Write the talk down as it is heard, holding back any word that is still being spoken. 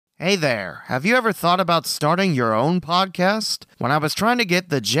Hey there, have you ever thought about starting your own podcast? When I was trying to get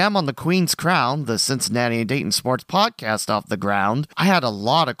the Gem on the Queen's Crown, the Cincinnati and Dayton Sports Podcast, off the ground, I had a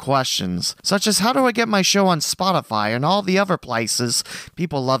lot of questions, such as how do I get my show on Spotify and all the other places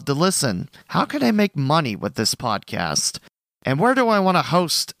people love to listen? How can I make money with this podcast? And where do I want to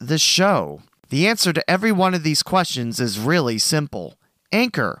host this show? The answer to every one of these questions is really simple.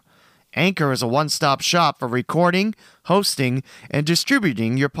 Anchor. Anchor is a one-stop shop for recording, hosting, and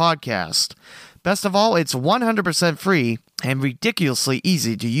distributing your podcast. Best of all, it's 100% free and ridiculously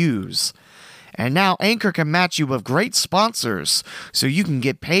easy to use. And now Anchor can match you with great sponsors, so you can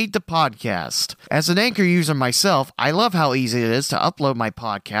get paid to podcast. As an Anchor user myself, I love how easy it is to upload my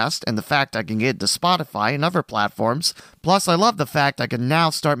podcast and the fact I can get it to Spotify and other platforms. Plus, I love the fact I can now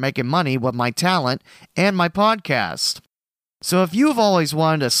start making money with my talent and my podcast. So if you've always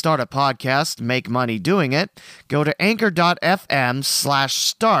wanted to start a podcast, make money doing it, go to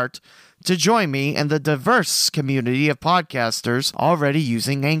anchor.fm/start to join me and the diverse community of podcasters already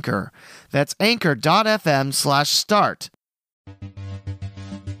using Anchor. That's anchor.fm/start.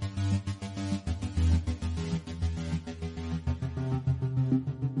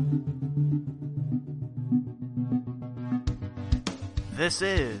 This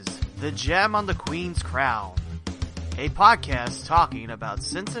is the Gem on the Queen's Crown, a podcast talking about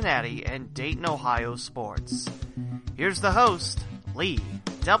Cincinnati and Dayton, Ohio sports. Here's the host, Lee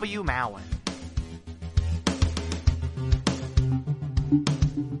W. Mowen.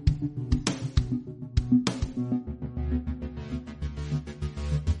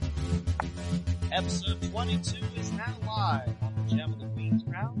 Episode 22 is now live on the Gem of the Queen's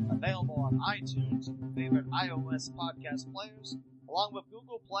Crown, available on iTunes and your favorite iOS podcast players, along with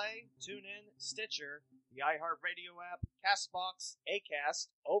Google Play, TuneIn, Stitcher, the iHeartRadio app, CastBox, Acast,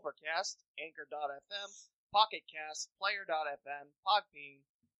 Overcast, Anchor.fm, PocketCast, Player.fm, Podbean,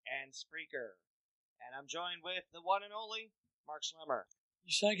 and Spreaker. And I'm joined with the one and only Mark Schlemmer.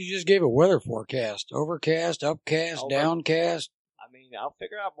 You sound like you just gave a weather forecast. Overcast, upcast, downcast. I mean, I'll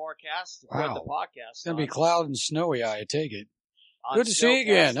figure out more casts to put the podcast. It's going to be cloud and snowy, I take it. Good to see you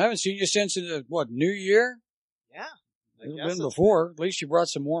again. I haven't seen you since the, New Year? Yeah. It's been before. At least you brought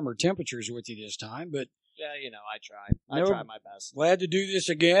some warmer temperatures with you this time, but... Yeah, I try. I try my best. Glad to do this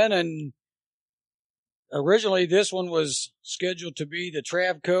again, and originally this one was scheduled to be the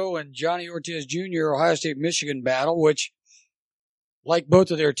Travco and Johnny Ortiz Jr. Ohio State-Michigan battle, which, like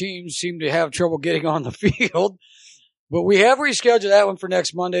both of their teams, seem to have trouble getting on the field. But we have rescheduled that one for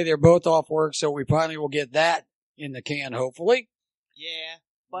next Monday. They're both off work, so we finally will get that in the can, hopefully. Yeah,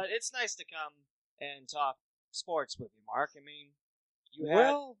 but it's nice to come and talk sports with you, Mark. I mean, you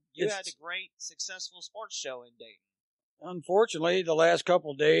had a great, successful sports show in Dayton. Unfortunately, the last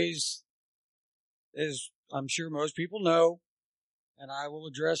couple of days, as I'm sure most people know, and I will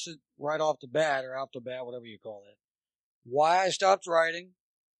address it right off the bat, whatever you call it, why I stopped writing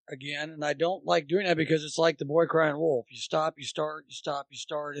again, and I don't like doing that because it's like the boy crying wolf. You stop, you start, you stop, you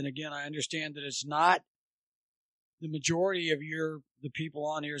start, and again, I understand that it's not the majority of the people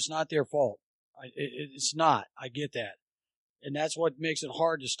on here, it's not their fault. It's not. I get that. And that's what makes it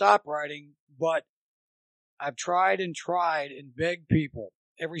hard to stop writing. But I've tried and begged people.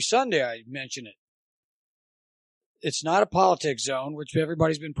 Every Sunday I mention it. It's not a politics zone, which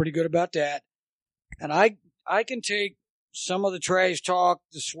everybody's been pretty good about that. And I can take some of the trash talk,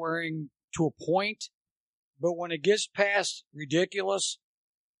 the swearing to a point. But when it gets past ridiculous,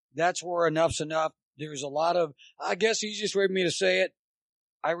 that's where enough's enough. There's a lot of, I guess the easiest way for me to say it,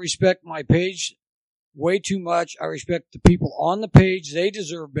 I respect my page way too much. I respect the people on the page. They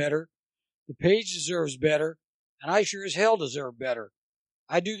deserve better. The page deserves better. And I sure as hell deserve better.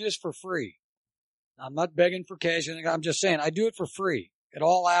 I do this for free. I'm not begging for cash or anything. I'm just saying I do it for free at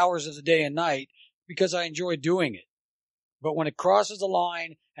all hours of the day and night because I enjoy doing it. But when it crosses the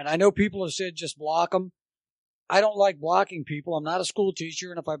line, and I know people have said just block them, I don't like blocking people. I'm not a school teacher,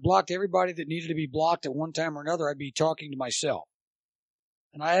 and if I blocked everybody that needed to be blocked at one time or another, I'd be talking to myself.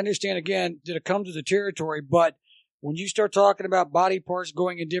 And I understand, again, that it comes with the territory, but when you start talking about body parts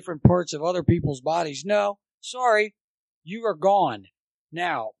going in different parts of other people's bodies, no, sorry, you are gone.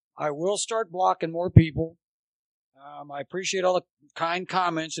 Now, I will start blocking more people. I appreciate all the kind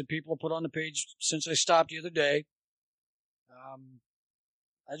comments that people have put on the page since I stopped the other day. I'm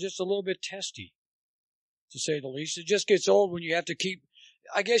just a little bit testy, to say the least. It just gets old when you have to keep,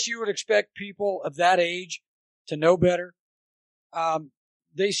 I guess you would expect people of that age to know better.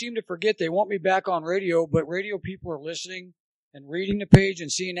 They seem to forget they want me back on radio, but radio people are listening and reading the page and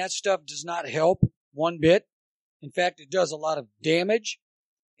seeing that stuff does not help one bit. In fact, it does a lot of damage.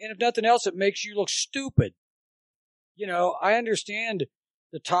 And if nothing else, it makes you look stupid. You know, I understand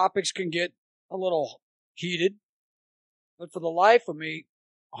The topics can get a little heated. But for the life of me,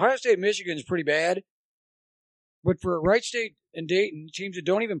 Ohio State and Michigan is pretty bad. But for Wright State and Dayton, teams that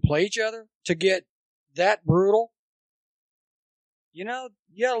don't even play each other, to get that brutal, you got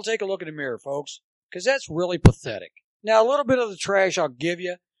to take a look in the mirror, folks, because that's really pathetic. Now, a little bit of the trash I'll give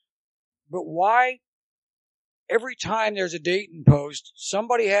you, but why every time there's a Dayton post,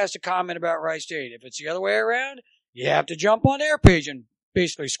 somebody has to comment about Wright State? If it's the other way around, you have to jump on their page and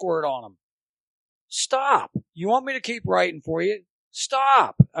basically squirt on them. Stop. You want me to keep writing for you?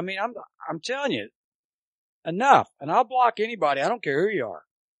 Stop. I mean, I'm telling you, enough. And I'll block anybody. I don't care who you are.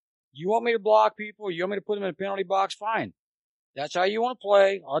 You want me to block people? You want me to put them in a penalty box? Fine. That's how you want to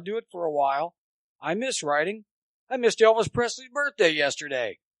play. I'll do it for a while. I miss writing. I missed Elvis Presley's birthday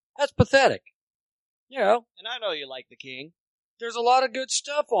yesterday. That's pathetic. And I know you like the King. There's a lot of good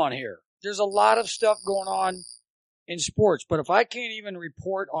stuff on here. There's a lot of stuff going on in sports. But if I can't even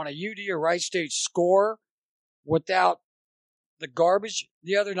report on a UD or Wright State score without the garbage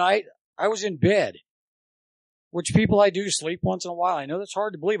the other night, I was in bed. Which people I do sleep once in a while. I know that's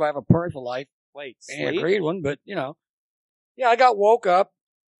hard to believe. I have a perfect life. Wait, And a sleep? great one, but, Yeah, I got woke up,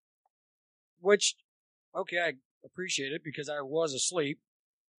 which, okay, I appreciate it because I was asleep.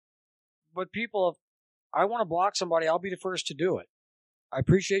 But people, if I want to block somebody, I'll be the first to do it. I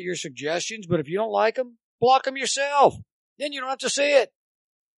appreciate your suggestions, but if you don't like them, block them yourself. Then you don't have to say it.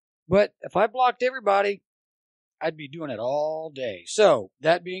 But if I blocked everybody, I'd be doing it all day. So,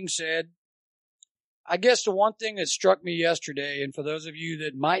 that being said, I guess the one thing that struck me yesterday, and for those of you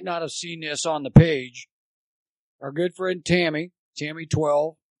that might not have seen this on the page, our good friend Tammy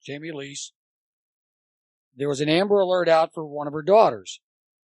 12, Tammy Lease, there was an Amber Alert out for one of her daughters.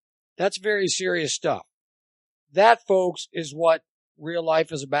 That's very serious stuff. That, folks, is what real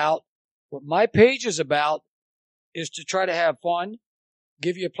life is about. What my page is about is to try to have fun,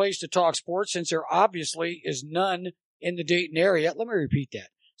 give you a place to talk sports, since there obviously is none in the Dayton area. Let me repeat that.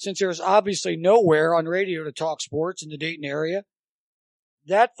 Since there's obviously nowhere on radio to talk sports in the Dayton area,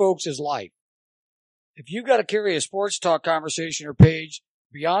 that, folks, is life. If you've got to carry a sports talk conversation or page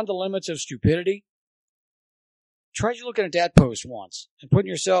beyond the limits of stupidity, try looking at that post once and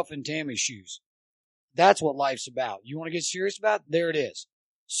putting yourself in Tammy's shoes. That's what life's about. You want to get serious about it? There it is.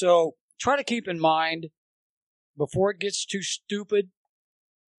 So try to keep in mind, before it gets too stupid,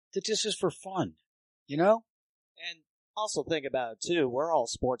 that this is for fun, And also think about it, too. We're all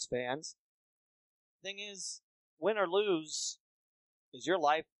sports fans. Thing is, win or lose, is your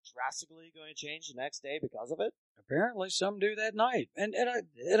life drastically going to change the next day because of it? Apparently some do that night. And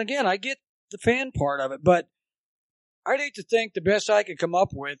again, I get the fan part of it, but I'd hate to think the best I could come up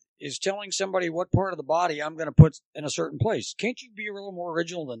with is telling somebody what part of the body I'm going to put in a certain place. Can't you be a little more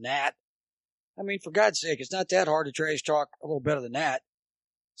original than that? I mean, for God's sake, it's not that hard to trash talk a little better than that.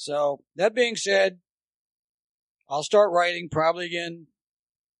 So, that being said, I'll start writing probably again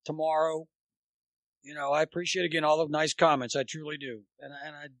tomorrow. I appreciate again all the nice comments. I truly do. And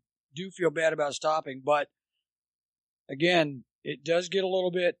I do feel bad about stopping, but again, it does get a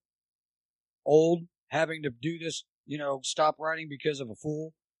little bit old having to do this, stop writing because of a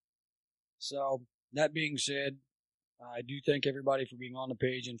fool. So, that being said, I do thank everybody for being on the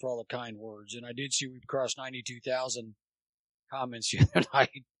page and for all the kind words. And I did see we've crossed 92,000 comments the other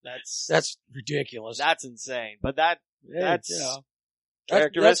night. That's ridiculous. That's insane. But that's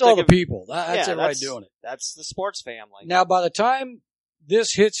that's all the people. That's everybody doing it. That's the sports family. Now, by the time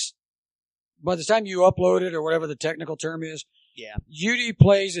this hits, by the time you upload it or whatever the technical term is, yeah, UD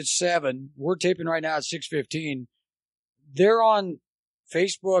plays at 7. We're taping right now at 6:15. They're on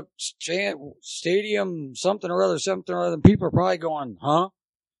Facebook, Stadium, something or other. And people are probably going, huh?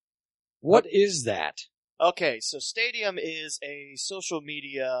 What is that? Okay, so Stadium is a social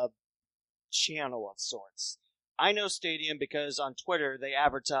media channel of sorts. I know Stadium because on Twitter they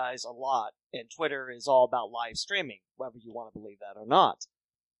advertise a lot, and Twitter is all about live streaming, whether you want to believe that or not.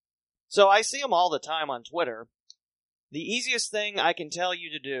 So I see them all the time on Twitter. The easiest thing I can tell you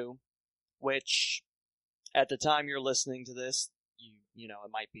to do, which at the time you're listening to this, you know,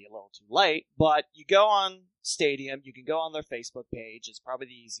 it might be a little too late, but you go on Stadium, you can go on their Facebook page, it's probably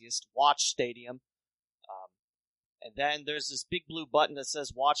the easiest, watch Stadium, and then there's this big blue button that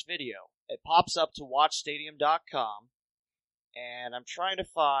says watch video. It pops up to watchstadium.com, and I'm trying to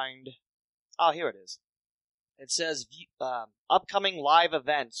find, here it is. It says upcoming live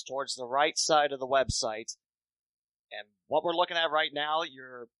events towards the right side of the website, and what we're looking at right now,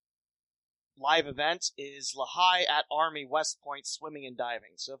 your live event is Lehigh at Army West Point swimming and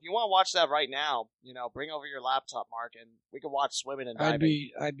diving. So if you want to watch that right now, bring over your laptop, Mark, and we can watch swimming and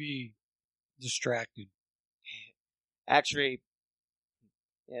diving. I'd be distracted. Actually,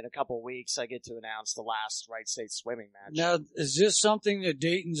 in a couple of weeks, I get to announce the last Wright State swimming match. Now, is this something that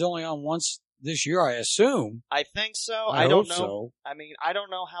Dayton's only on once this year, I assume? I think so. I don't hope know. so. I mean, I don't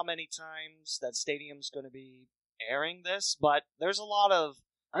know how many times that stadium's going to be airing this, but there's a lot of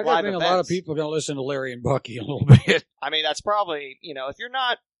I live think a events. lot of people are going to listen to Larry and Bucky a little bit. I mean, that's probably, if you're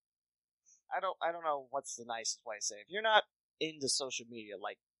not, I don't know what's the nicest way to say it. If you're not into social media,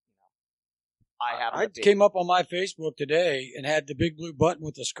 like, I happen I to be. came up on my Facebook today and had the big blue button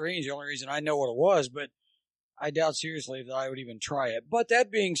with the screens. The only reason I know what it was, but I doubt seriously that I would even try it. But that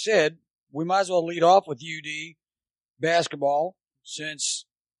being said, we might as well lead off with UD basketball since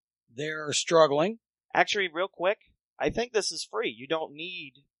they're struggling. Actually, real quick, I think this is free. You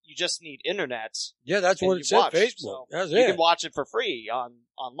just need internet. Yeah, that's what it said. Facebook. So That's you it. can watch it for free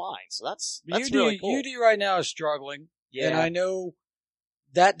online. So that's UD, really cool. UD right now is struggling. Yeah. And I know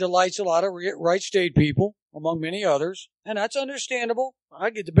that delights a lot of Wright State people, among many others. And that's understandable. I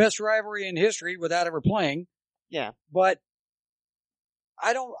get the best rivalry in history without ever playing. Yeah. But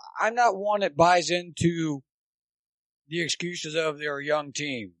I'm not one that buys into the excuses of their young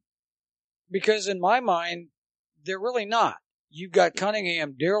team. Because in my mind, they're really not. You've got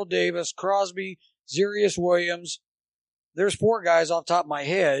Cunningham, Daryl Davis, Crosby, Zarius Williams. There's 4 guys off the top of my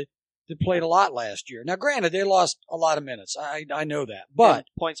head that played a lot last year. Now, granted, they lost a lot of minutes. I know that. But and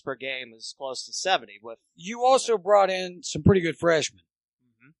points per game is close to 70. With you also brought in some pretty good freshmen.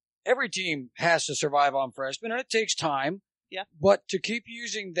 Mm-hmm. Every team has to survive on freshmen, and it takes time. Yeah. But to keep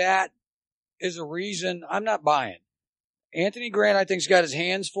using that as a reason, I'm not buying. Anthony Grant, I think, has got his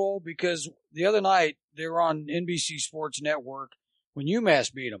hands full because the other night they were on NBC Sports Network when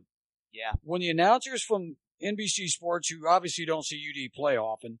UMass beat them. Yeah. When the announcers from NBC Sports, who obviously don't see UD play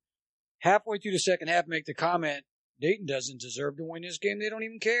often, halfway through the second half make the comment, Dayton doesn't deserve to win this game. They don't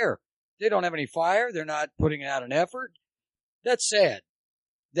even care. They don't have any fire. They're not putting out an effort. That's sad.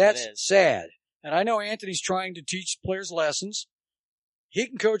 That's sad. And I know Anthony's trying to teach players lessons. He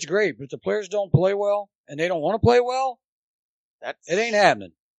can coach great, but if the players don't play well and they don't want to play well, it ain't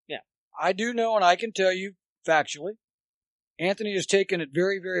happening. Yeah. I do know, and I can tell you factually, Anthony is taking it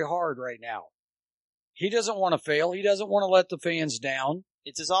very, very hard right now. He doesn't want to fail. He doesn't want to let the fans down.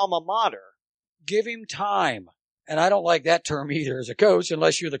 It's his alma mater. Give him time. And I don't like that term either as a coach,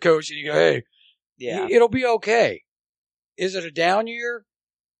 unless you're the coach and you go, hey, it'll be okay. Is it a down year?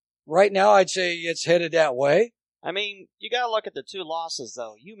 Right now, I'd say it's headed that way. I mean, you got to look at the 2 losses,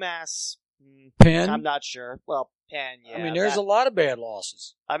 though. UMass, Penn. I'm not sure. Well, Penn, yeah. I mean, there's a lot of bad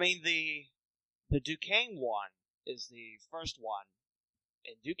losses. I mean, the Duquesne one is the first one.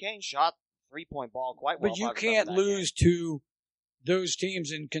 And Duquesne shot 3-point ball quite well. But you can't lose to those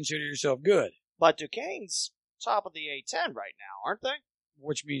teams and consider yourself good. But Duquesne's top of the A-10 right now, aren't they?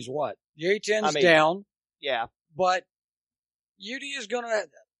 Which means what? The A-10's down. Yeah. But UD is going to,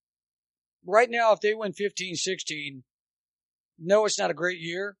 right now, if they win 15-16, no, it's not a great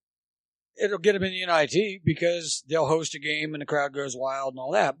year. It'll get them in the NIT because they'll host a game and the crowd goes wild and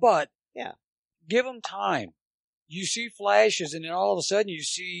all that. But yeah, give them time. You see flashes and then all of a sudden you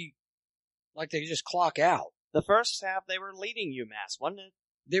see like they just clock out. The first half they were leading UMass, wasn't it?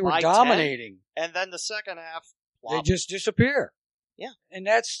 They were dominating. 10, and then the second half, they just disappear. Yeah. And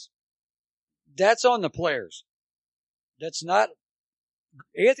that's on the players. That's not,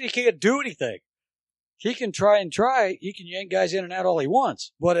 Anthony can't do anything. He can try. He can yank guys in and out all he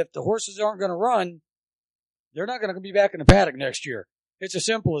wants. But if the horses aren't going to run, they're not going to be back in the paddock next year. It's as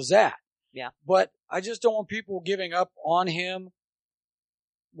simple as that. Yeah. But I just don't want people giving up on him,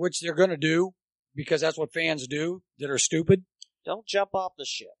 which they're going to do because that's what fans do that are stupid. Don't jump off the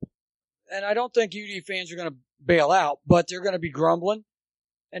ship. And I don't think UD fans are going to bail out, but they're going to be grumbling.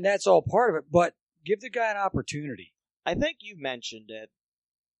 And that's all part of it. But give the guy an opportunity. I think you mentioned it.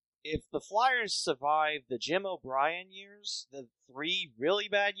 If the Flyers survive the Jim O'Brien years, the 3 really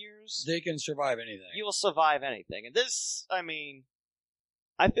bad years, they can survive anything. You will survive anything. And this, I mean,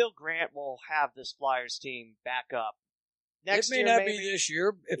 I feel Grant will have this Flyers team back up. Next year, it may not be this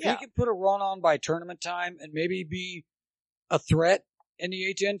year. If he can put a run on by tournament time and maybe be a threat in the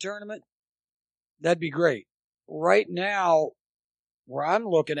A-10 tournament, that'd be great. Right now, where I'm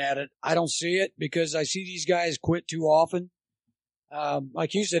looking at it, I don't see it because I see these guys quit too often.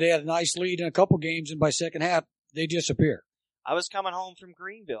 Like you said, they had a nice lead in a couple games, and by second half, they disappear. I was coming home from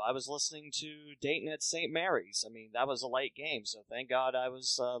Greenville. I was listening to Dayton at St. Mary's. I mean, that was a late game, so thank God I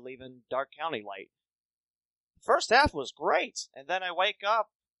was leaving Dark County late. First half was great, and then I wake up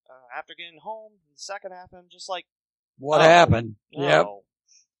after getting home in the second half, and I'm just like, what happened? No. Yep.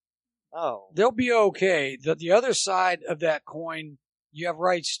 Oh. They'll be okay. The other side of that coin, you have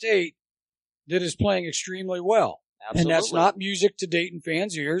Wright State that is playing extremely well. Absolutely. And that's not music to Dayton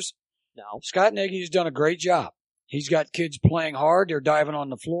fans' ears. No. Scott Nagy has done a great job. He's got kids playing hard. They're diving on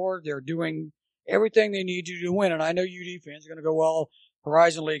the floor. They're doing everything they need to win. And I know UD fans are going to go, well,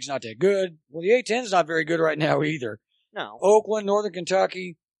 Horizon League's not that good. Well, the A-10's not very good right now either. No. Oakland, Northern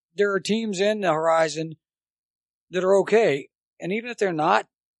Kentucky, there are teams in the Horizon that are okay. And even if they're not,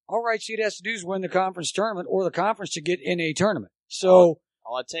 all Wright State has to do is win the conference tournament or the conference to get in a tournament. So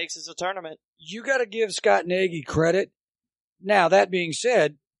all it takes is a tournament. You got to give Scott Nagy credit. Now, that being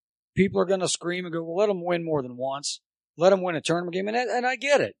said, people are going to scream and go, well, let them win more than once. Let them win a tournament game. And I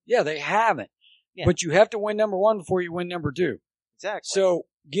get it. Yeah, they haven't. Yeah. But you have to win number one before you win number two. Exactly. So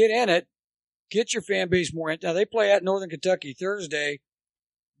get in it. Get your fan base more in. Now, they play at Northern Kentucky Thursday.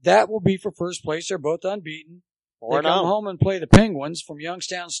 That will be for first place. They're both unbeaten. They come home and play the Penguins from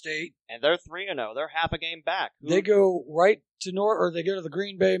Youngstown State. And they're 3-0. They're half a game back. They go right to they go to the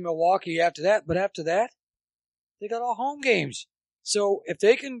Green Bay, Milwaukee after that. But after that, they got all home games. So if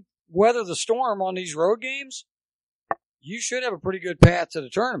they can weather the storm on these road games, you should have a pretty good path to the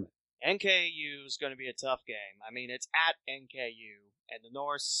tournament. NKU is going to be a tough game. I mean, it's at NKU, and the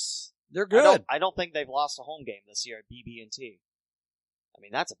Norse. They're good. I don't think they've lost a home game this year at BB&T. I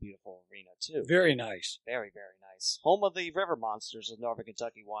mean, that's a beautiful arena, too. Very nice. Very, very nice. Home of the River Monsters of Northern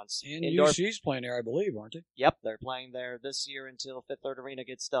Kentucky once. And UC's playing there, I believe, aren't they? Yep, they're playing there this year until Fifth Third Arena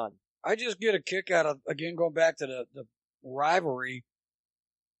gets done. I just get a kick out of, again, going back to the rivalry.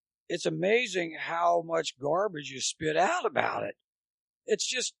 It's amazing how much garbage you spit out about it. It's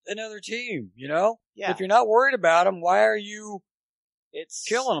just another team, you know? Yeah. If you're not worried about them, why are you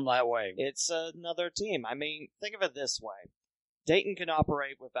killing them that way? It's another team. I mean, think of it this way. Dayton can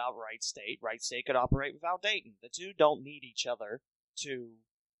operate without Wright State. Wright State could operate without Dayton. The two don't need each other to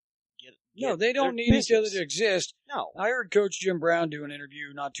get No, they don't need each other to exist. No. I heard Coach Jim Brown do an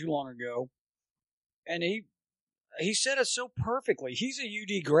interview not too long ago, and he said it so perfectly. He's a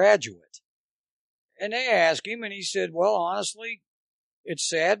UD graduate. And they asked him, and he said, well, honestly, it's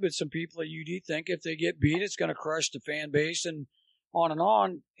sad, but some people at UD think if they get beat, it's going to crush the fan base and on.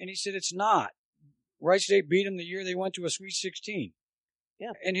 And he said, it's not. Wright State beat them the year they went to a Sweet 16.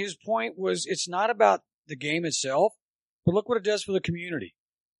 Yeah. And his point was, it's not about the game itself, but look what it does for the community.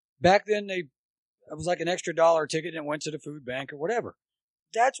 Back then, it was like an extra $1 ticket and it went to the food bank or whatever.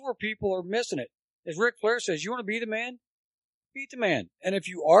 That's where people are missing it. As Ric Flair says, you want to be the man? Beat the man. And if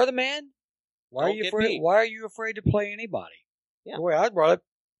you are the man, why are you afraid to play anybody? Yeah. The way I brought it,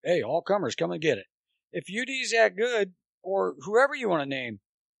 hey, all comers, come and get it. If UD's that good, or whoever you want to name,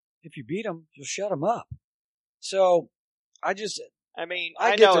 if you beat them, you'll shut them up. So, I get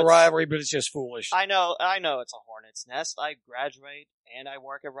the rivalry, but it's just foolish. I know it's a hornet's nest. I graduate and I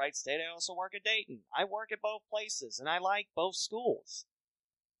work at Wright State. I also work at Dayton. I work at both places, and I like both schools.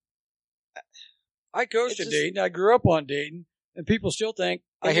 I coached at Dayton. I grew up on Dayton, and people still think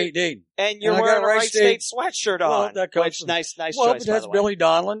I hate Dayton. And you're wearing a Wright State sweatshirt on. That comes nice choice. But that's Billy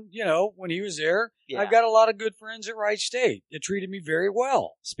Donlin. You know, when he was there, I've got a lot of good friends at Wright State that treated me very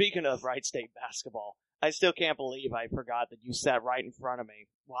well. Speaking of Wright State basketball, I still can't believe I forgot that you sat right in front of me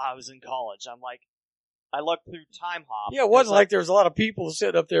while I was in college. I'm like, I looked through Time Hop. Yeah, it wasn't like there was a lot of people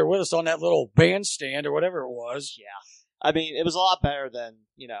sitting up there with us on that little bandstand or whatever it was. Yeah. I mean, it was a lot better than,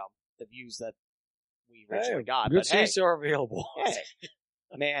 the views that we originally got. Good seats are available. Hey,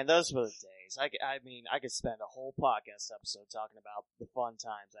 man, those were the days. I could spend a whole podcast episode talking about the fun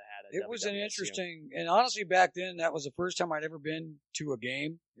times I had at It was an interesting, and honestly, back then, that was the first time I'd ever been to a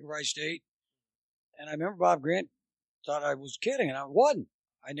game at Wright State. And I remember Bob Grant thought I was kidding, and I wasn't.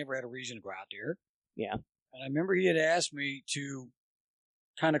 I never had a reason to go out there. Yeah. And I remember he had asked me to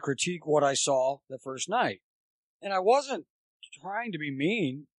kind of critique what I saw the first night. And I wasn't trying to be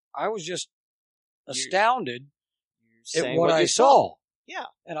mean. I was just astounded at what I saw. Yeah.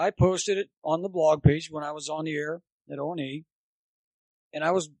 And I posted it on the blog page when I was on the air at O&E. And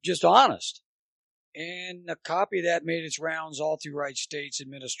I was just honest. And a copy of that made its rounds all through Wright State's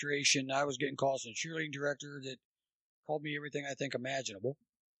administration. I was getting calls from the cheerleading director that called me everything I think imaginable.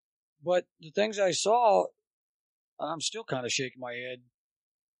 But the things I saw, I'm still kind of shaking my head.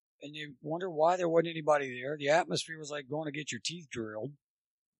 And you wonder why there wasn't anybody there. The atmosphere was like going to get your teeth drilled.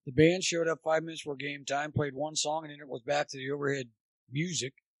 The band showed up 5 minutes before game time, played one song, and then it was back to the overhead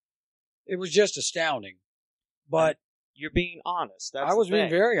music. It was just astounding. But you're being honest. I was being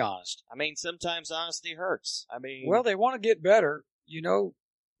very honest. I mean, sometimes honesty hurts. Well, they want to get better. You know,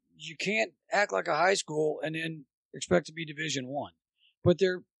 you can't act like a high school and then expect to be Division I. But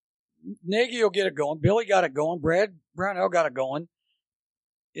Nagy will get it going. Billy got it going. Brad Brownell got it going.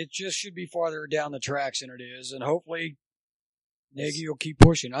 It just should be farther down the tracks than it is. And hopefully Nagy will keep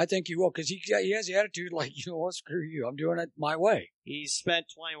pushing. I think he will because he has the attitude like, you know what, screw you. I'm doing it my way. He spent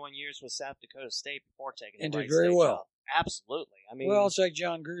 21 years with South Dakota State before taking the And Wright did very State well. job. Absolutely. I mean, Well, it's like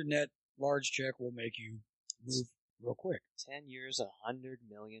John Gruden. That large check will make you move real quick. 10 years, $100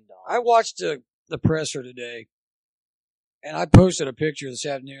 million. I watched the presser today, and I posted a picture this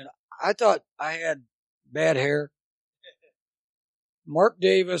afternoon. I thought I had bad hair. Mark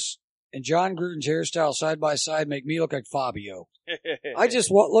Davis and John Gruden's hairstyle side by side make me look like Fabio. I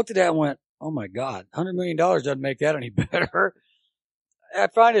just looked at that and went, oh my God, $100 million doesn't make that any better. I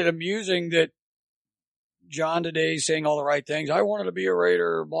find it amusing that John today is saying all the right things. I wanted to be a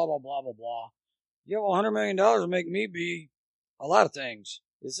Raider, blah, blah, blah, blah, blah. Yeah, well, $100 million will make me be a lot of things.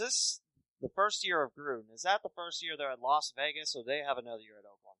 Is this the first year of Gruden? Is that the first year they're at Las Vegas, or do they have another year at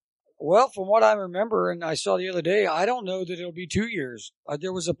Oakland? Well, from what I remember, and I saw the other day, I don't know that it'll be 2 years.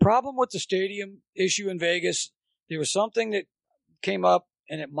 There was a problem with the stadium issue in Vegas. There was something that came up,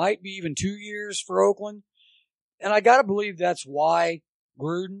 and it might be even 2 years for Oakland. And I got to believe that's why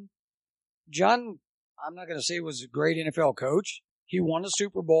Gruden, John, I'm not going to say was a great NFL coach. He won a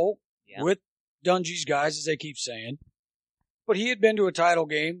Super Bowl with Dungy's guys, as they keep saying. But he had been to a title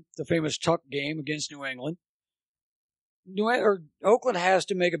game, the famous Tuck game against New England. Oakland has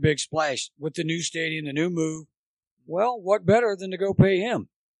to make a big splash with the new stadium, the new move. Well, what better than to go pay him?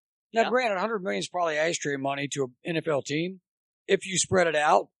 Now, granted, $100 million is probably ashtray money to an NFL team if you spread it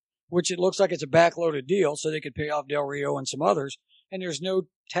out, which it looks like it's a backloaded deal, so they could pay off Del Rio and some others. And there's no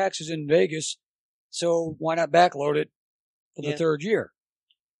taxes in Vegas, so why not backload it for the third year?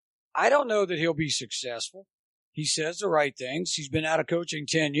 I don't know that he'll be successful. He says the right things. He's been out of coaching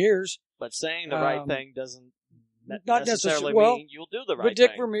 10 years. But saying the right thing doesn't not necessarily well, mean you'll do the right thing. But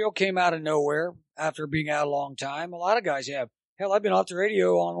Dick thing. Vermeil came out of nowhere after being out a long time. A lot of guys have. Hell, I've been off the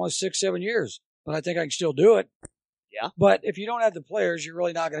radio almost 6-7 years, but I think I can still do it. Yeah. But if you don't have the players, you're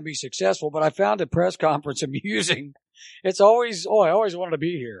really not going to be successful. But I found the press conference amusing. It's always, I always wanted to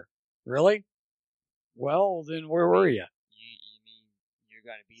be here. Really? Well, then where were you? You mean you're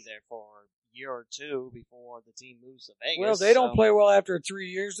going to be there for a year or two before the team moves to Vegas? Well, they don't play well after 3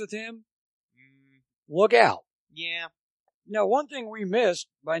 years with him. Look out. Yeah. Now, one thing we missed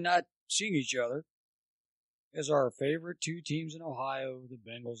by not seeing each other is our favorite two teams in Ohio, the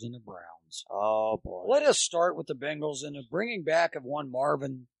Bengals and the Browns. Oh, boy. Let us start with the Bengals and the bringing back of one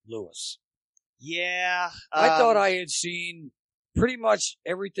Marvin Lewis. Yeah. I thought I had seen pretty much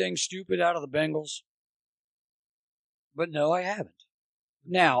everything stupid out of the Bengals. But no, I haven't.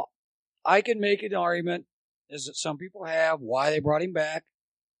 Now, I can make an argument, as some people have, why they brought him back.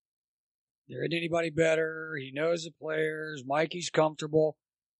 There isn't anybody better. He knows the players. Mikey's comfortable.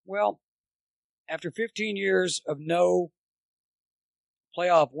 Well, after 15 years of no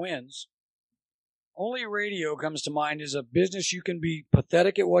playoff wins, only radio comes to mind as a business you can be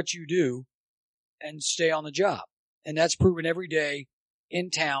pathetic at what you do and stay on the job. And that's proven every day in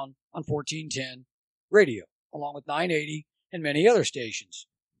town on 1410 radio, along with 980 and many other stations.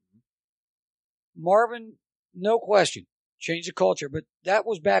 Marvin, no question, changed the culture, but that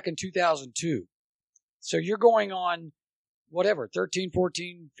was back in 2002. So you're going on, 13,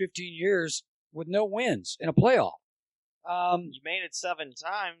 14, 15 years with no wins in a playoff. You made it 7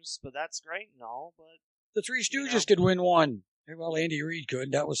 times, but that's great and all, but the Three Stooges could win one. Well, Andy Reid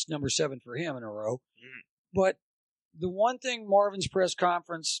could. That was number 7 for him in a row. But the one thing Marvin's press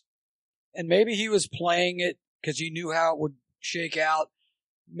conference, and maybe he was playing it because he knew how it would shake out.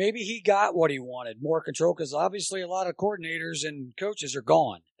 Maybe he got what he wanted, more control, because obviously a lot of coordinators and coaches are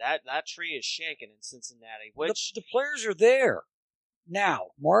gone. That tree is shaking in Cincinnati. Which the players are there.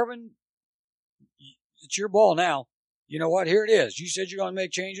 Now, Marvin, it's your ball now. You know what? Here it is. You said you're going to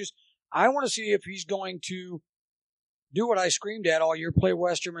make changes. I want to see if he's going to do what I screamed at all year, play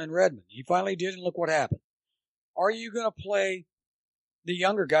Westerman and Redmond. He finally did, and look what happened. Are you going to play the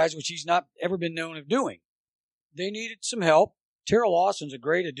younger guys, which he's not ever been known of doing? They needed some help. Terrell Austin's a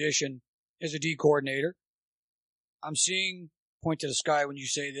great addition as a D coordinator. I'm seeing, point to the sky when you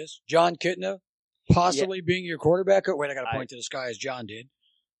say this, John Kitna possibly being your quarterback. Oh, wait, I got to point to the sky as John did.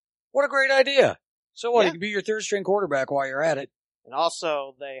 What a great idea. So what, he can be your third string quarterback while you're at it. And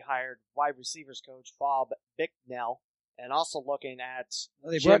also, they hired wide receivers coach Bob Bicknell, and also looking at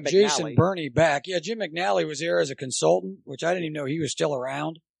they Jim brought McNally. Jason Burney back. Yeah, Jim McNally was there as a consultant, which I didn't even know he was still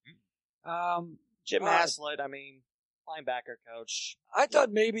around. Jim Haslett, linebacker coach. I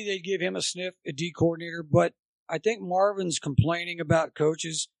thought maybe they'd give him a sniff at D coordinator, but I think Marvin's complaining about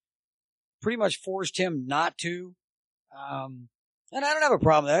coaches pretty much forced him not to. And I don't have a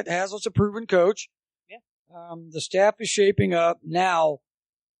problem with that. Haslett's a proven coach. Yeah. The staff is shaping up. Now,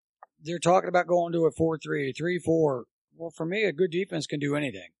 they're talking about going to a 4-3, a 3-4. Well, for me, a good defense can do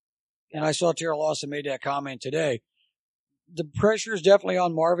anything. And I saw Terrell Lawson made that comment today. The pressure is definitely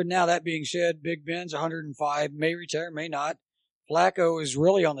on Marvin. Now, that being said, Big Ben's 105, may retire, may not. Flacco is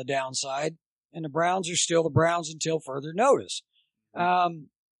really on the downside, and the Browns are still the Browns until further notice.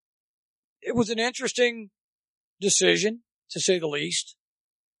 It was an interesting decision, to say the least.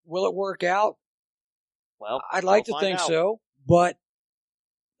 Will it work out? Well, I'd like we'll to think find out. so, but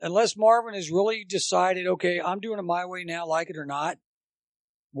unless Marvin has really decided, okay, I'm doing it my way now, like it or not,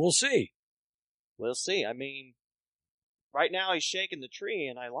 we'll see. We'll see. I mean, right now he's shaking the tree,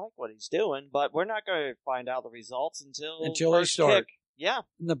 and I like what he's doing, but we're not going to find out the results until They first start. kick. Yeah.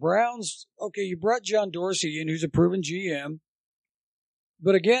 And the Browns, okay, you brought John Dorsey in, who's a proven GM,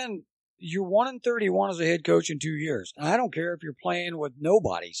 but again, you're 1-31 as a head coach in 2 years. And I don't care if you're playing with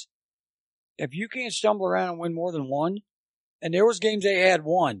nobodies. If you can't stumble around and win more than one, and there was games they had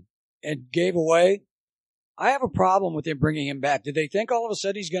won and gave away, I have a problem with them bringing him back. Did they think all of a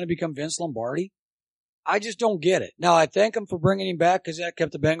sudden he's going to become Vince Lombardi? I just don't get it. Now, I thank him for bringing him back because that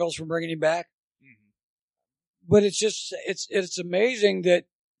kept the Bengals from bringing him back. Mm-hmm. But it's just, it's amazing that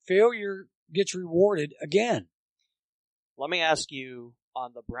failure gets rewarded again. Let me ask you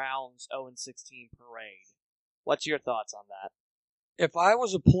on the Browns 0-16 parade. What's your thoughts on that? If I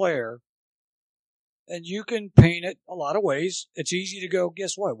was a player, and you can paint it a lot of ways, it's easy to go,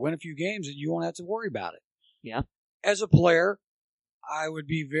 guess what, win a few games and you won't have to worry about it. Yeah. As a player, I would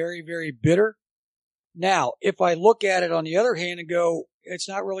be very, very bitter. Now, if I look at it on the other hand and go, it's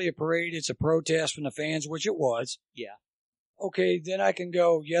not really a parade, it's a protest from the fans, which it was. Yeah. Okay, then I can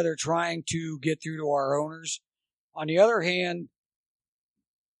go, yeah, they're trying to get through to our owners. On the other hand,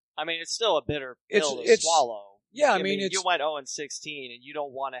 I mean, it's still a bitter pill to swallow. Yeah, I mean, you went 0-16 and you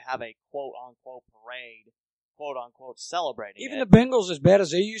don't want to have a quote-unquote parade, quote-unquote celebrating even it. the Bengals, as bad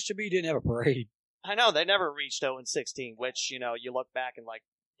as they used to be, didn't have a parade. I know, they never reached 0-16, which, you look back and like,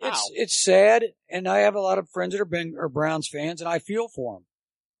 wow. It's sad, and I have a lot of friends that are Browns fans, and I feel for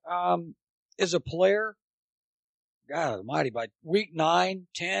them. As a player, God almighty, by week 9,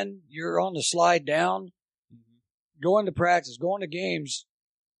 10, you're on the slide down, going to practice, going to games,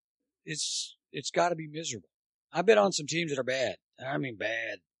 it's got to be miserable. I've been on some teams that are bad. I mean,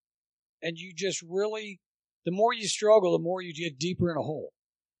 bad. And you just really, the more you struggle, the more you get deeper in a hole.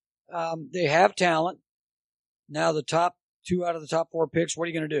 They have talent. Now the top 2 out of the top 4 picks, what are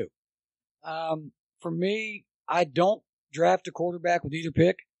you going to do? For me, I don't draft a quarterback with either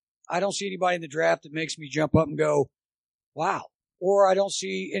pick. I don't see anybody in the draft that makes me jump up and go, wow. Or I don't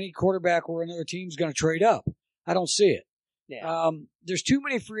see any quarterback where another team's going to trade up. I don't see it. Yeah. There's too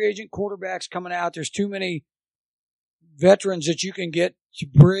many free agent quarterbacks coming out. There's too many veterans that you can get to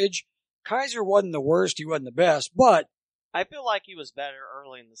bridge. Kaiser wasn't the worst. He wasn't the best, but I feel like he was better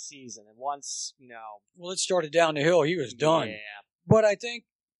early in the season. And once, well, it started down the hill. He was done. Yeah. But I think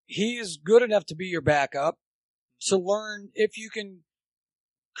he is good enough to be your backup to learn if you can.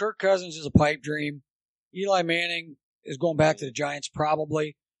 Kirk Cousins is a pipe dream. Eli Manning is going back to the Giants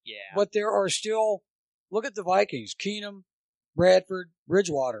probably. Yeah. But there are still, look at the Vikings, Keenum, Bradford,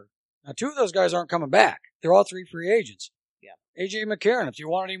 Bridgewater. Now, 2 of those guys aren't coming back. They're all 3 free agents. Yeah. A.J. McCarron, if you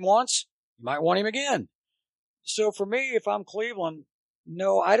wanted him once, you might want him again. So for me, if I'm Cleveland,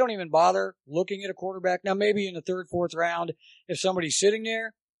 no, I don't even bother looking at a quarterback. Now, maybe in the 3rd, 4th round, if somebody's sitting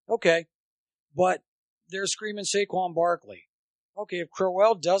there, okay. But they're screaming Saquon Barkley. Okay, if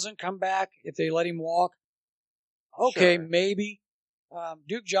Crowell doesn't come back, if they let him walk, okay, Sure. Maybe.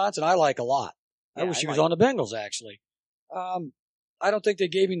 Duke Johnson, I like a lot. I wish he was on the Bengals, actually. I don't think they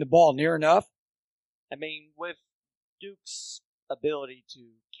gave him the ball near enough. I mean, with Duke's ability to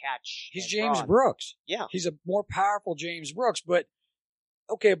catch. He's and James run, Brooks. Yeah. He's a more powerful James Brooks. But,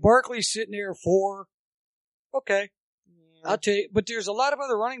 okay, Barkley's sitting there 4. Okay. Yeah. I'll tell you. But there's a lot of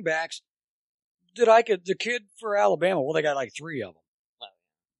other running backs that the kid for Alabama, well, they got like 3 of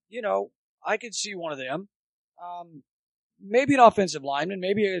them. I could see one of them. Maybe an offensive lineman,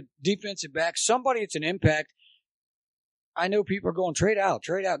 maybe a defensive back, somebody that's an impact. I know people are going, trade out,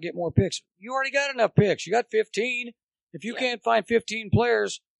 get more picks. You already got enough picks. You got 15. If you can't find 15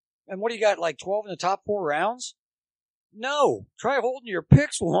 players, and what do you got, like 12 in the top 4 rounds? No. Try holding your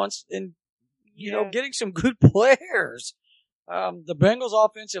picks once and, getting some good players. The Bengals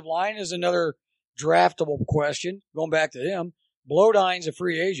offensive line is another draftable question. Going back to them. Blodine's a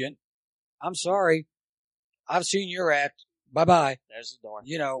free agent. I'm sorry. I've seen your act. Bye-bye. There's the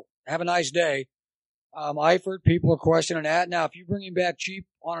door. Have a nice day. Eifert, people are questioning that. Now, if you bring him back cheap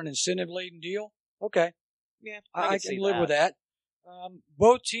on an incentive-laden deal, okay. Yeah, I can live with that.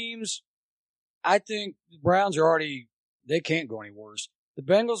 Both teams, I think the Browns are they can't go any worse. The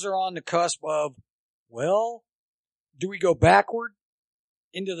Bengals are on the cusp of, do we go backward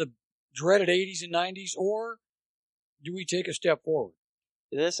into the dreaded 80s and 90s, or do we take a step forward?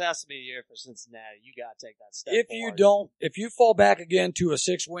 This has to be a year for Cincinnati. You got to take that step forward. If you fall back again to a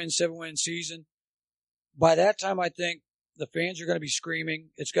 6-win, 7-win season, by that time I think the fans are going to be screaming.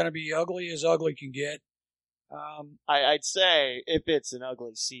 It's going to be ugly as ugly can get. I'd say if it's an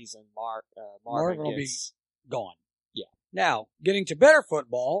ugly season, Marvin will be gone. Yeah. Now, getting to better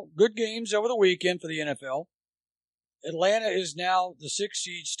football, good games over the weekend for the NFL. Atlanta is now the 6th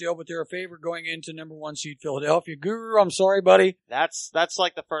seed still, but they're a favorite going into number 1 seed Philadelphia. Guru, I'm sorry, buddy. That's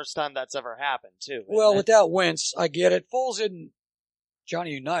like the first time that's ever happened, too. Well, without Wentz, I get it. Foles isn't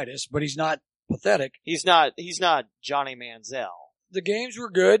Johnny Unitas, but he's not pathetic. He's not Johnny Manziel. The games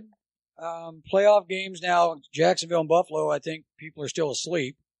were good. Playoff games now, Jacksonville and Buffalo, I think people are still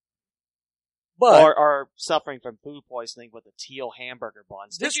asleep. But or suffering from food poisoning with the teal hamburger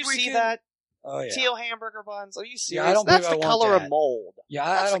buns. Did you see that? Oh, yeah. Teal hamburger buns? Are you serious? Yeah, I don't That's believe the I want color that. of mold. Yeah,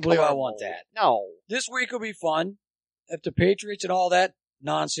 I don't believe I want that. No. This week will be fun. If the Patriots and all that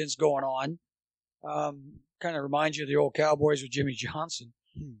nonsense going on, kind of reminds you of the old Cowboys with Jimmy Johnson.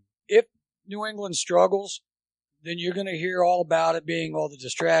 If New England struggles, then you're going to hear all about it being all the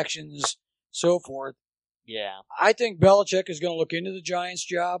distractions, so forth. Yeah. I think Belichick is going to look into the Giants'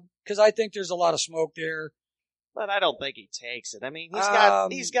 job because I think there's a lot of smoke there. But I don't think he takes it. I mean,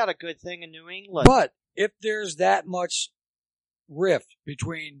 he's got a good thing in New England. But if there's that much rift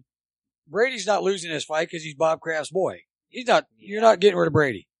between Brady's not losing this fight because he's Bob Kraft's boy. He's not. Yeah. You're not getting rid of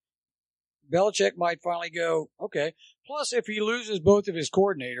Brady. Belichick might finally go, okay. Plus, if he loses both of his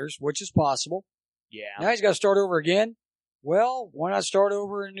coordinators, which is possible, now he's got to start over again. Well, why not start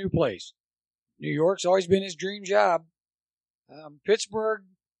over in a new place? New York's always been his dream job. Pittsburgh,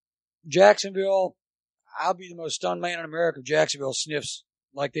 Jacksonville. I'll be the most stunned man in America if Jacksonville sniffs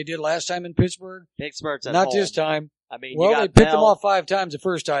like they did last time in Pittsburgh. Pittsburgh's at Not home. this time. I mean, well, they picked them off 5 times the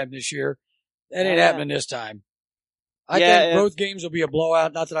first time this year. That ain't happening this time. I think both games will be a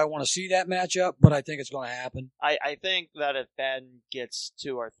blowout. Not that I want to see that matchup, but I think it's going to happen. I think that if Ben gets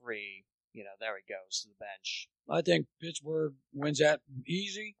 2 or 3, there he goes to the bench. I think Pittsburgh wins that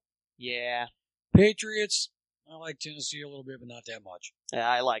easy. Yeah. Patriots, I like Tennessee a little bit, but not that much. Yeah,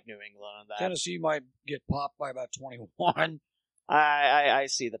 I like New England on that. Tennessee might get popped by about 21. I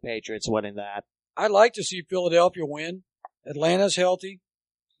see the Patriots winning that. I'd like to see Philadelphia win. Atlanta's healthy.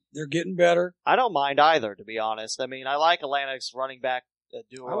 They're getting better. I don't mind either, to be honest. I mean, I like Atlanta's running back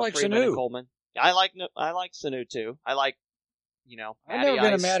duo. I like Freeman and Sanu. Coleman. I like Sanu too. I like, I've never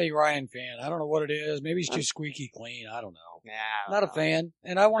been a Matty Ryan fan. I don't know what it is. Maybe he's just squeaky clean. I don't know. Yeah, Not a fan.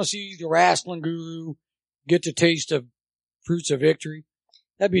 And I want to see the wrestling guru get to taste of fruits of victory.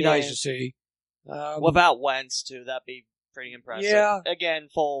 That'd be nice to see. What about Wentz too? That'd be pretty impressive. Yeah. Again,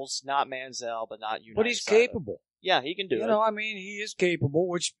 Foles, not Manziel, but not Unitas. But he's capable. Yeah, he can do it. I mean, he is capable,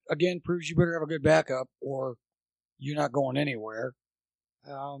 which again proves you better have a good backup or you're not going anywhere.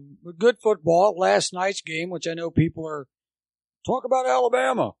 But good football. Last night's game, which I know people are talk about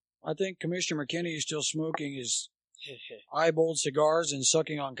Alabama. I think Commissioner McKinney is still smoking his eyeballed cigars and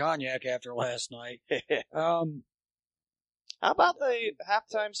sucking on cognac after last night. How about the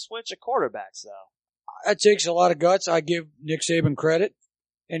halftime switch of quarterbacks, though? That takes a lot of guts. I give Nick Saban credit,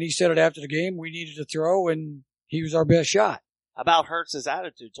 and he said it after the game. We needed to throw, and he was our best shot. How about Hurts's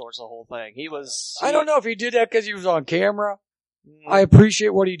attitude towards the whole thing? I don't know if he did that because he was on camera. I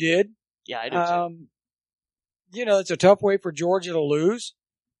appreciate what he did. Yeah, I do too. It's a tough way for Georgia to lose.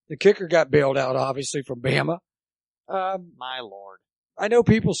 The kicker got bailed out, obviously, from Bama. My Lord. I know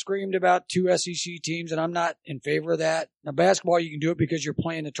people screamed about 2 SEC teams, and I'm not in favor of that. Now, basketball, you can do it because you're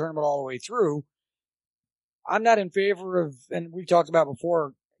playing the tournament all the way through. I'm not in favor of, and we've talked about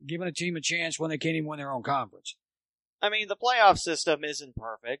before, giving a team a chance when they can't even win their own conference. I mean, the playoff system isn't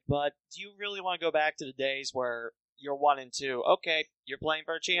perfect, but do you really want to go back to the days where you're 1 and 2? Okay, you're playing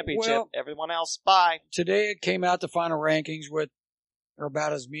for a championship. Well, everyone else, bye. Today it came out the final rankings are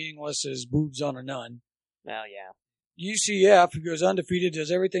about as meaningless as boobs on a nun. Well, yeah. UCF, who goes undefeated, does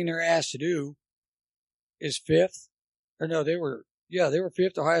everything they're asked to do, is 5th. Or no, they were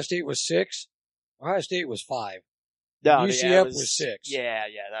 5th. Ohio State was 6th. Ohio State was 5. No, UCF was 6. Yeah,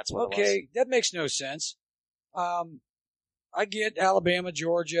 that's what it was. Okay, that makes no sense. I get Alabama,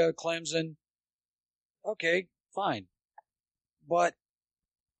 Georgia, Clemson. Okay, fine. But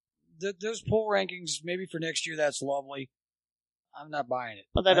those poll rankings, maybe for next year, that's lovely. I'm not buying it.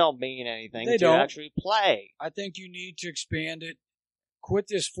 But they don't mean anything they to don't. actually play. I think you need to expand it. Quit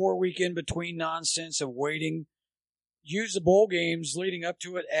this 4-week in-between nonsense of waiting. Use the bowl games leading up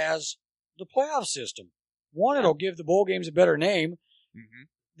to it as the playoff system. One, it'll give the bowl games a better name. Mm-hmm.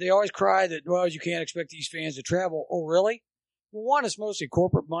 they always cry that, well, you can't expect these fans to travel. Oh, really? Well, one, it's mostly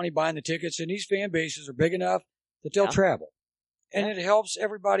corporate money buying the tickets, and these fan bases are big enough that they'll travel. And it helps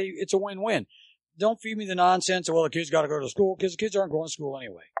everybody. It's a win-win. Don't feed me the nonsense of, well, the kids got to go to school, because the kids aren't going to school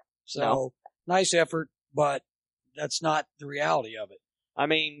anyway. So, nice effort, but that's not the reality of it. I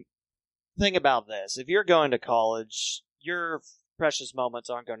mean, think about this. If you're going to college, your precious moments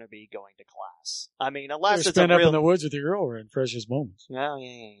aren't going to be going to class. I mean, unless it's spend up in the woods with your girlfriend, precious moments. No,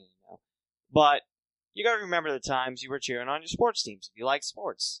 yeah. But you got to remember the times you were cheering on your sports teams. If you like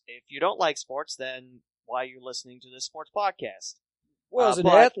sports, if you don't like sports, then why are you listening to this sports podcast? Well, as an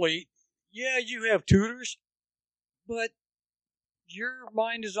athlete, yeah, you have tutors, but your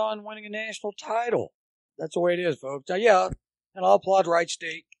mind is on winning a national title. That's the way it is, folks. Now, yeah, and I'll applaud Wright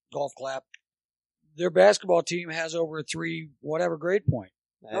State, golf clap. Their basketball team has over a 3 whatever grade point.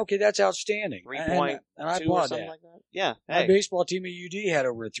 Okay, that's outstanding. 3.2 and I applaud something that. like that. Yeah. My baseball team at UD had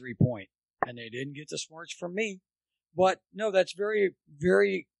over a 3 point, and they didn't get the smirch from me. But no, that's very,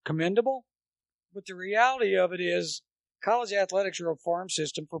 very commendable. But the reality of it is, college athletics are a farm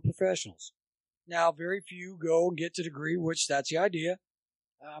system for professionals. Now, very few go and get to the degree, which that's the idea.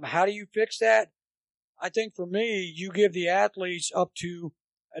 How do you fix that? I think for me, you give the athletes up to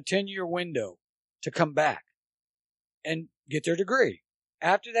a 10-year window to come back and get their degree.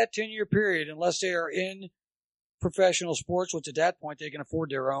 After that 10-year period, unless they are in professional sports, which at that point they can afford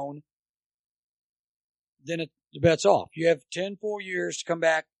their own, then the bet's off. You have 10 full years to come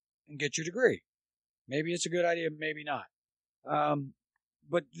back and get your degree. Maybe it's a good idea, maybe not.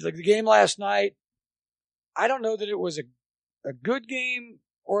 But the game last night, I don't know that it was a good game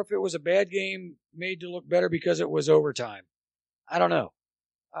or if it was a bad game made to look better because it was overtime. I don't know.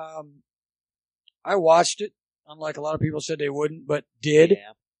 I watched it, unlike a lot of people said they wouldn't, but did.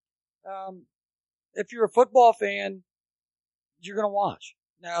 Yeah. If you're a football fan, you're going to watch.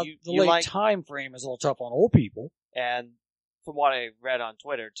 Now, the late time frame is a little tough on old people. And from what I read on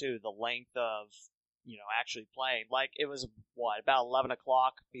Twitter, too, the length of, actually playing, like, it was, about 11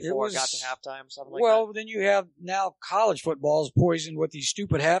 o'clock before it got to halftime, something like that? Well, then you have now college football is poisoned with these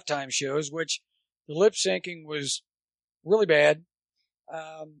stupid halftime shows, which the lip syncing was really bad.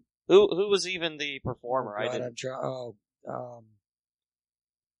 Who was even the performer?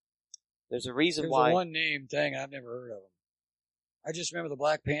 There's a reason why. There's a one name thing. I've never heard of him. I just remember the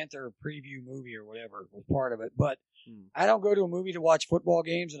Black Panther preview movie or whatever was part of it. But I don't go to a movie to watch football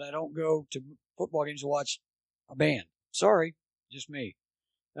games, and I don't go to football games to watch a band. Sorry, just me.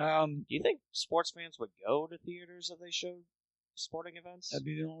 Do you think sports fans would go to theaters if they showed sporting events? That'd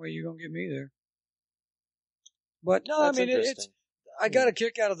be the only way you're going to get me there. But no, That's I mean, I got a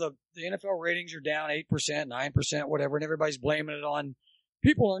kick out of the NFL ratings are down 8%, 9%, whatever, and everybody's blaming it on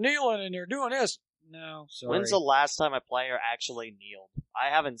people are kneeling and they're doing this. No, sorry. When's the last time a player actually kneeled?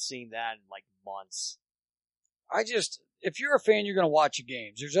 I haven't seen that in like months. If you're a fan, you're going to watch the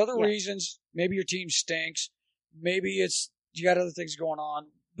games. There's other reasons. Maybe your team stinks. Maybe you got other things going on,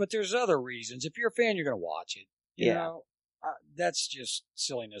 but there's other reasons. If you're a fan, you're going to watch it. You know, that's just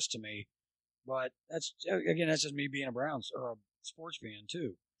silliness to me. But that's just me being a Browns or a sports fan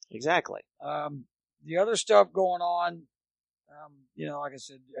too. Exactly. The other stuff going on, like I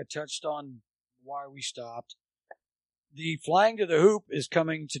said, I touched on why we stopped. The Flying to the Hoop is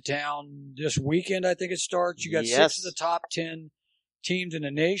coming to town this weekend. I think it starts. You got 6 of the top 10 teams in the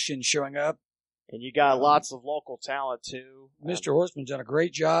nation showing up. And you got lots of local talent too. Mr. Horseman's done a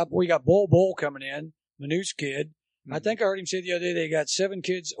great job. We got Bull coming in, Manu's kid. I think I heard him say the other day they got 7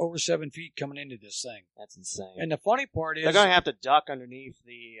 kids over 7 feet coming into this thing. That's insane. And the funny part is they're going to have to duck underneath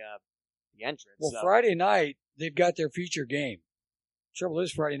the entrance. Well, Friday night they've got their feature game. Trouble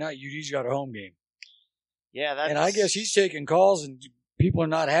is, Friday night UD's got a home game. Yeah, and I guess he's taking calls and people are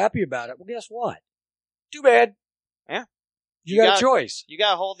not happy about it. Well, guess what? Too bad. Yeah, you got a choice. You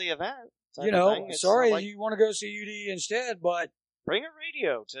got to hold the event. Sorry you want to go see UD instead, but bring a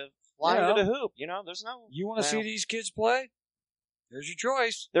radio to Flying to the Hoop. There's no. You want to see these kids play? There's your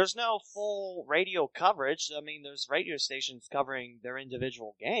choice. There's no full radio coverage. I mean, there's radio stations covering their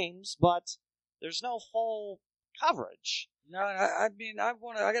individual games, but there's no full coverage. No, I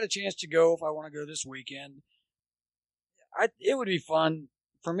got a chance to go if I want to go this weekend. It would be fun.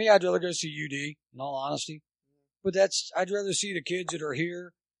 For me, I'd rather go see UD, in all honesty. But I'd rather see the kids that are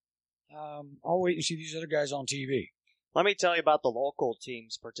here. I'll wait and see these other guys on TV. Let me tell you about the local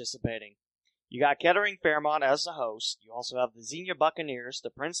teams participating. You got Kettering Fairmont as the host. You also have the Xenia Buccaneers, the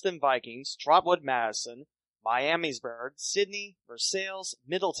Princeton Vikings, Trotwood Madison, Miamisburg, Sydney, Versailles,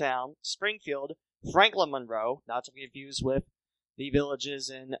 Middletown, Springfield, Franklin Monroe, not to be confused with the villages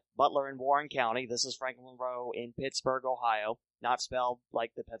in Butler and Warren County. This is Franklin Row in Pittsburgh, Ohio. Not spelled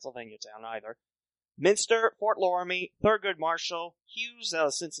like the Pennsylvania town either. Minster, Fort Loramie, Thurgood Marshall, Hughes out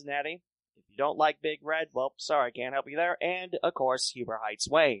of Cincinnati. If you don't like Big Red, well, sorry, can't help you there. And, of course, Huber Heights,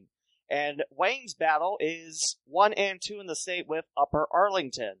 Wayne. And Wayne's battle is 1 and 2 in the state with Upper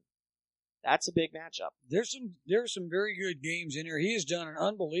Arlington. That's a big matchup. There's some very good games in here. He has done an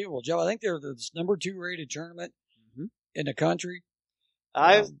unbelievable job. I think they're the number 2 rated tournament in the country.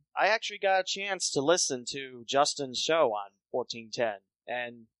 I actually got a chance to listen to Justin's show on 1410,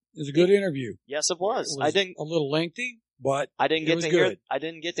 and it was a good interview. Yes, it was. I didn't a little lengthy, but I didn't get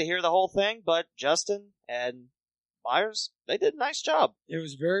to hear the whole thing, but Justin and Myers, they did a nice job. It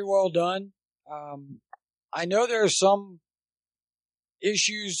was very well done. I know there are some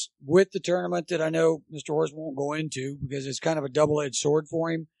issues with the tournament that I know Mr. Horst won't go into because it's kind of a double-edged sword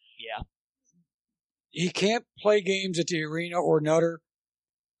for him. Yeah. He can't play games at the arena or Nutter,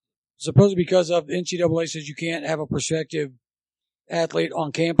 supposedly because of NCAA says you can't have a prospective athlete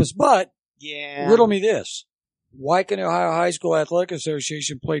on campus. But riddle me this: why can the Ohio High School Athletic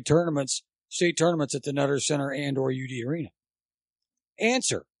Association play state tournaments at the Nutter Center and or UD Arena?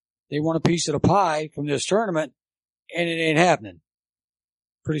 Answer: they want a piece of the pie from this tournament, and it ain't happening.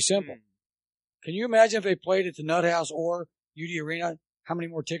 Pretty simple. Can you imagine if they played at the Nut House or UD Arena? How many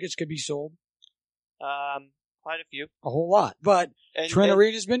more tickets could be sold? Quite a few. A whole lot. But Trent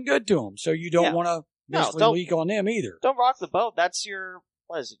Arena's been good to them, so you don't want to basically leak on them either. Don't rock the boat. That's your,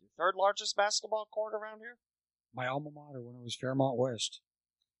 what is it, your third largest basketball court around here? My alma mater when it was Fairmont West.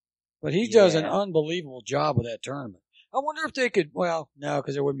 But he does an unbelievable job with that tournament. I wonder if they could, well, no,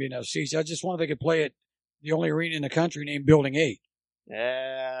 because there wouldn't be enough seats. I just wonder if they could play at the only arena in the country named Building 8.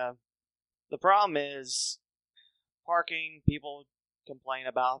 Yeah. The problem is parking. People complain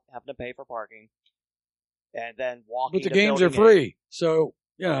about having to pay for parking. And then walking. But the games are free. So,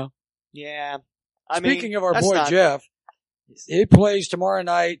 Yeah. Speaking of our boy Jeff, he plays tomorrow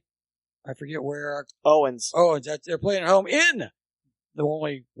night. I forget where. Owens. They're playing at home in the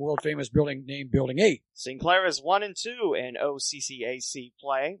only world famous building named Building 8. Sinclair is 1 and 2 in OCCAC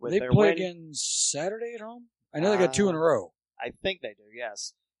play. With they their play win. again Saturday at home? I know they got 2 in a row. I think they do,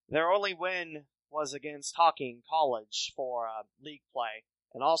 yes. Their only win was against Hocking College for league play,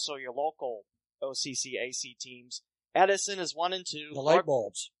 and also your local OCCAC teams. Edison is 1 and 2. The light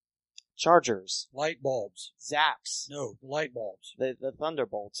bulbs. Chargers. Light bulbs. Zaps. No, the light bulbs. The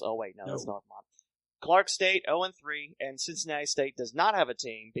Thunderbolts. Oh wait, no, that's Northmont. Clark State 0 and 3, and Cincinnati State does not have a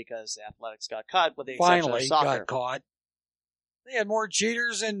team because the Athletics got cut with the exception of soccer. Finally got caught. They had more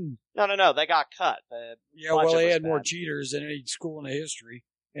cheaters than... No, they got cut. They had more cheaters than any school in the history.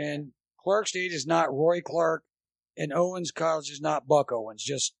 And Clark State is not Roy Clark, and Owens College is not Buck Owens,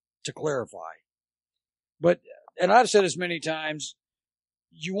 just to clarify. But, and I've said this many times,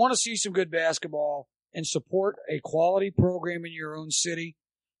 you want to see some good basketball and support a quality program in your own city.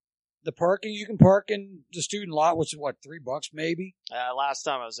 The parking, you can park in the student lot, which is $3 maybe? Last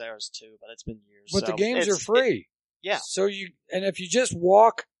time I was there was $2, but it's been years. But the games are free. Yeah. So and if you just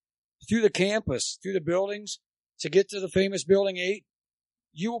walk through the campus, through the buildings to get to the famous Building 8,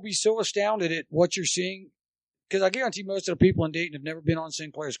 you will be so astounded at what you're seeing. Because I guarantee most of the people in Dayton have never been on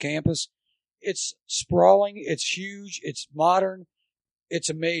Sinclair's campus. It's sprawling. It's huge. It's modern. It's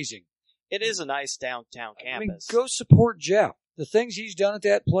amazing. It is a nice downtown campus. Go support Jeff. The things he's done at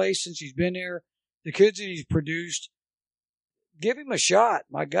that place since he's been there, the kids that he's produced, give him a shot.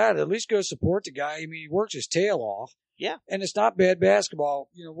 My God, at least go support the guy. I mean, he works his tail off. Yeah. And it's not bad basketball.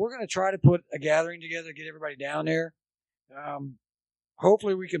 We're going to try to put a gathering together, get everybody down there.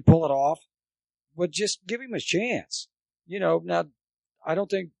 Hopefully we can pull it off, but just give him a chance. Now, I don't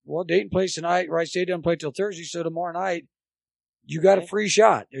think, Dayton plays tonight. Wright State doesn't play till Thursday, so tomorrow night, you got a free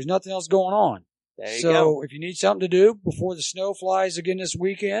shot. There's nothing else going on. There you go. So if you need something to do before the snow flies again this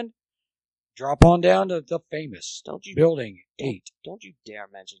weekend, drop on down to the famous Building 8. Don't you dare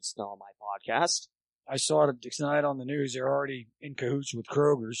mention snow on my podcast. I saw it tonight on the news. They're already in cahoots with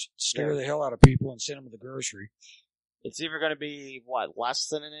Kroger's. Scare the hell out of people and send them to the grocery. It's either going to be, less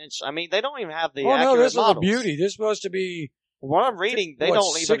than an inch? I mean, they don't even have the accurate models. This is a beauty. This is supposed to be... What I'm reading, they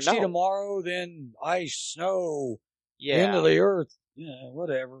don't even 60 know. tomorrow, then ice, snow, Yeah. End of the earth. Yeah,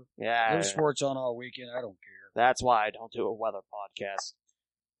 whatever. Yeah. There's sports on all weekend. I don't care. That's why I don't do a weather podcast.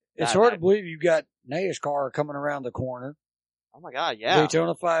 It's hard to believe you've got NASCAR coming around the corner. Oh my God, yeah.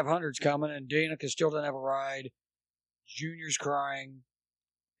 Daytona 500's coming, and Danica still doesn't have a ride. Junior's crying.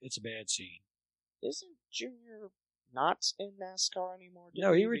 It's a bad scene. Isn't Junior not in NASCAR anymore?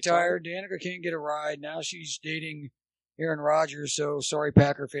 No, he retired. Danica can't get a ride. Now she's dating Aaron Rodgers, so sorry,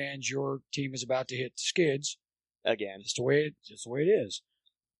 Packer fans, your team is about to hit the skids. Again. Just the way it is.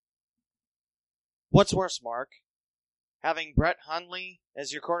 What's worse, Mark? Having Brett Hundley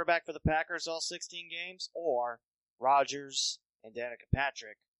as your quarterback for the Packers all 16 games, or Rodgers and Danica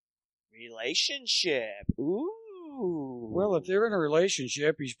Patrick relationship? Ooh. Well, if they're in a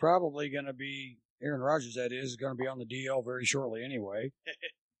relationship, he's probably going to be, Aaron Rodgers, that is going to be on the DL very shortly anyway.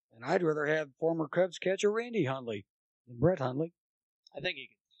 And I'd rather have former Cubs catcher Randy Hundley than Brett Hundley. I think he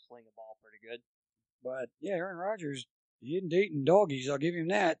can sling a ball pretty good. But, yeah, Aaron Rodgers, he isn't dating doggies. I'll give him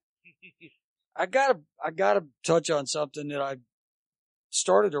that. I gotta touch on something that I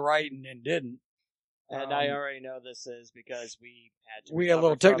started to write and then didn't. And I already know this is because we had a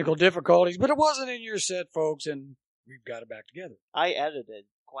little technical difficulties, but it wasn't in your set, folks, and we've got it back together. I edited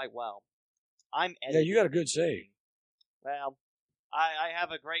quite well. I'm editing. Yeah, you got a good save. Well, I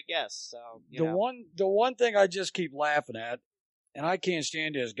have a great guess, so the one thing I just keep laughing at, and I can't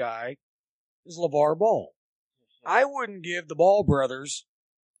stand this guy, is LeVar Ball. I wouldn't give the Ball brothers,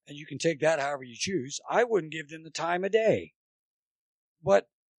 and you can take that however you choose, I wouldn't give them the time of day. But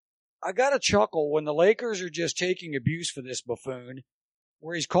I got to chuckle when the Lakers are just taking abuse for this buffoon,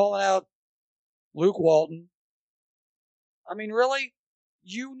 where he's calling out Luke Walton. I mean, really?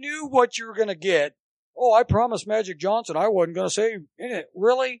 You knew what you were going to get. Oh, I promised Magic Johnson I wasn't going to say in it.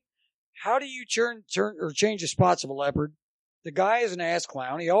 Really? How do you turn or change the spots of a leopard? The guy is an ass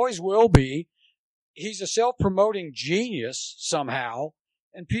clown. He always will be. He's a self-promoting genius somehow,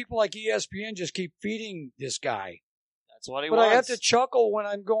 and people like ESPN just keep feeding this guy. That's what he but wants. I have to chuckle when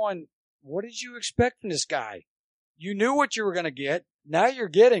I'm going, what did you expect from this guy? You knew what you were going to get. Now you're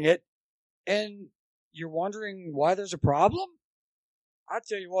getting it, and you're wondering why there's a problem? I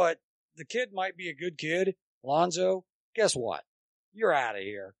tell you what, the kid might be a good kid, Lonzo. Guess what? You're out of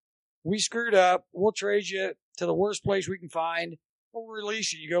here. We screwed up. We'll trade you to the worst place we can find. We'll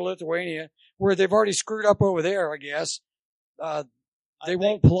release you. You go to Lithuania, where they've already screwed up over there, I guess. They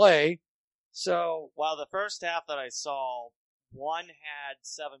won't play. So, well, the first half that I saw, one had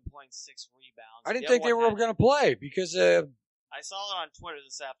 7.6 rebounds. I didn't think they were going to play because I saw it on Twitter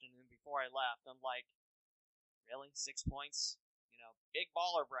this afternoon before I left. I'm like, really? 6 points? Big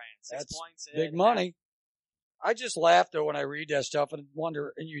baller brand. 6 points. Big money. I just laugh though when I read that stuff and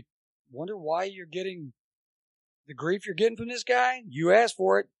you wonder why you're getting the grief you're getting from this guy. You asked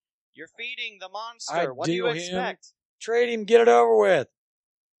for it. You're feeding the monster. What do you expect? Trade him, get it over with.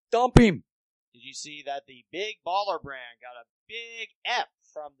 Dump him. Did you see that the big baller brand got a big F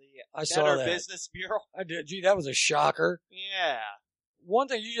from the Better Business Bureau? I did. Gee, that was a shocker. Yeah. One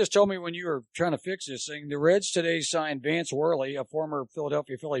thing you just told me when you were trying to fix this thing, the Reds today signed Vance Worley, a former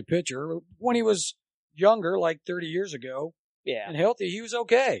Philadelphia Philly pitcher. When he was younger, like 30 years ago, and healthy, he was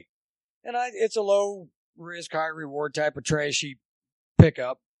okay. And it's a low risk, high reward type of trashy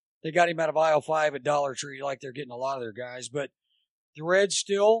pickup. They got him out of aisle 5 at Dollar Tree like they're getting a lot of their guys. But the Reds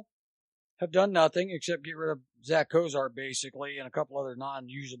still have done nothing except get rid of Zach Kozar, basically, and a couple other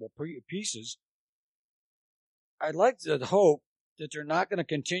non-usable pieces. I'd like to hope that they're not going to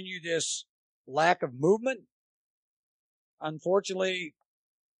continue this lack of movement. Unfortunately,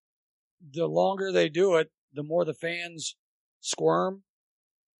 the longer they do it, the more the fans squirm.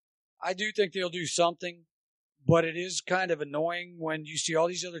 I do think they'll do something, but it is kind of annoying when you see all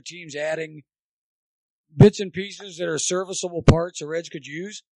these other teams adding bits and pieces that are serviceable parts the Reds could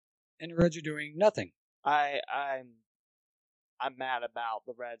use, and the Reds are doing nothing. I'm mad about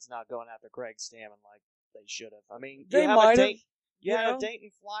the Reds not going after Craig Stammen like they should have. I mean, they might have. You had a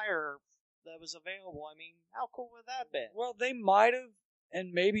Dayton Flyer that was available. I mean, how cool would that have been? Well, they might have,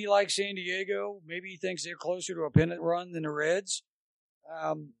 and maybe like San Diego, maybe he thinks they're closer to a pennant run than the Reds.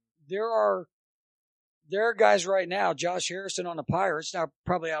 There are guys right now, Josh Harrison on the Pirates, now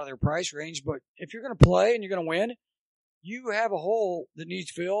probably out of their price range, but if you're going to play and you're going to win, you have a hole that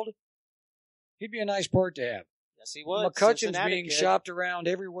needs filled. He'd be a nice part to have. Yes, he would. McCutcheon's being shopped around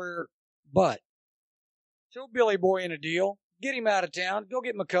everywhere but. Throw Billy Boy in a deal. Get him out of town. Go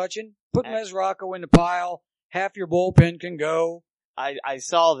get McCutcheon. Put Mesrocco in the pile. Half your bullpen can go. I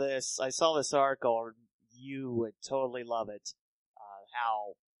saw this. I saw this article. You would totally love it.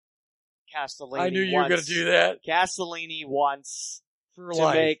 How Castellini I knew you were going to do that. Castellini wants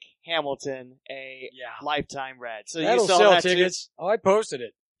to make Hamilton a lifetime Red. So that'll sell tickets. Oh, I posted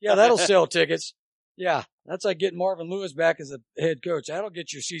it. Yeah, that'll sell tickets. Yeah, that's like getting Marvin Lewis back as a head coach. That'll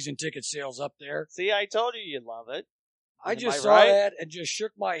get your season ticket sales up there. See, I told you you'd love it. I just saw that and just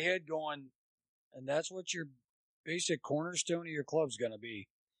shook my head going, and that's what your basic cornerstone of your club's going to be.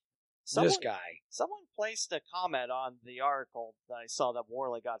 This guy. Someone placed a comment on the article that I saw that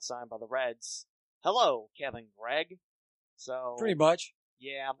Worley got signed by the Reds. Hello, Kevin Gregg. So pretty much.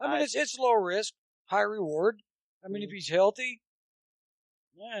 Yeah. I mean, it's low risk, high reward. I mean, if he's healthy,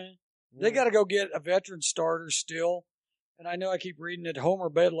 they got to go get a veteran starter still. And I know I keep reading that Homer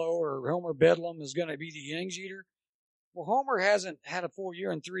Bedlam is going to be the innings eater. Well, Homer hasn't had a full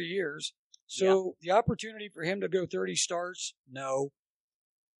year in 3 years. So the opportunity for him to go 30 starts, no.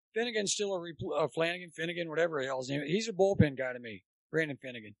 Finnegan's still Finnegan, whatever the hell his name is. He's a bullpen guy to me, Brandon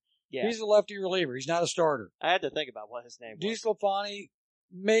Finnegan. Yeah. He's a lefty reliever. He's not a starter. I had to think about what his name was. DeSclafani,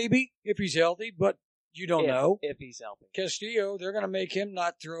 maybe, if he's healthy, but you don't know. If he's healthy. Castillo, they're going to make him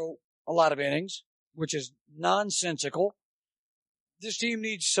not throw a lot of innings, which is nonsensical. This team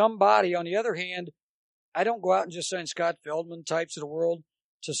needs somebody. On the other hand, I don't go out and just sign Scott Feldman types of the world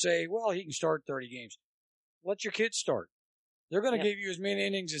to say, well, he can start 30 games. Let your kids start. They're going to give you as many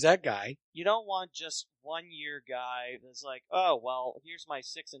innings as that guy. You don't want just 1 year guy that's like, oh, well, here's my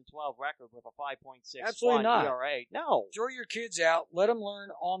 6-12 record with a 5.61 Absolutely not. ERA. No. Throw your kids out. Let them learn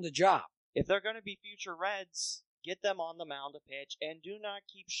on the job. If they're going to be future Reds, get them on the mound to pitch, and do not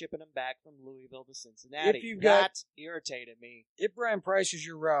keep shipping them back from Louisville to Cincinnati. That irritated me. If Brian Price is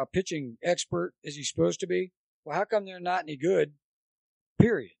your pitching expert, as he's supposed to be, well, how come they're not any good?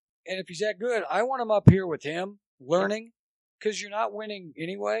 Period. And if he's that good, I want him up here with him, learning, because you're not winning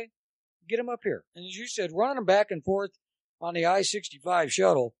anyway. Get him up here. And as you said, running them back and forth on the I-65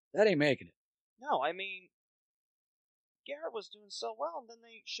 shuttle, that ain't making it. No, I mean, Garrett was doing so well, and then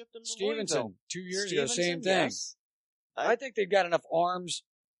they shipped him to Stevenson, Louisville. 2 years ago, same thing. Yes. I think they've got enough arms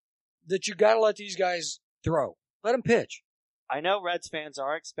that you got to let these guys throw. Let them pitch. I know Reds fans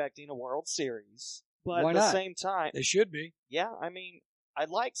are expecting a World Series, but Why at the not? same time, They should be. yeah, I mean, I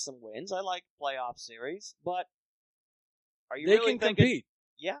like some wins. I like playoff series, but are you They really can thinking? compete.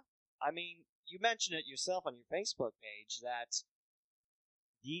 Yeah, I mean, you mentioned it yourself on your Facebook page that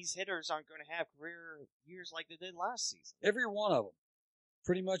these hitters aren't going to have career years like they did last season. Every one of them,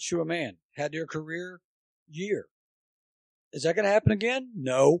 pretty much to a man, had their career year. Is that going to happen again?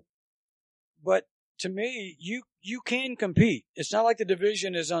 No. But to me, you can compete. It's not like the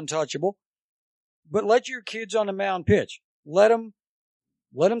division is untouchable. But let your kids on the mound pitch. Let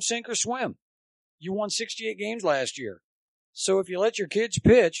them sink or swim. You won 68 games last year. So if you let your kids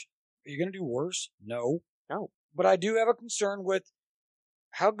pitch, are you going to do worse? No. But I do have a concern with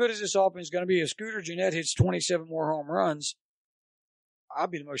how good is this offense going to be if Scooter Gennett hits 27 more home runs? I'll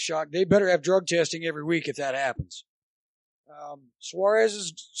be the most shocked. They better have drug testing every week if that happens. Suarez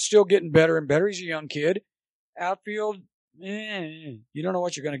is still getting better and better. He's a young kid. Outfield, you don't know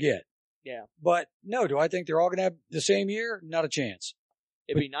what you're going to get. Yeah. But no, do I think they're all going to have the same year? Not a chance.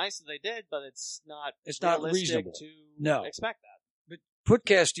 It'd be nice if they did, but it's not reasonable to expect that. But put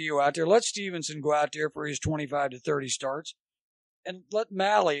Castillo out there. Let Stevenson go out there for his 25 to 30 starts. And let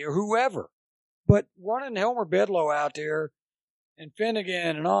Malley or whoever. But running Homer Bedlow out there and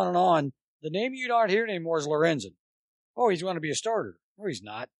Finnegan and on, the name you aren't hearing anymore is Lorenzen. Oh, he's going to be a starter. No, he's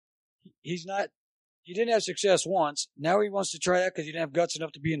not. He's not. He didn't have success once. Now he wants to try that because he didn't have guts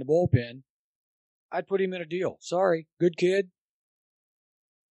enough to be in the bullpen. I'd put him in a deal. Sorry, good kid.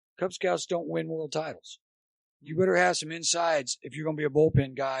 Cub Scouts don't win world titles. You better have some insides if you're going to be a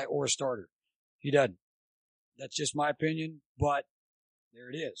bullpen guy or a starter. He doesn't. That's just my opinion, but there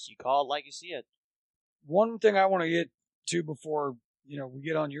it is. You call it like you see it. One thing I want to get to before, we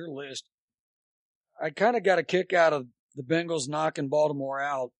get on your list, I kind of got a kick out of the Bengals knocking Baltimore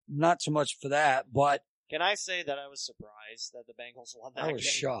out. Not so much for that, but can I say that I was surprised that the Bengals won that game? I was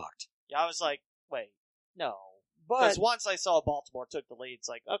shocked. Yeah, I was like, wait, no. But because once I saw Baltimore took the lead, it's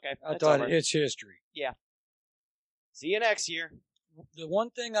like, okay, I thought it's history. Yeah. See you next year. The one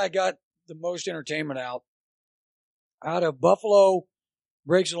thing I got the most entertainment out of Buffalo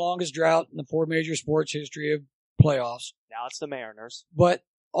breaks the longest drought in the 4 major sports history of playoffs. Now it's the Mariners. But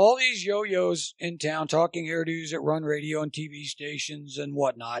all these yo-yos in town, talking hairdos that run radio and TV stations and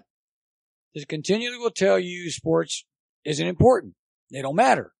whatnot, they continually will tell you sports isn't important. They don't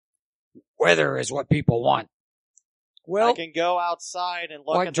matter. Weather is what people want. Well, I can go outside and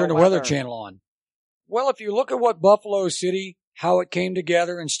look I can turn the weather channel on. Well, if you look at what Buffalo City, how it came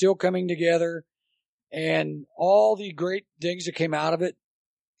together and still coming together, and all the great things that came out of it,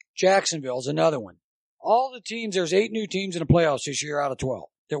 Jacksonville's another one. All the teams, there's 8 new teams in the playoffs this year out of 12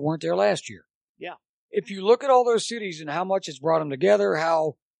 that weren't there last year. Yeah. If you look at all those cities and how much it's brought them together,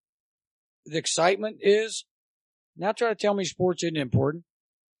 how the excitement is, now try to tell me sports isn't important.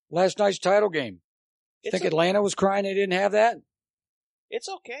 Last night's title game. Think Atlanta was crying they didn't have that? It's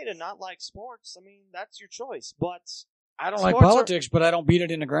okay to not like sports. I mean, that's your choice. But I don't like politics, but I don't beat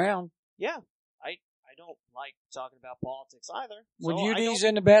it in the ground. Yeah. I don't like talking about politics either. When UD's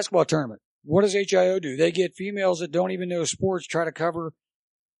in the basketball tournament, what does HIO do? They get females that don't even know sports try to cover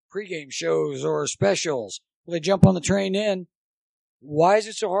pregame shows or specials. Well, they jump on the train then. Why is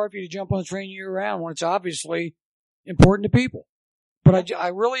it so hard for you to jump on the train year-round when it's obviously important to people? But I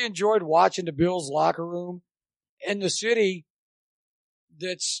really enjoyed watching the Bills locker room and the city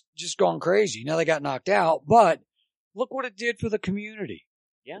that's just gone crazy. Now they got knocked out, but look what it did for the community.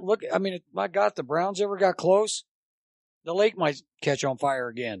 Yeah. Look, I mean, my God, if the Browns ever got close, the lake might catch on fire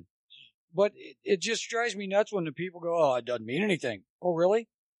again. But it just drives me nuts when the people go, oh, it doesn't mean anything. Oh, really?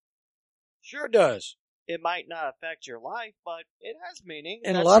 Sure it does. It might not affect your life, but it has meaning.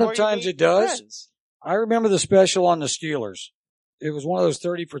 And That's a lot of where you times meet it does. friends. I remember the special on the Steelers. It was one of those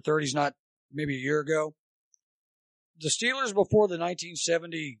 30 for 30s, not maybe a year ago. The Steelers before the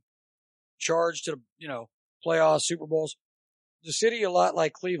 1970 charge to, playoffs, Super Bowls, the city a lot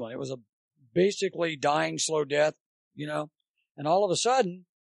like Cleveland. It was a basically dying slow death, and all of a sudden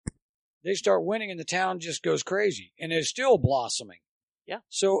they start winning and the town just goes crazy and it's still blossoming. Yeah.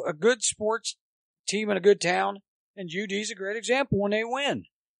 So a good sports team in a good town, and UD's a great example when they win.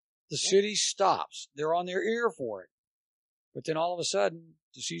 The city stops. They're on their ear for it. But then all of a sudden,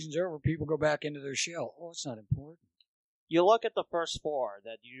 the season's over, people go back into their shell. Oh, it's not important. You look at the first four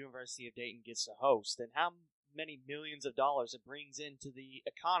that the University of Dayton gets to host and how many millions of dollars it brings into the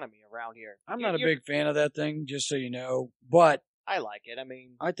economy around here. I'm not a big fan of that thing, just so you know, but I like it. I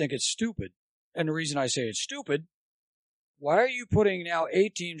mean, I think it's stupid. And the reason I say it's stupid, why are you putting now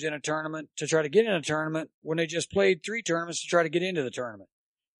 8 teams in a tournament to try to get in a tournament when they just played 3 tournaments to try to get into the tournament?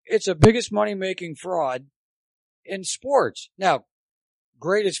 It's the biggest money-making fraud in sports. Now,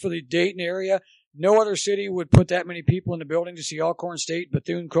 great, it's for the Dayton area. No other city would put that many people in the building to see Alcorn State,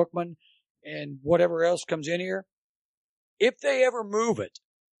 Bethune-Cookman, and whatever else comes in here. If they ever move it,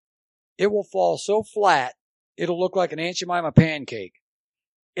 it will fall so flat, it'll look like an Aunt Jemima pancake.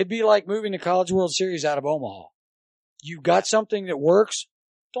 It'd be like moving the College World Series out of Omaha. You've got something that works,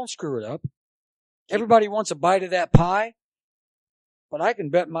 don't screw it up. Everybody wants a bite of that pie, but I can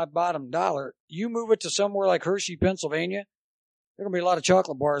bet my bottom dollar, you move it to somewhere like Hershey, Pennsylvania, there are going to be a lot of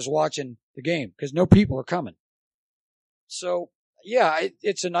chocolate bars watching the game because no people are coming. So, yeah,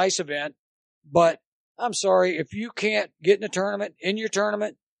 it's a nice event, but I'm sorry, if you can't get in a tournament, in your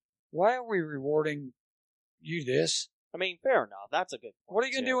tournament, why are we rewarding you this? I mean, fair enough. That's a good point. What are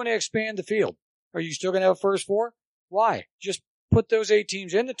you going to do when they expand the field? Are you still going to have first 4? Why? Just put those 8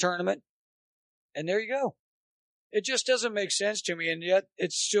 teams in the tournament, and there you go. It just doesn't make sense to me, and yet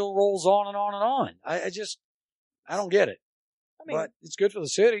it still rolls on and on and on. I don't get it. I mean, but it's good for the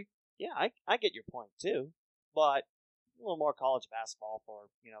city. Yeah, I get your point too, but a little more college basketball for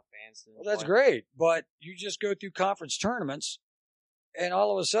fans to enjoy. Well, that's great, but you just go through conference tournaments, and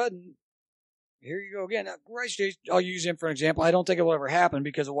all of a sudden, here you go again. Now, Rice State, I'll use him for an example. I don't think it will ever happen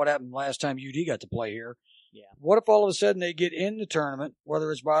because of what happened last time UD got to play here. Yeah. What if all of a sudden they get in the tournament,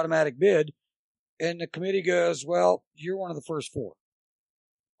 whether it's by automatic bid, and the committee goes, well, you're one of the first 4.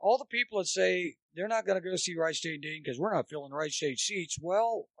 All the people that say they're not going to go see Wright State Dayton because we're not filling Wright State seats,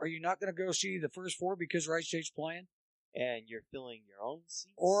 well, are you not going to go see the first 4 because Wright State's playing? And you're filling your own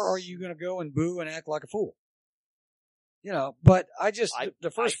seats? Or are you going to go and boo and act like a fool? But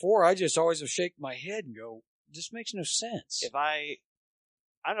the first 4, I just always have shaken my head and go, this makes no sense. If I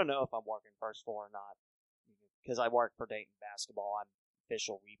don't know if I'm working first 4 or not because I work for Dayton basketball. I'm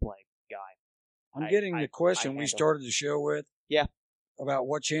official replay guy. I'm getting the question we started the show with. Yeah. About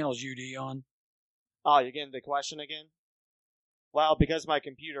what channel's UD on? Oh, you're getting the question again? Well, because my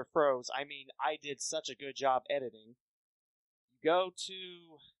computer froze. I mean, I did such a good job editing. Go to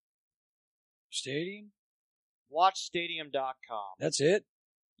Stadium? WatchStadium.com. That's it?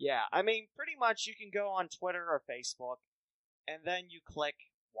 Yeah, I mean, pretty much you can go on Twitter or Facebook, and then you click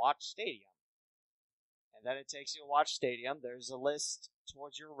Watch Stadium. And then it takes you to Watch Stadium. There's a list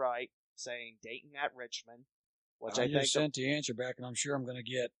towards your right saying Dayton at Richmond, which I just think sent the answer back, and I'm sure I'm going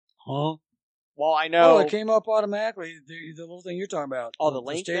to get, huh? Well, I know. Oh, it came up automatically, the little thing you're talking about. Oh, the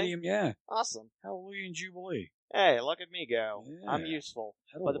link Stadium, thing? Yeah. Awesome. Hallelujah and Jubilee. Hey, look at me go. Yeah, I'm useful.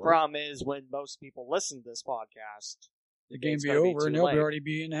 That'll But the work. problem is when most people listen to this podcast, The game it's be gonna be over, too and they'll late. already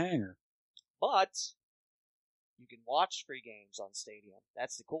be in the hangar. but you can watch free games on Stadium.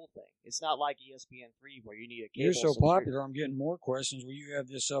 That's the cool thing. It's not like ESPN3 where you need a cable. You're so subscription. popular, I'm getting more questions. Will you have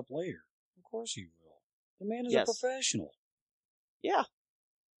this up later? Of course you will. The man is Yes. a professional. Yeah,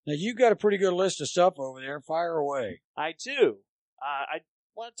 Now, you got a pretty good list of stuff over there. Fire away. I do. I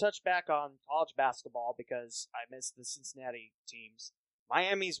want to touch back on college basketball because I missed the Cincinnati teams.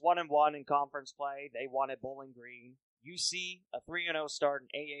 Miami's 1-1 in conference play. They won at Bowling Green. UC, a 3-0 start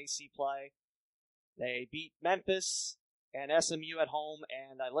in AAC play. They beat Memphis and SMU at home,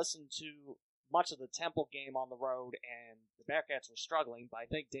 and I listened to much of the Temple game on the road, and the Bearcats were struggling, but I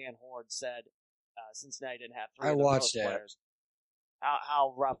think Dan Horde said Cincinnati didn't have three I of their watched post that. players.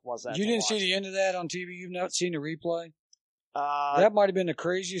 How rough was that? You to didn't watch? see the end of that on TV? You've not seen the replay? Uh, That might have been the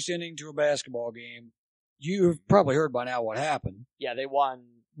craziest ending to a basketball game. You've probably heard by now what happened. yeah, they won.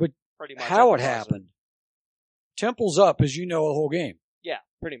 But pretty much how at it the buzzer. happened. Temple's up, as you know, the whole game. Yeah,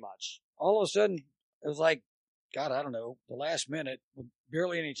 pretty much. All of a sudden, it was like, God, I don't know, the last minute, with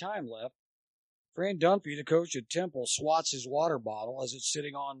barely any time left. Fran Dunphy, the coach at Temple, swats his water bottle as it's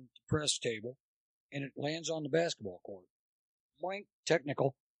sitting on the press table, and it lands on the basketball court. Boink,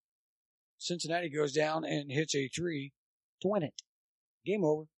 technical. Cincinnati goes down and hits a three to win it. Game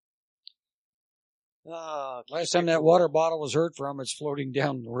over. Last time that water bottle was heard from, it's floating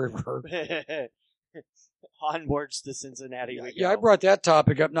down the river. Onwards to Cincinnati we go. Yeah, I brought that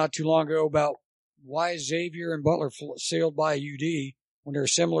topic up not too long ago about why Xavier and Butler sailed by UD when they're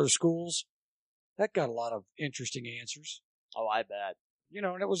similar schools. That got a lot of interesting answers. Oh, I bet. You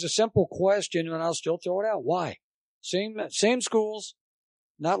know, and it was a simple question, and I'll still throw it out. Why? Same schools,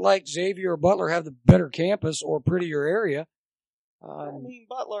 not like Xavier or Butler have the better campus or prettier area. I mean,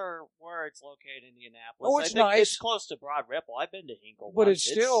 Butler, where it's located in Indianapolis. Oh, I it's think nice. It's close to Broad Ripple. I've been to Hinkle. But once.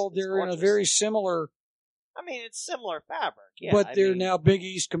 it's still, they're in a gorgeous. very similar, I mean, it's similar fabric. Yeah, but I they're mean, now Big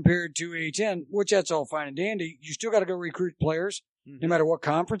East compared to A-10, which that's all fine and dandy. You still got to go recruit players, no matter what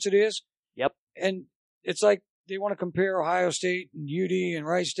conference it is. Yep. And it's like they want to compare Ohio State and UD and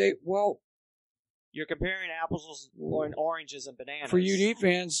Wright State. Well, you're comparing apples and oranges and bananas. for UD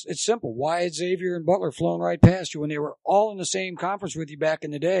fans, it's simple. Why had Xavier and Butler flown right past you when they were all in the same conference with you back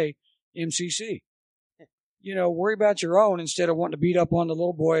in the day, MCC? You know, worry about your own instead of wanting to beat up on the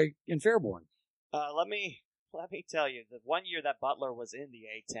little boy in Fairborn. Let me tell you, the one year that Butler was in the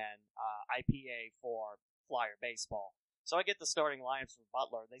A-10 IPA for Flyer baseball, so I get the starting lineups for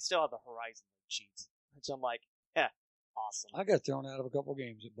Butler. They still have the Horizon sheets, which I'm like, awesome. I got thrown out of a couple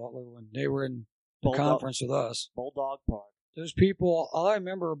games at Butler when they were in the Bulldog- conference with us. Bulldog Park. Those people, all I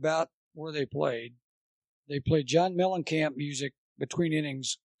remember about where they played John Mellencamp music between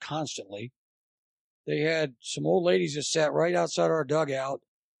innings constantly. They had some old ladies that sat right outside our dugout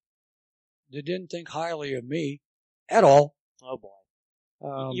that didn't think highly of me at all. Oh,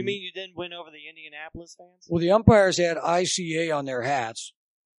 boy. You mean you didn't win over the Indianapolis fans? Well, the umpires had ICA on their hats,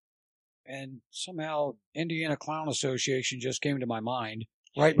 and somehow Indiana Clown Association just came to my mind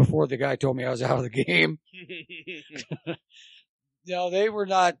right before the guy told me I was out of the game. No, they were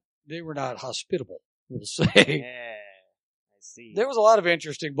not hospitable, we'll say. Yeah, I see. There was a lot of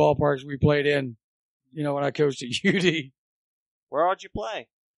interesting ballparks we played in, you know, when I coached at UD. Where would you play?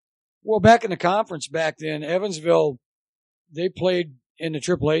 Well, back in the conference back then, Evansville, they played in the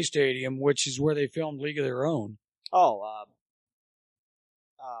AAA stadium, which is where they filmed League of Their Own. Oh,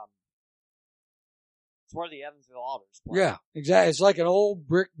 it's where the Evansville Alders play. Yeah, exactly. It's like an old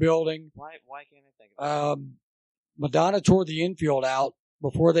brick building. Why can't I think of it? Madonna tore the infield out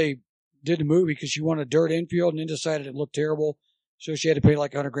before they did the movie because she wanted a dirt infield and then decided it looked terrible. So she had to pay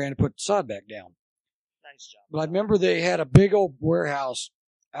like $100,000 to put the sod back down. Nice job. But I remember they had a big old warehouse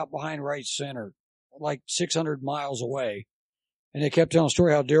out behind Wright Center, like 600 miles away. And they kept telling a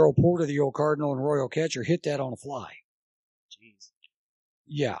story how Darryl Porter, the old Cardinal and Royal catcher, hit that on a fly. Jeez.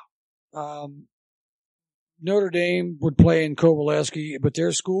 Yeah. Notre Dame would play in Kovaleski, but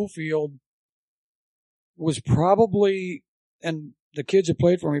their school field was probably, and the kids that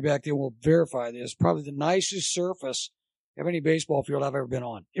played for me back then will verify this, probably the nicest surface of any baseball field I've ever been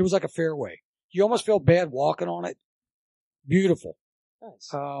on. It was like a fairway. You almost felt bad walking on it. Beautiful. Nice.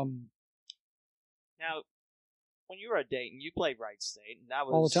 Now, when you were at Dayton, you played Wright State, and that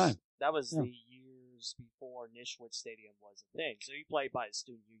was all the time. That was Yeah. the years before Nishwood Stadium was a thing. So you played by the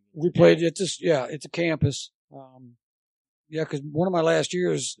student union. We played at this, it's a campus. Because one of my last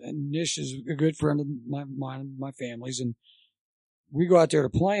years, and Nish is a good friend of my family's, and we go out there to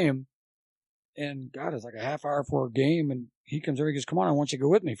play him, and God, it's like a half hour for a game, and he comes over, he goes, "Come on, I want you to go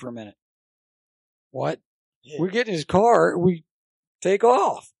with me for a minute." What? Yeah. We get in his car, we take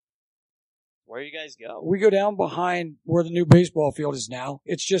off. Where you guys go? We go down behind where the new baseball field is now.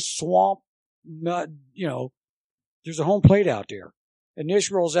 It's just swamp, mud, there's a home plate out there. And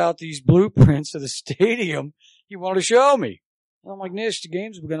Nish rolls out these blueprints of the stadium he wanted to show me. And I'm like, Nish, the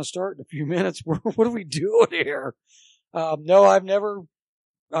game's going to start in a few minutes. What are we doing here? No, I've never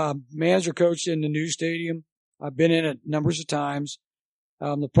managed or coached in the new stadium. I've been in it numbers of times.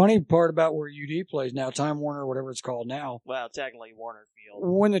 The funny part about where UD plays now, Time Warner, whatever it's called now. Well, technically Warner Field.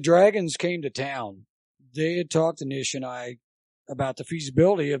 When the Dragons came to town, they had talked to Nish and I about the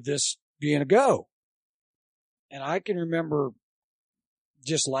feasibility of this being a go. And I can remember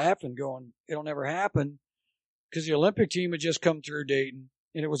just laughing, going, it'll never happen, because the Olympic team had just come through Dayton,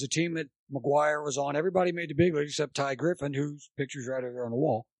 and it was a team that McGuire was on. Everybody made the big league except Ty Griffin, whose picture's right over there on the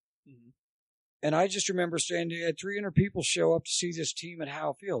wall. Mm-hmm. And I just remember saying they had 300 people show up to see this team at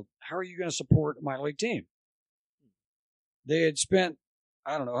Howe Field. How are you going to support a minor league team? They had spent,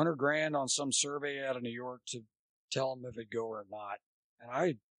 I don't know, $100,000 on some survey out of New York to tell them if it'd go or not. And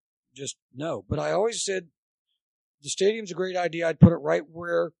I just, no. But I always said the stadium's a great idea. I'd put it right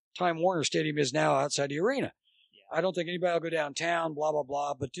where Time Warner Stadium is now outside the arena. Yeah. I don't think anybody will go downtown, blah, blah,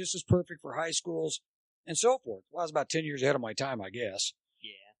 blah. But this is perfect for high schools and so forth. Well, I was about 10 years ahead of my time, I guess. Yeah.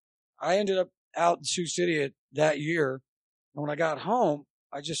 I ended up out in Sioux City that year. And when I got home,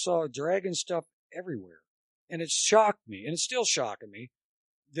 I just saw Dragon stuff everywhere. And it shocked me, and it's still shocking me,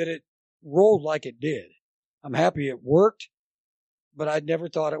 that it rolled like it did. I'm happy it worked, but I'd never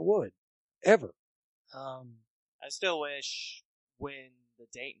thought it would, ever. I still wish when the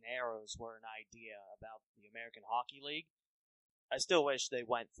Dayton Arrows were an idea about the American Hockey League, I still wish they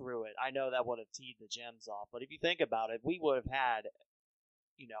went through it. I know that would have teed the Gems off, but if you think about it, we would have had,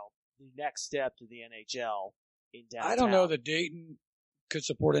 the next step to the NHL in downtown. I don't know that Dayton could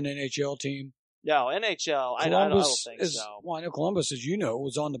support an NHL team. No, NHL, I don't think so. Well, I know Columbus, as you know,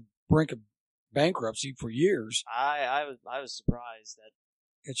 was on the brink of bankruptcy for years. I was surprised that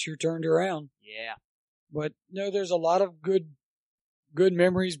it sure turned around. Yeah. But no, there's a lot of good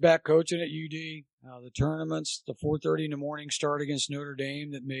memories back coaching at UD. The tournaments, the 4:30 in the morning start against Notre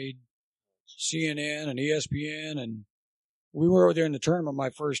Dame that made CNN and ESPN, and we were over there in the tournament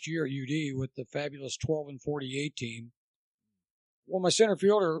my first year at UD with the fabulous 12-48 team. Well, my center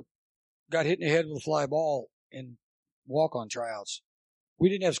fielder got hit in the head with a fly ball in walk-on tryouts. We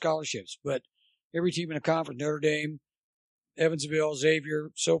didn't have scholarships, but every team in the conference, Notre Dame, Evansville,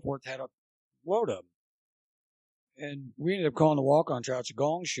 Xavier, so forth, had a load of them. And we ended up calling the walk-on tryouts a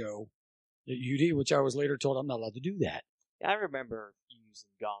gong show at UD, which I was later told I'm not allowed to do that. Yeah, I remember using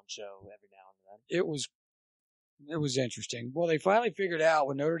gong show every now and then. It was interesting. Well, they finally figured out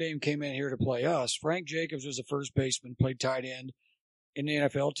when Notre Dame came in here to play us, Frank Jacobs was the first baseman, played tight end in the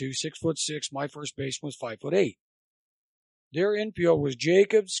NFL too, 6'6". My first baseman was 5'8". Their infield was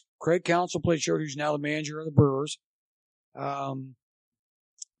Jacobs. Craig Counsell played short, who's now the manager of the Brewers. Dan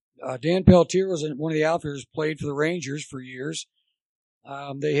Peltier was one of the outfielders, played for the Rangers for years.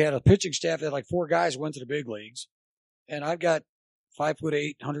 They had a pitching staff that had like 4 guys went to the big leagues. And I've got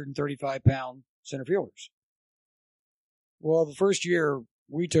 5'8", 135-pound center fielders. Well, the first year,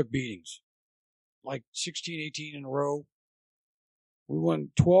 we took beatings. Like 16, 18 in a row. We won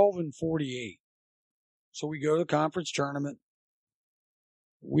 12-48. So we go to the conference tournament.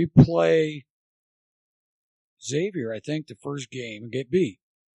 We play Xavier, I think, the first game and get beat.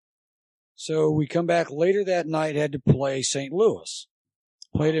 So we come back later that night, had to play St. Louis.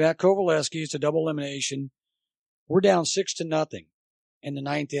 Played it at Kovaleski. It's a double elimination. We're down 6-0 in the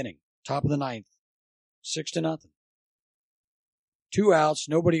 9th inning. Top of the 9th. 6-0. 2 outs,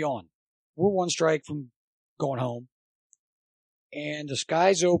 nobody on. We're 1 strike from going home. And the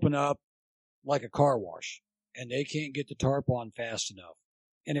skies open up like a car wash. And they can't get the tarp on fast enough.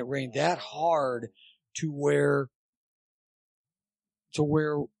 And it rained that hard to where,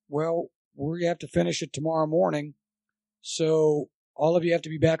 well, we have to finish it tomorrow morning. So all of you have to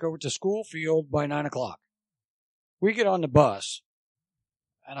be back over to school field by 9 o'clock. We get on the bus.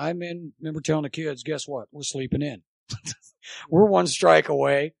 And I remember telling the kids, guess what? We're sleeping in. We're 1 strike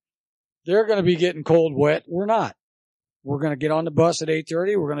away. They're going to be getting cold wet. We're not. We're going to get on the bus at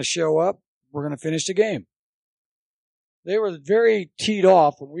 8:30. We're going to show up. We're going to finish the game. They were very teed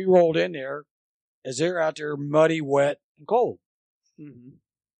off when we rolled in there as they're out there muddy, wet, and cold. Mm-hmm.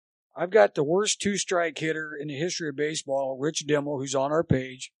 I've got the worst 2-strike hitter in the history of baseball, Rich Dimmel, who's on our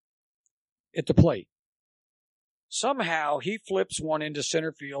page, at the plate. Somehow he flips one into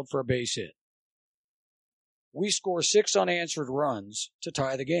center field for a base hit. We score 6 unanswered runs to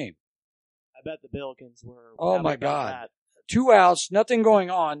tie the game. I bet the Billikens were... Oh, my God. That. 2 outs, nothing going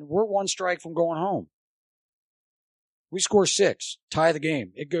on. We're 1 strike from going home. We score 6, tie the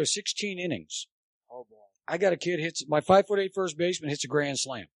game. It goes 16 innings. Oh, boy. I got a kid my 5'8" first baseman hits a grand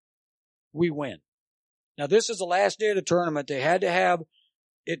slam. We win. Now, this is the last day of the tournament. They had to have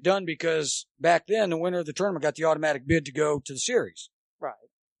it done because back then the winner of the tournament got the automatic bid to go to the series. Right.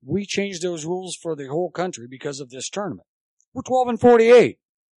 We changed those rules for the whole country because of this tournament. We're 12-48.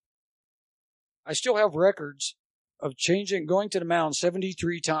 I still have records of going to the mound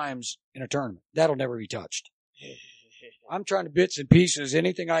 73 times in a tournament. That'll never be touched. I'm trying to bits and pieces,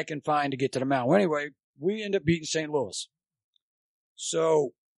 anything I can find to get to the mound. Well, anyway, we end up beating St. Louis.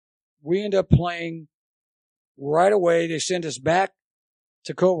 So we end up playing right away. They send us back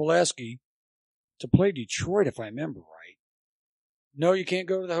to Kovaleski to play Detroit, if I remember right. No, you can't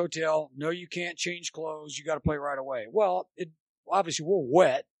go to the hotel. No, you can't change clothes. You got to play right away. Well, obviously we're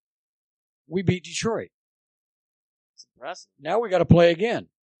wet. We beat Detroit. It's impressive. Now we got to play again.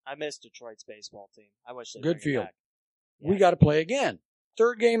 I miss Detroit's baseball team. I wish they Good bring it field. back. We got to play again.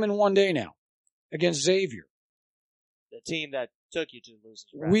 Third game in one day now against Xavier. The team that took you to the losers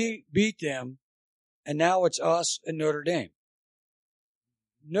bracket. We beat them, and now it's us and Notre Dame.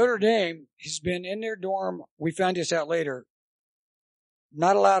 Notre Dame has been in their dorm. We found this out later.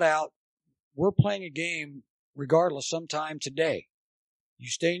 Not allowed out. We're playing a game regardless sometime today. You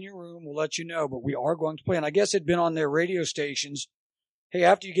stay in your room. We'll let you know, but we are going to play. And I guess it'd been on their radio stations. Hey,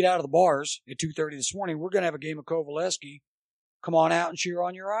 after you get out of the bars at 2:30 this morning, we're going to have a game of Kovaleski. Come on out and cheer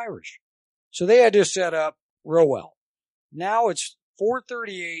on your Irish. So they had this set up real well. Now it's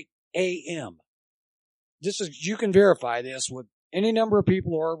 4:38 a.m. You can verify this with any number of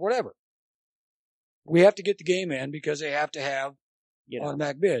people or whatever. We have to get the game in because they have to have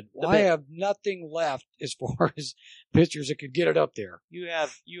automatic bid. Well, I have nothing left as far as pitchers that could get it up there. You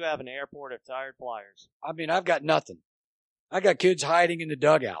have an airport of tired flyers. I mean, I've got nothing. I got kids hiding in the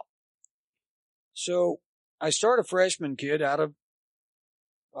dugout. So I start a freshman kid out of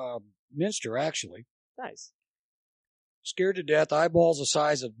Minster, actually. Nice. Scared to death, eyeballs the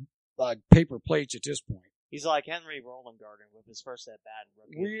size of paper plates at this point. He's like Henry Rolengarten with his first at bat in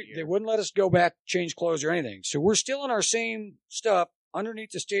rookie of the year. They wouldn't let us go back, change clothes or anything. So we're still in our same stuff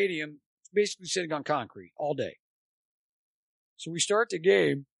underneath the stadium, basically sitting on concrete all day. So we start the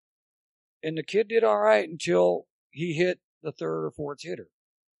game, and the kid did all right until he hit the third or fourth hitter.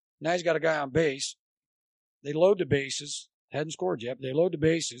 Now he's got a guy on base. They load the bases. Hadn't scored yet, but they load the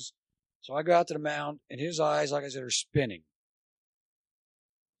bases. So I go out to the mound, and his eyes, like I said, are spinning.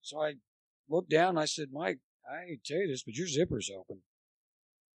 So I looked down, and I said, Mike, I hate to tell you this, but your zipper's open.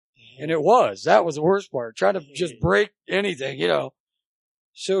 And it was. That was the worst part. Trying to just break anything, you know.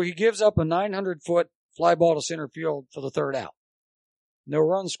 So he gives up a 900-foot fly ball to center field for the third out. No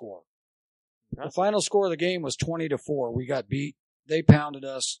run score. The final score of the game was 20-4. We got beat. They pounded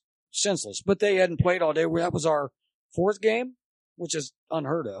us senseless. But they hadn't played all day. That was our fourth game, which is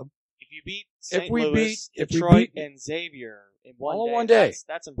unheard of. If you beat St. Louis, Detroit, and Xavier in one day,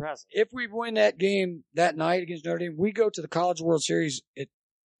 that's impressive. If we win that game that night against Notre Dame, we go to the College World Series at,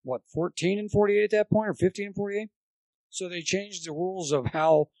 14-48 at that point, or 15-48? So they changed the rules of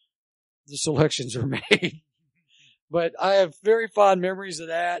how the selections are made. But I have very fond memories of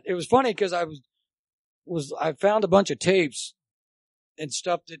that. It was funny because I found a bunch of tapes and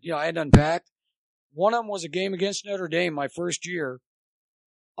stuff that, I had unpacked. One of them was a game against Notre Dame my first year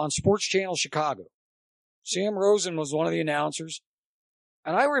on Sports Channel Chicago. Sam Rosen was one of the announcers.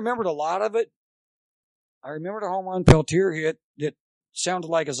 And I remembered a lot of it. I remembered a home run Peltier hit that sounded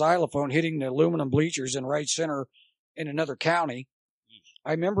like a xylophone hitting the aluminum bleachers in right center in another county.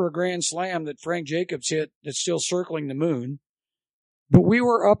 I remember a grand slam that Frank Jacobs hit that's still circling the moon. But we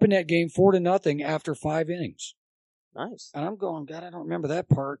were up in that game 4-0 after 5 innings. Nice. And I'm going, God, I don't remember that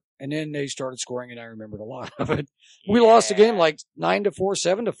part. And then they started scoring, and I remembered a lot of it. We lost the game like 9-4,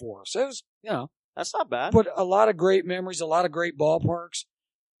 7-4. So it was, That's not bad. But a lot of great memories, a lot of great ballparks.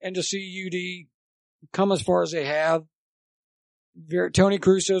 And to see UD come as far as they have. Tony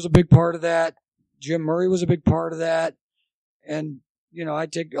Crusoe is a big part of that. Jim Murray was a big part of that. And, I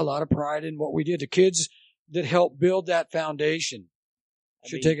take a lot of pride in what we did. The kids that helped build that foundation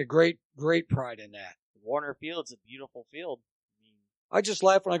should take a great, great pride in that. Warner Field's a beautiful field. I just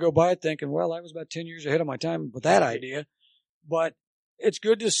laugh when I go by it thinking, well, I was about 10 years ahead of my time with that idea. But it's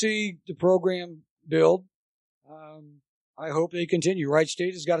good to see the program build. I hope they continue. Wright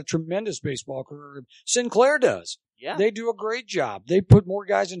State has got a tremendous baseball career. Sinclair does. Yeah. They do a great job. They put more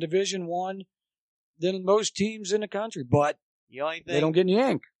guys in Division I than most teams in the country, but they don't get any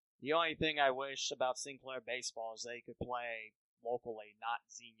ink. The only thing I wish about Sinclair baseball is they could play locally, not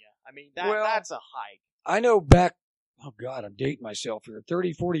Xenia. I mean, that's a hike. I know back, I'm dating myself here,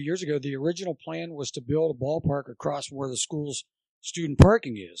 30, 40 years ago, the original plan was to build a ballpark across where the school's student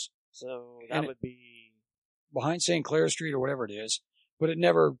parking is. So that would be behind St. Clair Street or whatever it is, but it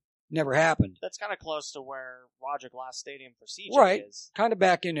never happened. That's kind of close to where Roger Glass Stadium for CJ is. Kind of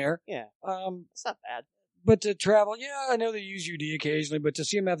back in there. Yeah. It's not bad. But to travel, I know they use UD occasionally, but to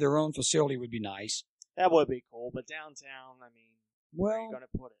see them have their own facility would be nice. That would be cool, but downtown, where are you going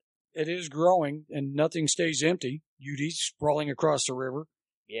to put it? It is growing, and nothing stays empty. UD's sprawling across the river.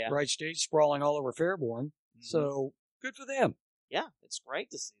 Yeah. Wright State sprawling all over Fairborn. Mm-hmm. So, good for them. Yeah, it's great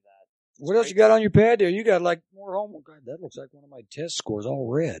to see that. What else you got on your pad there? You got like more home. God, that looks like one of my test scores,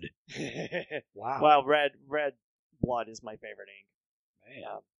 all red. Wow. Well, red blood is my favorite ink.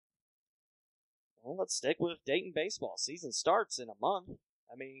 Man. Well, let's stick with Dayton baseball. Season starts in a month.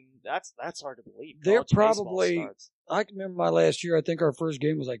 I mean, that's hard to believe. They're College baseball probably, starts. I can remember my last year, I think our first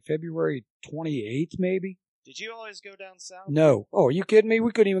game was like February 28th, maybe. Did you always go down south? No. Oh, are you kidding me?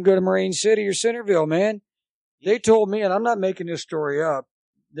 We couldn't even go to Marine City or Centerville, man. They told me, and I'm not making this story up,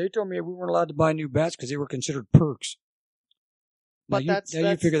 they told me we weren't allowed to buy new bats because they were considered perks. But now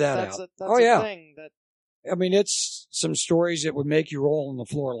you figure that out. That's oh, a yeah. thing that... I mean, it's some stories that would make you roll on the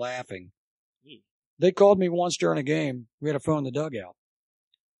floor laughing. Yeah. They called me once during a game. We had a phone in the dugout.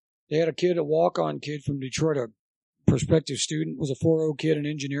 They had a walk-on kid from Detroit, a prospective student, was a 4.0 kid in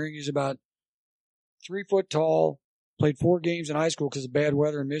engineering. He's about 3 foot tall, played 4 games in high school because of bad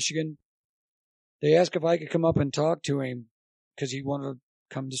weather in Michigan. They asked if I could come up and talk to him because he wanted to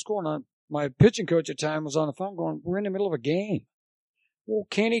come to school. And my pitching coach at the time was on the phone going, we're in the middle of a game. Well,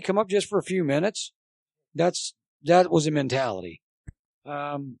 can't he come up just for a few minutes? That was a mentality.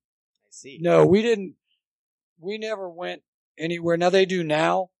 I see. No, we didn't. We never went anywhere. Now they do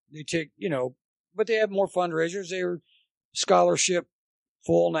now. They take, but they have more fundraisers. They're scholarship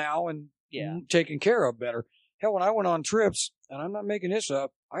full now and taken care of better. Hell, when I went on trips, and I'm not making this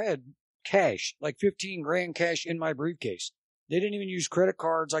up, I had cash, like 15 grand cash in my briefcase. They didn't even use credit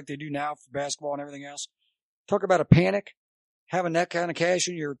cards like they do now for basketball and everything else. Talk about a panic. Having that kind of cash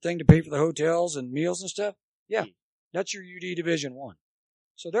in your thing to pay for the hotels and meals and stuff. Yeah, that's your UD Division I.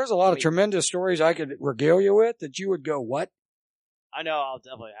 So there's a lot of tremendous stories I could regale you with that you would go, what? I know, I'll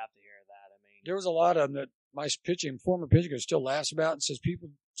definitely have to hear that. I mean, there was a lot of them that my former pitching coach still laughs about and says people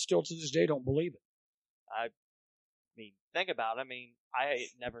still to this day don't believe it. I mean, think about it. I mean, I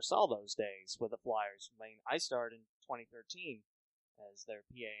never saw those days with the Flyers. I mean, I started in 2013 as their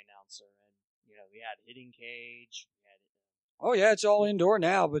PA announcer, and, we had hitting cage. Oh, yeah, it's all indoor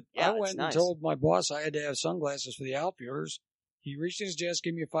now, but yeah, I went and told my boss I had to have sunglasses for the outfielders. He reached in his desk,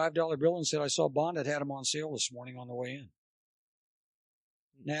 gave me a $5 bill, and said, I saw Bond had them on sale this morning on the way in.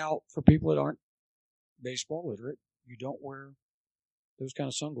 Now, for people that aren't baseball literate, you don't wear those kind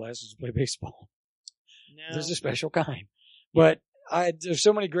of sunglasses to play baseball. No. There's a special kind. But there's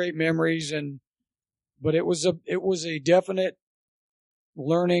so many great memories, but it was a definite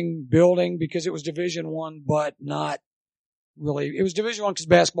learning, building, because it was Division I, but not really. It was Division I because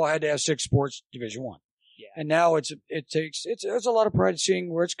basketball had to have 6 sports Division I. Yeah. And now it's a lot of pride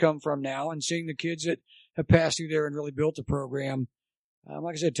seeing where it's come from now and seeing the kids that have passed through there and really built the program.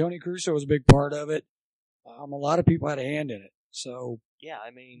 Like I said, Tony Crusoe was a big part of it. A lot of people had a hand in it. So yeah,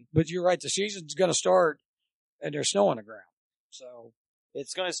 I mean, but you're right. The season's going to start, and there's snow on the ground. So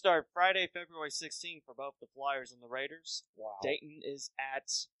it's going to start Friday, February 16th for both the Flyers and the Raiders. Wow. Dayton is at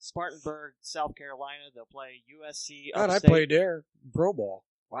Spartanburg, South Carolina. They'll play USC God, Upstate. I played there. Pro ball.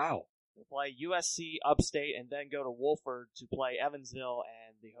 Wow. They'll play USC Upstate and then go to Wolford to play Evansville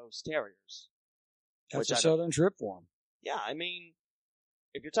and the host Terriers. That's a southern trip for them. Yeah, I mean,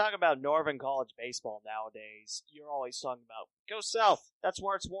 if you're talking about Northern College baseball nowadays, you're always talking about, go south. That's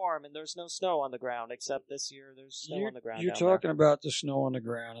where it's warm and there's no snow on the ground, except this year there's snow on the ground. You're talking about the snow on the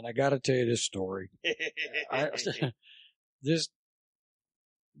ground, and I got to tell you this story.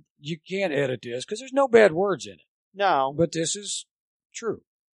 You can't edit this because there's no bad words in it. No. But this is true.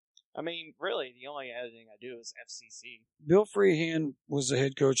 I mean, really, the only editing I do is FCC. Bill Freehand was the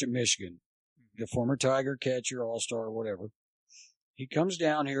head coach at Michigan, the former Tiger catcher, all-star, whatever. He comes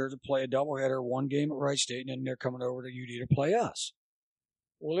down here to play a doubleheader, 1 game at Wright State, and then they're coming over to UD to play us.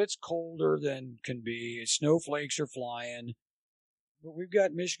 Well, it's colder than can be. Snowflakes are flying. But we've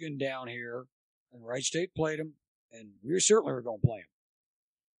got Michigan down here, and Wright State played them, and we certainly were going to play them.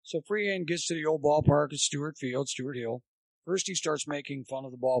 So Freehand gets to the old ballpark at Stewart Hill. First he starts making fun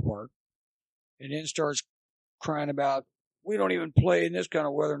of the ballpark, and then starts crying about, we don't even play in this kind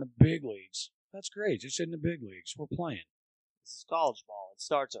of weather in the big leagues. That's great. It's in the big leagues. We're playing. This is college ball. It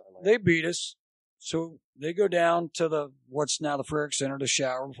starts early. They beat us. So they go down to what's now the Frick Center to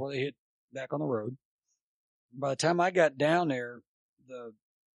shower before they hit back on the road. By the time I got down there, the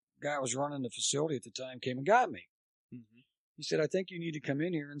guy who was running the facility at the time came and got me. Mm-hmm. He said, I think you need to come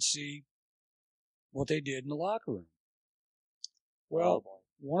in here and see what they did in the locker room. Well,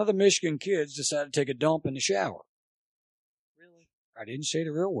 one of the Michigan kids decided to take a dump in the shower. Really? I didn't say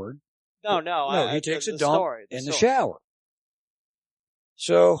the real word. No. He takes a dump in the shower.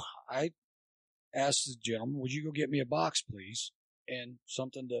 So I asked the gentleman, would you go get me a box, please, and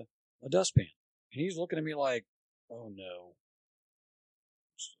a dustpan? And he's looking at me like, oh, no.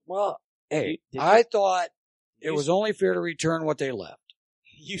 Well, hey, I thought it was only fair to return what they left.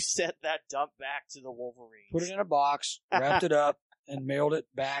 You sent that dump back to the Wolverines. Put it in a box, wrapped it up, and mailed it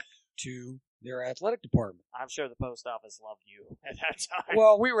back to their athletic department. I'm sure the post office loved you at that time.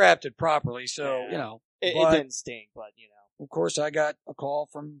 Well, we wrapped it properly, so, Yeah. It but, didn't stink, but, of course, I got a call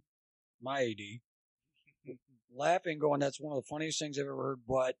from my AD laughing, going, that's one of the funniest things I've ever heard,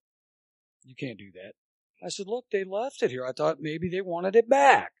 but you can't do that. I said, look, they left it here. I thought maybe they wanted it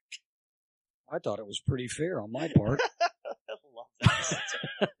back. I thought it was pretty fair on my part. I love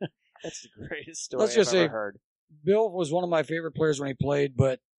that. That's the greatest story Let's just I've ever say, heard. Bill was one of my favorite players when he played,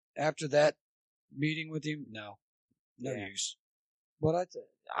 but after that meeting with him, no use. But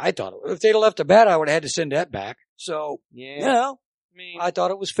I thought if they'd have left the bat, I would have had to send that back. So, I mean, I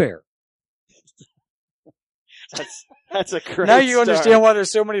thought it was fair. that's a great Now you start. understand why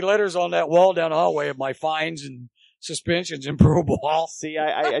there's so many letters on that wall down the hallway of my fines and suspensions and pro ball. See,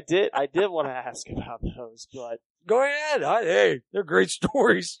 I did want to ask about those, but Go ahead. Hey, they're great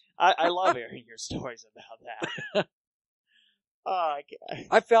stories. I love hearing your stories about that.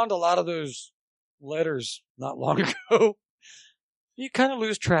 I found a lot of those letters not long ago. You kind of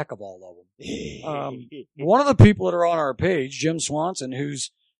lose track of all of them. One of the people that are on our page, Jim Swanson,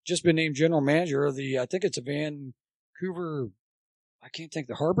 who's just been named general manager of I think it's a Vancouver, I can't think,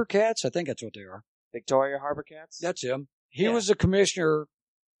 the Harbor Cats? I think that's what they are. Victoria Harbor Cats? That's him. He was the commissioner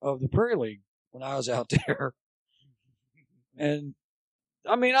of the Prairie League when I was out there. And,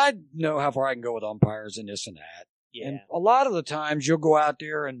 I mean, I know how far I can go with umpires and this and that. Yeah. And a lot of the times you'll go out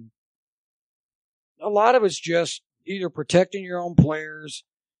there and a lot of it's just either protecting your own players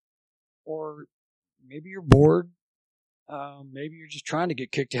or maybe you're bored. Maybe you're just trying to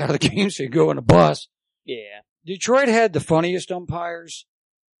get kicked out of the game so you go in a bus. Yeah. Detroit had the funniest umpires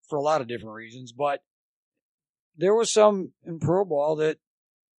for a lot of different reasons, but there was some in pro ball that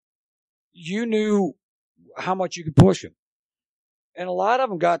you knew how much you could push them. And a lot of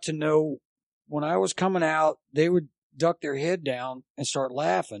them got to know when I was coming out, they would duck their head down and start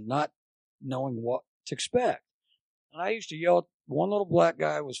laughing, not knowing what to expect. And I used to yell at one little black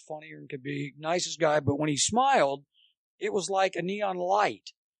guy who was funnier than could be, nicest guy, but when he smiled, it was like a neon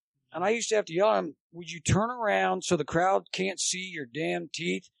light. And I used to have to yell at him, would you turn around so the crowd can't see your damn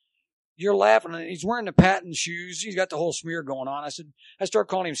teeth? You're laughing. And he's wearing the patent shoes. He's got the whole smear going on. I started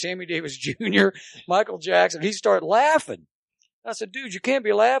calling him Sammy Davis Jr., Michael Jackson. He started laughing. I said, dude, you can't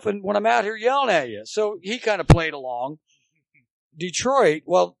be laughing when I'm out here yelling at you. So he kind of played along. Detroit,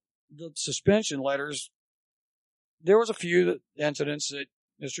 well, the suspension letters, there was a few incidents that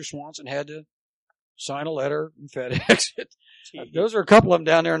Mr. Swanson had to sign a letter and FedEx it. Those are a couple of them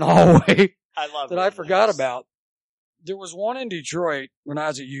down there in the hallway that I forgot about. There was one in Detroit when I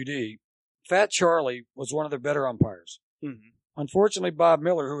was at UD. Fat Charlie was one of the better umpires. Mm-hmm. Unfortunately, Bob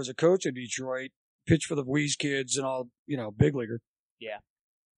Miller, who was a coach of Detroit, pitched for the Wheeze kids and all, big leaguer. Yeah.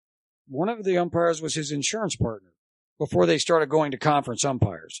 One of the umpires was his insurance partner before they started going to conference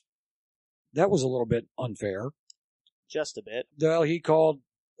umpires. That was a little bit unfair. Just a bit. Well, he called,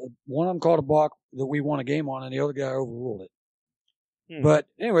 one of them called a balk that we won a game on and the other guy overruled it. But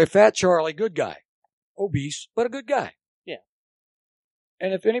anyway, Fat Charlie, good guy. Obese, but a good guy. Yeah.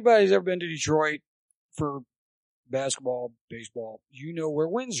 And if anybody's ever been to Detroit for basketball, baseball, you know where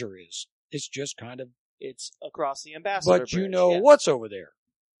Windsor is. It's just kind of. It's across the Ambassador But Bridge, you know what's over there.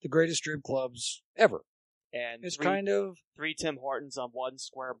 The greatest strip clubs ever. And it's kind of. 3 Tim Hortons on one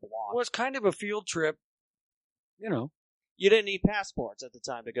square block. Well, it's kind of a field trip, You didn't need passports at the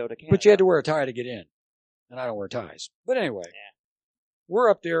time to go to Canada. But you had to wear a tie to get in. And I don't wear ties. But anyway. Yeah. We're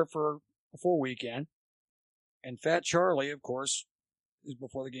up there for a full weekend. And Fat Charlie, of course, is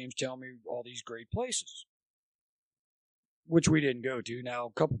before the games telling me all these great places. Which we didn't go to. Now,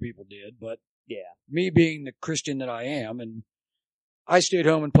 a couple people did, but me being the Christian that I am, and I stayed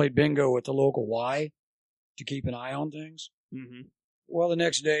home and played bingo at the local Y to keep an eye on things. Mm-hmm. Well, the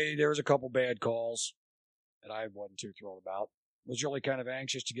next day, there was a couple bad calls that I wasn't too thrilled about. Was really kind of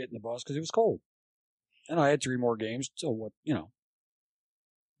anxious to get in the bus because it was cold. And I had 3 more games, so what,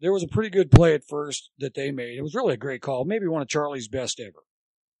 There was a pretty good play at first that they made. It was really a great call. Maybe one of Charlie's best ever.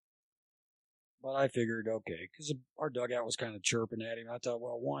 But I figured, okay, because our dugout was kind of chirping at him. I thought,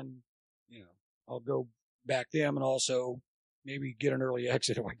 well, I'll go back them and also maybe get an early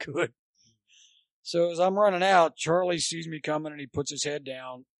exit if I could. So as I'm running out, Charlie sees me coming and he puts his head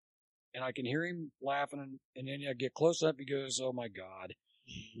down and I can hear him laughing. And then I get close up. He goes, oh my God,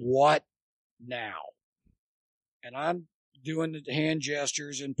 what now? And I'm doing the hand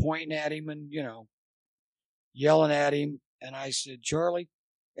gestures and pointing at him and, yelling at him. And I said, Charlie,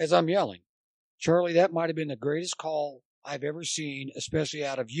 as I'm yelling, Charlie, that might have been the greatest call I've ever seen, especially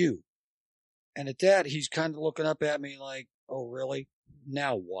out of you. And at that, he's kind of looking up at me like, oh, really?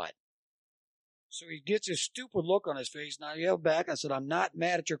 Now what? So he gets this stupid look on his face. And I yelled back. I said, I'm not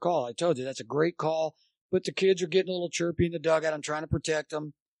mad at your call. I told you that's a great call. But the kids are getting a little chirpy in the dugout. I'm trying to protect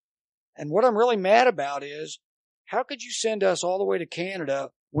them. And what I'm really mad about is, how could you send us all the way to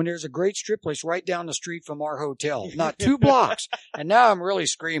Canada when there's a great strip place right down the street from our hotel? Not 2 blocks. And now I'm really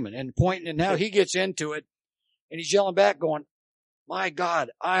screaming and pointing. And now he gets into it. And he's yelling back going, my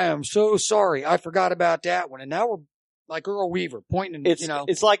God, I am so sorry. I forgot about that one. And now we're like Earl Weaver pointing and,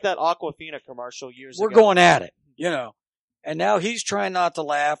 It's like that Aquafina commercial years ago. We're going at it, And now he's trying not to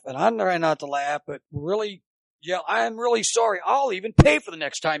laugh, and I'm trying not to laugh, but really, I'm really sorry. I'll even pay for the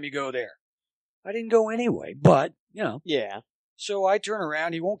next time you go there. I didn't go anyway, but, Yeah. So I turn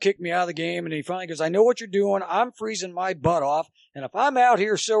around. He won't kick me out of the game, and he finally goes, I know what you're doing. I'm freezing my butt off, and if I'm out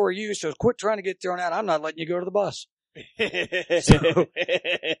here, so are you, so quit trying to get thrown out. I'm not letting you go to the bus.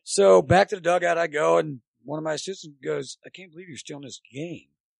 So back to the dugout I go, and one of my assistants goes, I can't believe you're still in this game.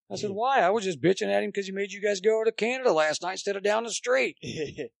 I said, why? I was just bitching at him because he made you guys go to Canada last night instead of down the street.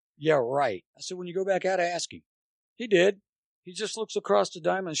 Yeah, right. I said, when you go back out, ask him. He did. He just looks across the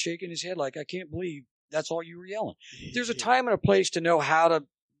diamond shaking his head like, I can't believe that's all you were yelling. There's a time and a place to know how to,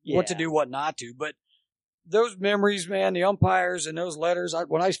 what to do, what not to. But those memories, man, the umpires and those letters,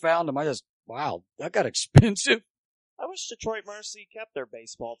 when I found them, I just, wow, that got expensive. I wish Detroit Mercy kept their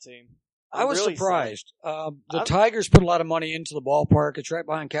baseball team. I was really surprised. The Tigers put a lot of money into the ballpark. It's right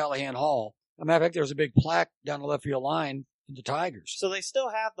behind Callahan Hall. As a matter of fact, there was a big plaque down the left field line for the Tigers. So they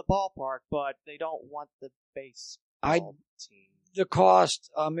still have the ballpark, but they don't want the baseball team. The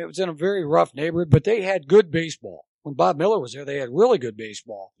cost, it was in a very rough neighborhood, but they had good baseball. When Bob Miller was there, they had really good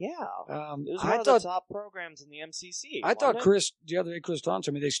baseball. Yeah. It was one of the top programs in the MCC. I thought the other day, Chris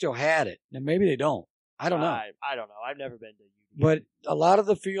Thompson, they still had it. Now, maybe they don't. I don't know. I don't know. I've never been to UD. But a lot of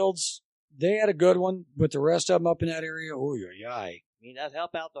the fields, they had a good one, but the rest of them up in that area, I mean, that'd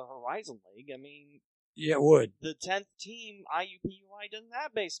help out the Horizon League. I mean, yeah, it would. The 10th team, IUPUI, doesn't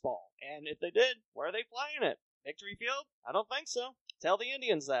have baseball. And if they did, where are they playing it? Victory Field? I don't think so. Tell the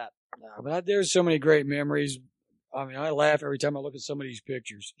Indians that. No, but there's so many great memories. I mean, I laugh every time I look at some of these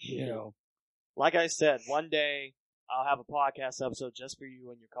pictures, Like I said, one day I'll have a podcast episode just for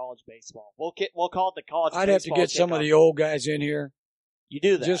you and your college baseball. We'll call it the college baseball. I'd have to get some of the old guys in here. You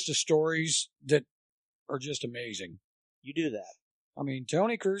do that. Just the stories that are just amazing. You do that. I mean,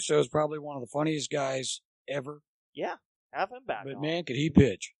 Tony Crusoe is probably one of the funniest guys ever. Yeah, have him back. But man, could he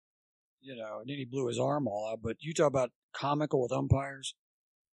pitch? And then he blew his arm all out. But you talk about comical with umpires,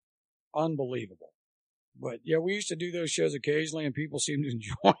 unbelievable. But yeah, we used to do those shows occasionally, and people seem to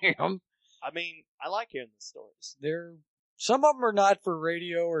enjoy them. I mean, I like hearing the stories. Some of them are not for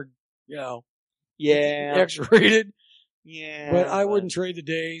radio or X-rated. Yeah, but I wouldn't trade the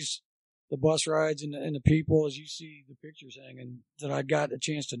days, the bus rides, and the people, as you see the pictures hanging, that I got a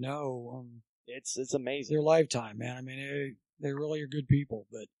chance to know. It's amazing. Their lifetime, man. I mean, they really are good people.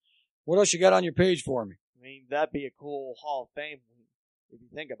 But what else you got on your page for me? I mean, that'd be a cool Hall of Fame if you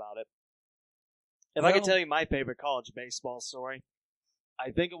think about it. If I could tell you my favorite college baseball story,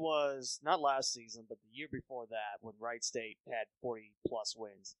 I think it was not last season, but the year before that, when Wright State had 40-plus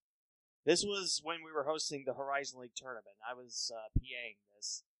wins. This was when we were hosting the Horizon League tournament. I was PAing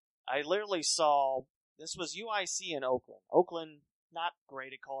this. I literally saw, this was UIC in Oakland. Oakland, not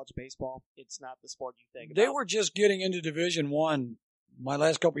great at college baseball. It's not the sport you think about. They were just getting into Division I my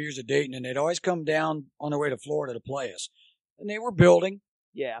last couple of years at Dayton, and they'd always come down on their way to Florida to play us. And they were building.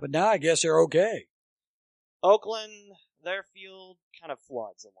 Yeah. But now I guess they're okay. Oakland, their field kind of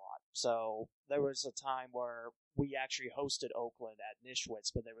floods a lot. So there was a time where we actually hosted Oakland at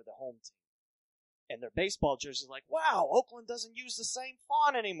Nischwitz, but they were the home team. And their baseball jerseys like, wow, Oakland doesn't use the same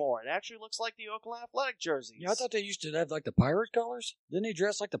font anymore. It actually looks like the Oakland Athletic jerseys. Yeah, I thought they used to have like the Pirate colors. Didn't they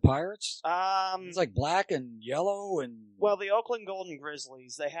dress like the Pirates? It's like black and yellow and... Well, the Oakland Golden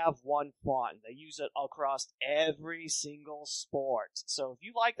Grizzlies, they have one font. They use it across every single sport. So if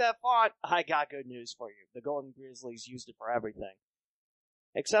you like that font, I got good news for you. The Golden Grizzlies used it for everything.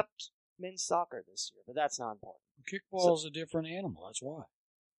 Except men's soccer this year, but that's not important. Kickball's a different animal, that's why.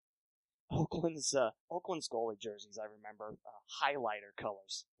 Oakland's goalie jerseys, I remember, highlighter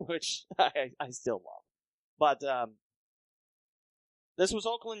colors, which I still love. But this was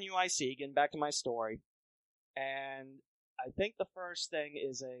Oakland UIC, getting back to my story. And I think the first thing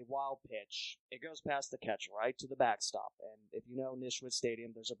is a wild pitch. It goes past the catcher, right, to the backstop. And if you know Nischwitz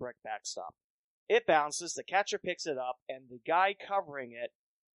Stadium, there's a brick backstop. It bounces, the catcher picks it up, and the guy covering it,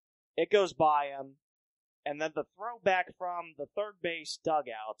 it goes by him. And then the throwback from the third base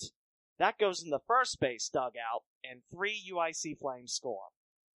dugout, that goes in the first base dugout, and 3 UIC Flames score.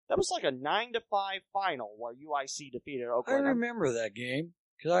 That was like a 9-5 final where UIC defeated Oakland. I remember that game.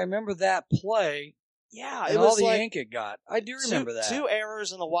 Because I remember that play Yeah, and it all was the like ink it got. I do remember that. 2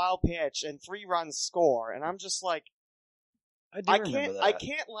 errors in the wild pitch and 3 runs score, and I'm just like, I do remember that. I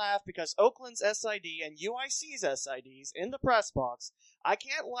can't laugh because Oakland's SID and UIC's SIDs in the press box. I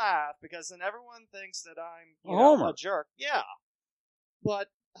can't laugh because then everyone thinks that I'm a jerk. Yeah, but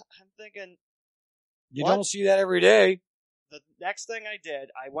I'm thinking you don't see that every day. The next thing I did,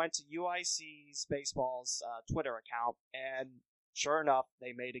 I went to UIC's baseball's Twitter account, and sure enough,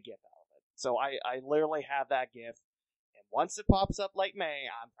 they made a GIF out of it. So I literally have that GIF, and once it pops up late May,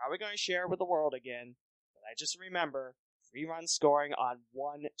 I'm probably going to share it with the world again. But I just remember 3 runs scoring on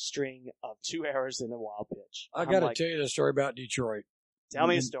 1 string of 2 errors in a wild pitch. I got to tell you the story about Detroit. Tell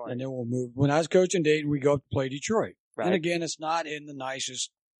me a story. And then we'll move. When I was coaching Dayton, we go up to play Detroit. Right. And again, it's not in the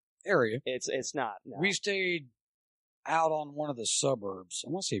nicest area. It's not. No. We stayed out on one of the suburbs. I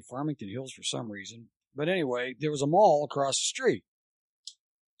want to say Farmington Hills for some reason. But anyway, there was a mall across the street.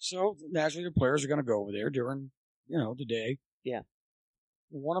 So naturally the players are going to go over there during, the day. Yeah.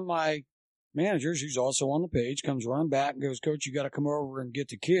 One of my managers, who's also on the page, comes running back and goes, "Coach, you got to come over and get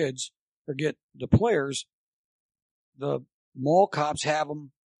the kids or get the players. The mall cops have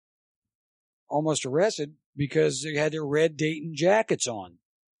them almost arrested because they had their red Dayton jackets on."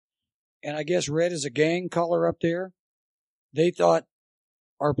 And I guess red is a gang color up there. They thought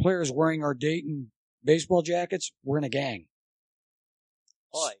our players wearing our Dayton baseball jackets were in a gang.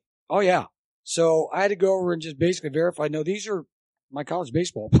 Boy. Oh, yeah. So I had to go over and just basically verify, no, these are my college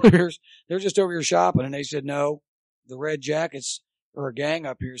baseball players. They're just over here shopping. And they said, no, the red jackets are a gang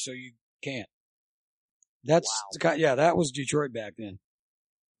up here, so you can't. That's wow. That was Detroit back then.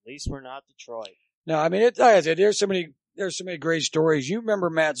 At least we're not Detroit. No, I mean, there's so many great stories. You remember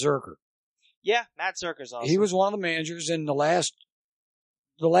Matt Zerker? Yeah, Matt Zerker's awesome. He was one of the managers in the last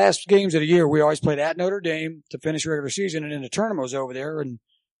games of the year. We always played at Notre Dame to finish regular season, and then the tournament was over there, and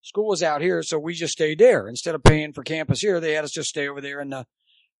school was out here, so we just stayed there. Instead of paying for campus here, they had us just stay over there in the,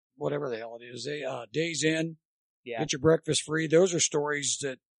 whatever the hell it is, Days Inn. Yeah. Get your breakfast free. Those are stories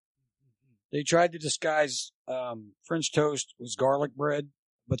that they tried to disguise. French toast was garlic bread,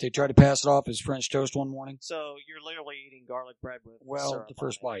 but they tried to pass it off as French toast one morning. So you're literally eating garlic bread with syrup the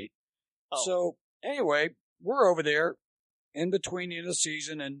first bite. Oh. So anyway, we're over there in between the end of the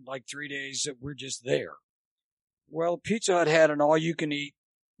season and like 3 days that we're just there. Well, Pizza Hut had an all-you-can-eat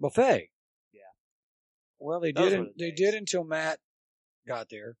buffet. Yeah. Well, they did until Matt got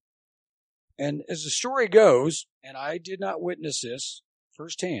there. And as the story goes, and I did not witness this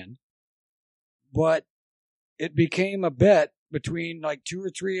firsthand, but it became a bet between like 2 or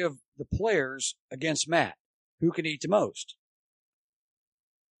 3 of the players against Matt, who can eat the most.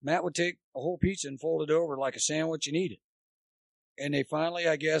 Matt would take a whole pizza and fold it over like a sandwich and eat it. And they finally,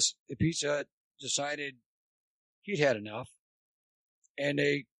 I guess, the Pizza Hut decided he'd had enough, and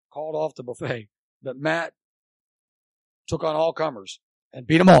they called off the buffet. But Matt took on all comers and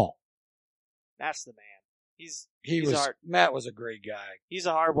beat them all. That's the man. Matt was a great guy. He's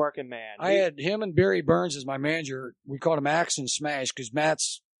a hardworking man. I had him and Barry Burns as my manager. We called him Axe and Smash because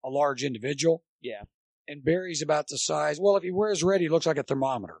Matt's a large individual. Yeah. And Barry's about the size. Well, if he wears red, he looks like a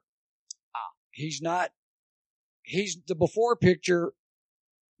thermometer. He's the before picture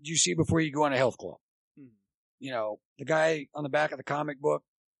you see before you go in a health club. Mm-hmm. The guy on the back of the comic book.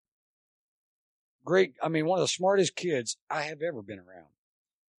 Great. I mean, one of the smartest kids I have ever been around.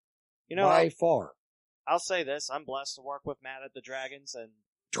 By far. I'll say this. I'm blessed to work with Matt at the Dragons and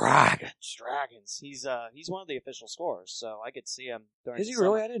Dragons. He's one of the official scorers, so I could see him during Is he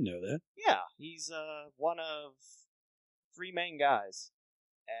really? I didn't know that. Yeah. He's one of 3 main guys.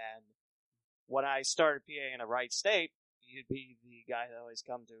 And when I started PA in a Wright State, he'd be the guy that always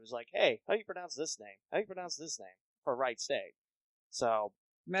come to was like, "Hey, how do you pronounce this name? How do you pronounce this name?" For Wright State. So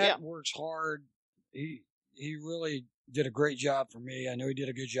Matt works hard. He really did a great job for me. I know he did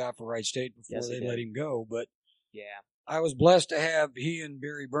a good job for Wright State before they let him go, but yeah, I was blessed to have he and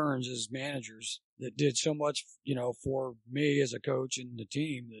Barry Burns as managers that did so much, for me as a coach and the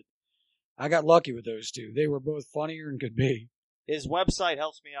team that I got lucky with those two. They were both funnier than could be. His website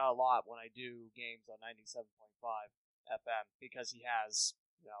helps me out a lot when I do games on 97.5 FM because he has,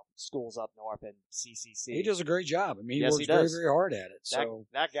 schools up north and CCC. He does a great job. I mean, he works very, very hard at it. So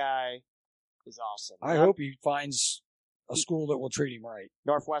that guy is awesome. I hope he finds a school that will treat him right.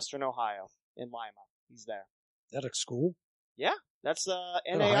 Northwestern Ohio in Lima. He's there. Is that a school? Yeah, that's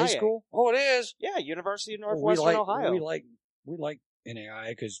NAIA. A high school? Oh, it is. Yeah, University of Northwestern Ohio. We like NAIA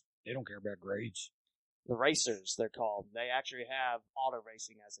because they don't care about grades. The Racers, they're called. They actually have auto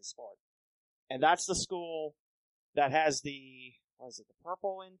racing as a sport, and that's the school that has the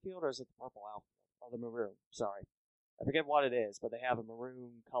purple infield or is it the purple outfield? Oh, the maroon. Sorry. I forget what it is, but they have a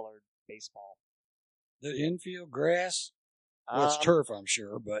maroon-colored baseball. The infield grass? Well, it's turf, I'm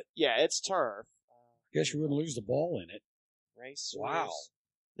sure, but yeah, it's turf. I guess you wouldn't lose the ball in it. Racers. Wow.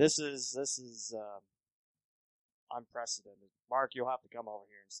 This is unprecedented. Mark, you'll have to come over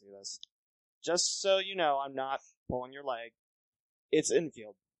here and see this. Just so you know, I'm not pulling your leg. It's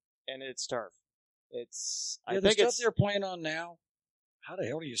infield, and it's turf. I think the stuff they're playing on now, how the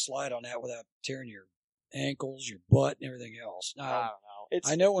hell do you slide on that without tearing your ankles, your butt, and everything else? Now, I don't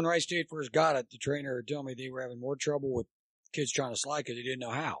know. I know when Wright State first got it, the trainer told me they were having more trouble with kids trying to slide because they didn't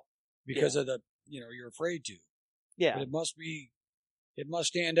know how. Because of the, you're afraid to. Yeah. But it must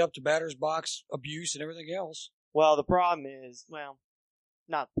stand up to batter's box abuse and everything else. Well, the problem is,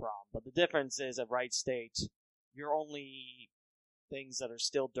 not the problem, but the difference is at Wright State, your only things that are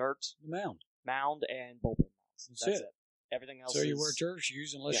still dirt, The mound, and bullpen mounds. That's it. Everything else So you wear turf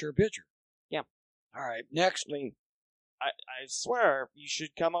shoes unless you're a pitcher. Yeah. All right, next. I swear you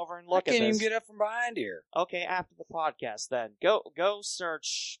should come over and look at this. I can't even get up from behind here. Okay, after the podcast then. Go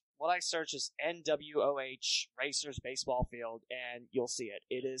search. What I search is NWOH Racers Baseball Field, and you'll see it.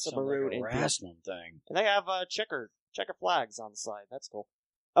 It is a maroon like a wrestling thing. And they have checker flags on the side. That's cool.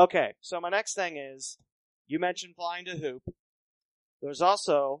 Okay, so my next thing is, you mentioned flying to hoop. There's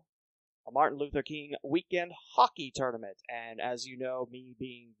also a Martin Luther King weekend hockey tournament, and as you know, me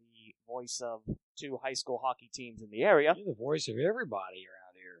being the voice of 2 high school hockey teams in the area. You're the voice of everybody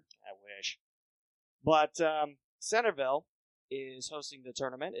around here. I wish. But Centerville is hosting the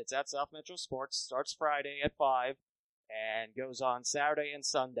tournament. It's at South Metro Sports. Starts Friday at 5 and goes on Saturday and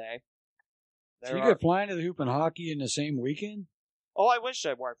Sunday. So you get flying to the hoop and hockey in the same weekend? Oh, I wish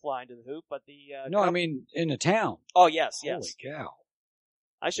I were flying to the hoop, but the... I mean in the town. Oh, yes. Holy cow.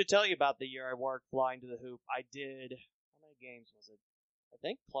 I should tell you about the year I worked flying to the hoop. I did... How many games was it? I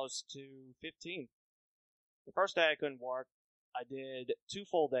think close to 15. The first day I couldn't work, I did 2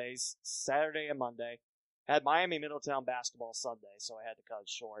 full days, Saturday and Monday. Had Miami Middletown basketball Sunday, so I had to cut it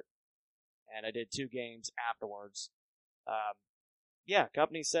short. And I did 2 games afterwards.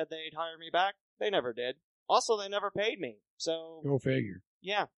 Company said they'd hire me back. They never did. Also, they never paid me. So go figure.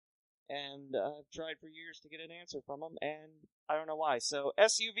 Yeah. And I've tried for years to get an answer from them, and I don't know why. So,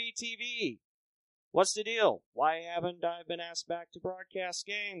 SUV TV. What's the deal? Why haven't I been asked back to broadcast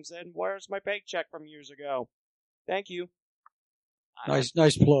games? And where's my paycheck from years ago? Thank you. Nice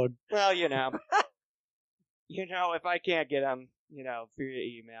plug. Well, if I can't get them, through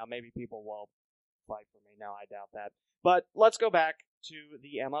email, maybe people will fight for me. No, I doubt that. But let's go back to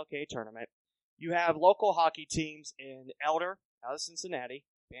the MLK tournament. You have local hockey teams in Elder, out of Cincinnati.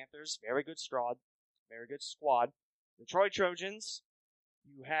 Panthers, very good squad. The Troy Trojans.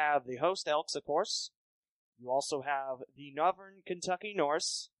 You have the host Elks, of course. You also have the Northern Kentucky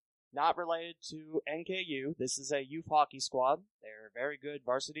Norse, not related to NKU. This is a youth hockey squad. They're a very good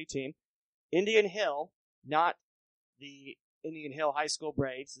varsity team. Indian Hill, not the Indian Hill High School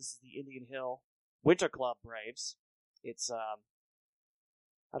Braves. This is the Indian Hill Winter Club Braves. It's,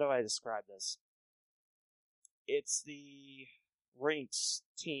 how do I describe this? It's the rinks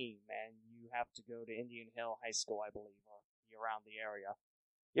team, and you have to go to Indian Hill High School, I believe, or be around the area.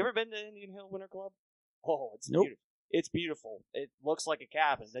 You ever been to Indian Hill Winter Club? Oh, it's beautiful. It's beautiful. It looks like a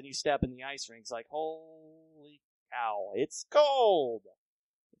cabin. Then you step in the ice rink. It's like, holy cow, it's cold.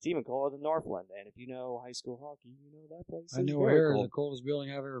 It's even colder than Northland. And if you know high school hockey, you know that place. I know Air is the coldest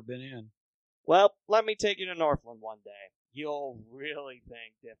building I've ever been in. Well, let me take you to Northland one day. You'll really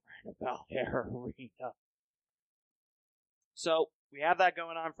think different about their arena. So, we have that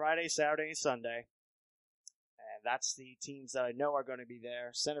going on Friday, Saturday, and Sunday. And that's the teams that I know are going to be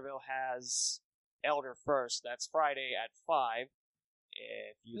there. Centerville has Elder first. That's Friday at 5.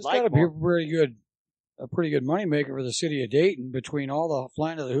 If you'd like got to be a pretty good money maker for the city of Dayton between all the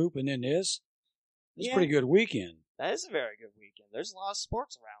flying to the hoop and then this. It's a pretty good weekend. That is a very good weekend. There's a lot of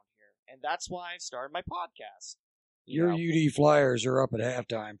sports around here. And that's why I started my podcast. Your UD Flyers are up at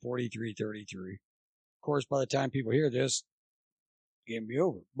halftime, 43-33. Of course, by the time people hear this, the game will be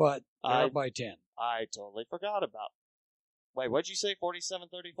over. But they're up by 10. I totally forgot about. Wait, what'd you say?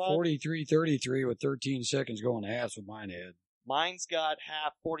 47-35? 43-33 with 13 seconds going to half with mine had. Mine's got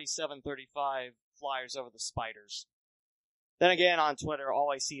half 47-35 Flyers over the Spiders. Then again, on Twitter,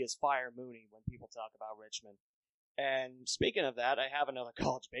 all I see is Fire Mooney when people talk about Richmond. And speaking of that, I have another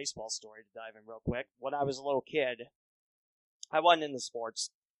college baseball story to dive in real quick. When I was a little kid, I wasn't into sports.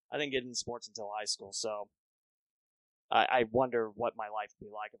 I didn't get into sports until high school, so I wonder what my life would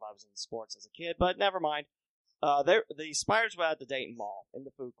be like if I was in sports as a kid, but never mind. The Spiders were at the Dayton Mall in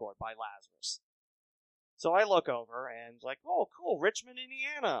the food court by Lazarus. So I look over and like, oh, cool, Richmond,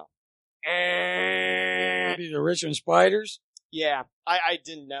 Indiana. Maybe the Richmond Spiders. Yeah, I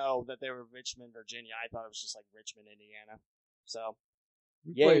didn't know that they were Richmond, Virginia. I thought it was just like Richmond, Indiana. So,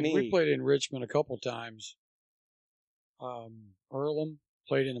 We played in Richmond a couple times. Earlham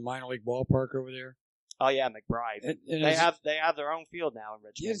played in the minor league ballpark over there. oh yeah, McBride. And They have their own field now in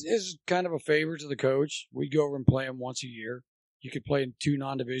Richmond. It's kind of a favor to the coach. We'd go over and play them once a year. You could play in 2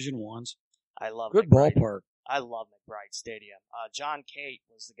 non-division ones. I love Good McBride. ballpark. I love McBride Stadium. John Cate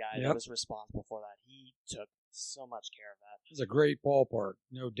was the guy that was responsible for that. He took so much care of that. It's a great ballpark,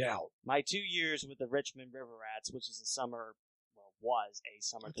 no doubt. My 2 years with the Richmond River Rats, which is was a summer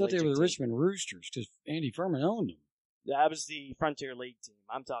I thought they were the team. Richmond Roosters because Andy Furman owned them. That was the Frontier League team.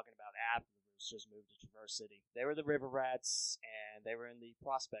 I'm talking about after the Roosters moved to Traverse City. They were the River Rats, and they were in the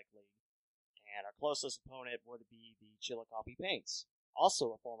Prospect League. And our closest opponent would be the Chillicothe Paints,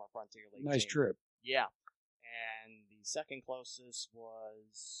 also a former Frontier League Nice team. trip. Yeah. And the second closest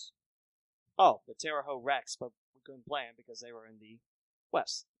was, the Terre Haute Rex, but we couldn't play them because they were in the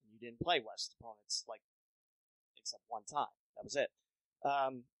West. You didn't play West opponents, except one time. That was it.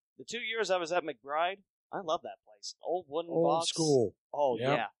 The 2 years I was at McBride, I love that place. Old wooden box. School. Oh,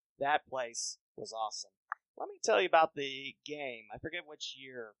 Yep. yeah. That place was awesome. Let me tell you about the game. I forget which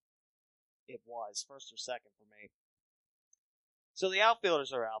year it was, first or second for me. So the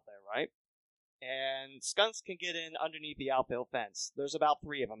outfielders are out there, right? And skunks can get in underneath the outfield fence. There's about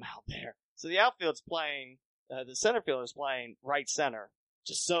 3 of them out there. So the outfield's playing, the center fielder's playing right center,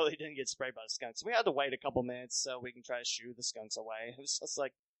 just so they didn't get sprayed by the skunks. We had to wait a couple minutes so we can try to shoo the skunks away. It was just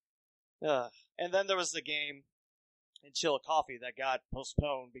like, ugh. And then there was the game in Chillicothe that got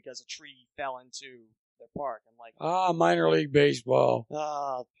postponed because a tree fell into their park. I'm like, minor league baseball.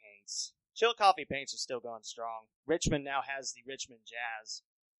 Paints. Chillicothe Paints are still going strong. Richmond now has the Richmond Jazz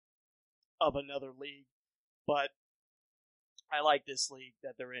of another league, but I like this league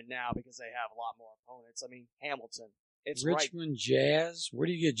that they're in now because they have a lot more opponents. I mean, Hamilton. It's Richmond Jazz? Where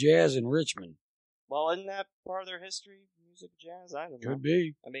do you get jazz in Richmond? Well, isn't that part of their history? Music jazz? I don't know. Could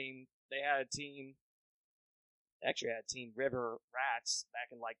be. I mean, they had a team, River Rats back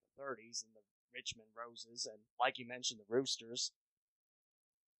in like the 30s and the Richmond Roses, and like you mentioned, the Roosters.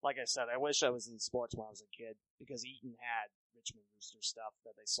 Like I said, I wish I was in sports when I was a kid because Eaton had Richmond Rooster stuff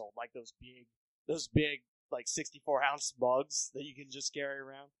that they sold, like those big like 64-ounce mugs that you can just carry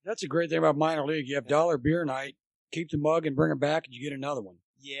around. That's a great thing about minor league. You have dollar beer night, keep the mug and bring it back, and you get another one.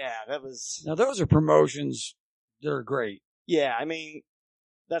 Yeah, that was. Now those are promotions that are great. Yeah, I mean,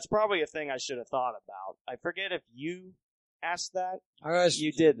 that's probably a thing I should have thought about. I forget if you asked that.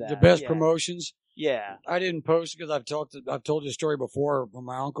 You did that. The best promotions. Yeah, I didn't post because I've told you a story before. When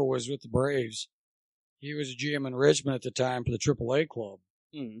my uncle was with the Braves, he was a GM in Richmond at the time for the AAA club.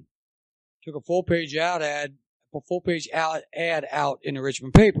 Mm-hmm. Took a full page ad out in the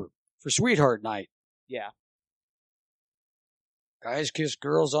Richmond paper for Sweetheart Night. Yeah. Guys kiss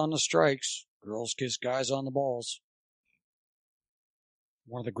girls on the strikes. Girls kiss guys on the balls.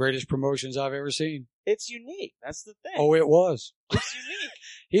 One of the greatest promotions I've ever seen. It's unique. That's the thing. Oh, it was. It's unique.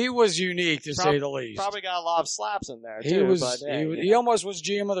 He was unique, to say the least. Probably got a lot of slaps in there, too. He almost was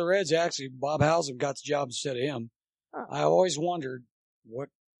GM of the Reds, actually. Bob Housen got the job instead of him. Huh. I always wondered what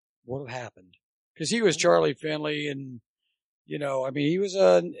would have happened. Because he was Charlie Finley, and, he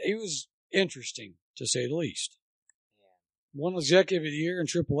was interesting, to say the least. Yeah. One executive of the year in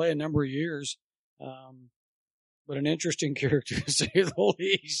AAA a number of years. But an interesting character, to say the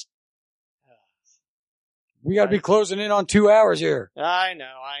least. We got to be closing in on 2 hours here. I know.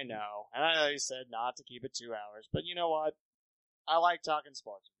 And I know you said not to keep it 2 hours, but you know what? I like talking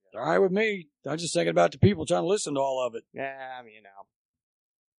sports. All right with me. I'm just thinking about the people trying to listen to all of it. Yeah, I mean,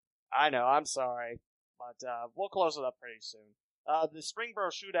 I know. I'm sorry, but we'll close it up pretty soon. The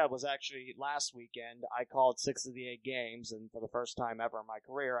Springboro Shootout was actually last weekend. I called 6 of the 8 games, and for the first time ever in my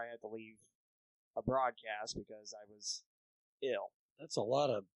career, I had to leave a broadcast because I was ill. That's a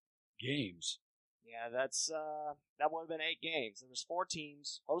lot of games. Yeah, that would have been 8 games. There was 4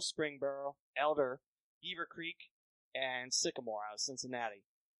 teams: host Springboro, Elder, Beaver Creek, and Sycamore out of Cincinnati.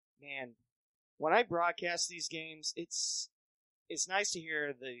 Man, when I broadcast these games, it's nice to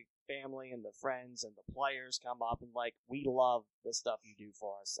hear the family and the friends and the players come up and we love the stuff you do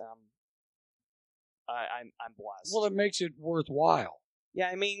for us. I'm blessed. Well, it makes it worthwhile. Yeah,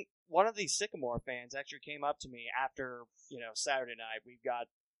 I mean, one of these Sycamore fans actually came up to me after, Saturday night.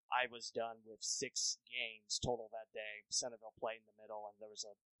 I was done with 6 games total that day. Centerville played in the middle, and there was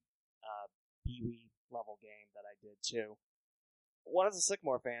a Pee-wee level game that I did too. One of the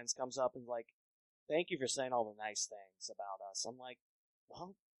Sycamore fans comes up and thank you for saying all the nice things about us. I'm like,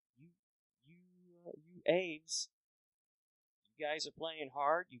 well, you Aves, you guys are playing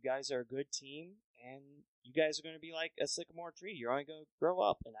hard. You guys are a good team, and you guys are going to be like a sycamore tree. You're only going to grow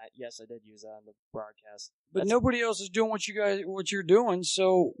up. And yes, I did use that on the broadcast. But nobody else is doing what you're doing,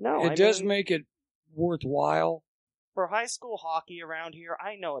 so it does make it worthwhile. For high school hockey around here,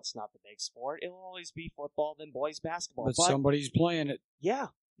 I know it's not the big sport. It'll always be football, then boys basketball. But somebody's playing it. Yeah,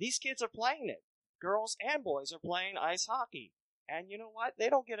 these kids are playing it. Girls and boys are playing ice hockey. And you know what? They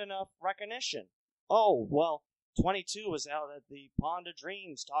don't get enough recognition. Oh, well, 22 was out at the Pond of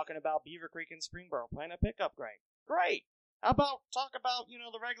Dreams talking about Beaver Creek and Springboro playing a pickup game. Great. How about talk about,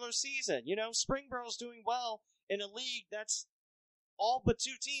 the regular season? Springboro's doing well in a league that's all but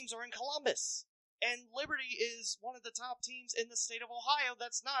 2 teams are in Columbus. And Liberty is one of the top teams in the state of Ohio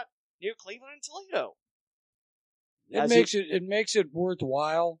that's not near Cleveland and Toledo. It makes it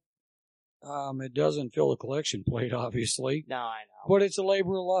worthwhile. It doesn't fill a collection plate, obviously. No, I know. But it's a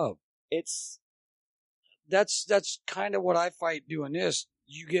labor of love. That's kind of what I fight doing this.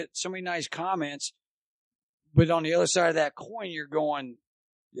 You get so many nice comments, but on the other side of that coin, you're going,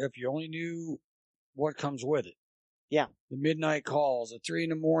 if you only knew what comes with it. Yeah. The midnight calls, the 3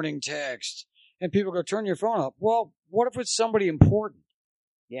 a.m. text. And people go, turn your phone up. Well, what if it's somebody important?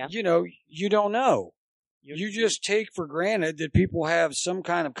 Yeah. You don't know. You just take for granted that people have some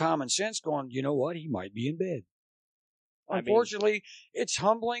kind of common sense going, you know what? He might be in bed. Unfortunately, it's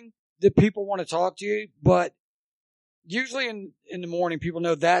humbling that people want to talk to you, but usually in the morning, people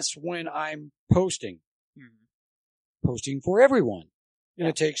know that's when I'm posting. Mm-hmm. Posting for everyone. And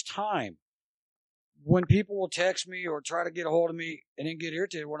it takes time. When people will text me or try to get a hold of me and then get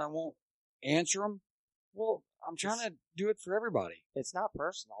irritated when I won't answer them, well, I'm trying to do it for everybody. It's not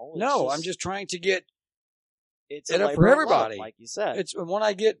personal. I'm just trying to get it up for everybody. Love, like you said. It's when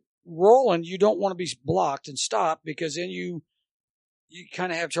I get rolling, you don't want to be blocked and stopped because then you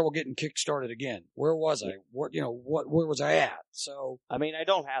kind of have trouble getting kick-started again. Where was I? Where was I at? So I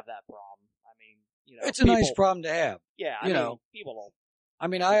don't have that problem. it's a nice problem to have. Yeah, people.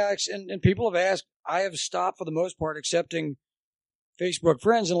 And people have asked. I have stopped for the most part accepting Facebook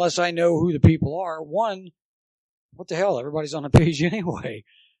friends unless I know who the people are. One, what the hell? Everybody's on the page anyway.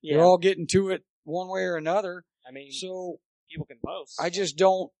 Yeah. They're all getting to it one way or another. So people can post. I just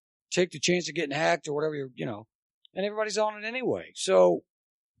don't take the chance of getting hacked or whatever and everybody's on it anyway. So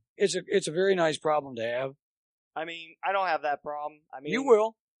it's a very nice problem to have. I don't have that problem. You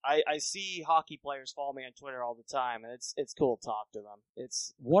will. I see hockey players follow me on Twitter all the time, and it's cool to talk to them.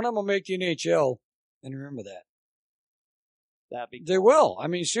 One of them will make the NHL, and remember that. That'd be cool. They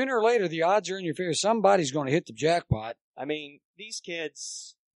will. Sooner or later, the odds are in your favor. Somebody's going to hit the jackpot. These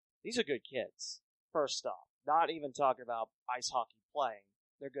kids, these are good kids, first off. Not even talking about ice hockey playing.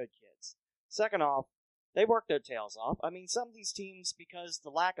 They're good kids. Second off, they work their tails off. Some of these teams, because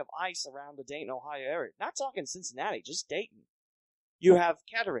the lack of ice around the Dayton, Ohio area, not talking Cincinnati, just Dayton. You have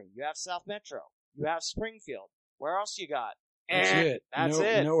Kettering, you have South Metro, you have Springfield. Where else you got? That's it. That's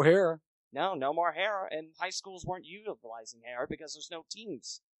it. No Hara. No more Hara, and high schools weren't utilizing Hara because there's no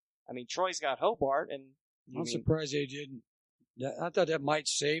teams. Troy's got Hobart, and I'm surprised they didn't. I thought that might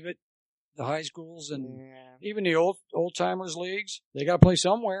save it. The high schools and even the old timers leagues, they got to play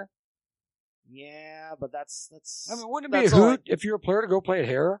somewhere. Yeah, but that's. Wouldn't it be a hoot if you're a player to go play at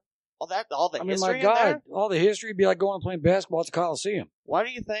Hara? All the history. My God, all the history would be like going and playing basketball at the Coliseum. Why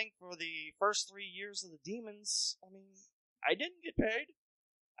do you think for the first 3 years of the Demons? I didn't get paid.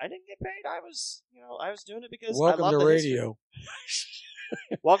 I was doing it because welcome I love to the radio.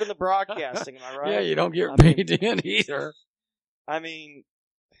 Welcome to broadcasting. Am I right? Yeah, you don't get paid in either.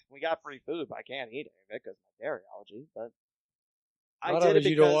 We got free food, but I can't eat any of it because of my dairy allergy. But I did it because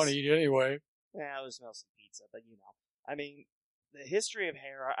you don't want to eat anyway. Yeah, it was mostly pizza, but the history of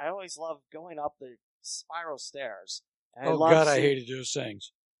Hara, I always loved going up the spiral stairs. And I hated those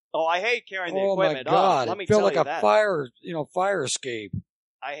things. Oh, I hate carrying the equipment. Oh my God, let me it felt tell like you a that. fire escape.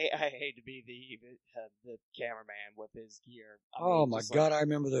 I hate to be the cameraman with his gear. Oh my God, I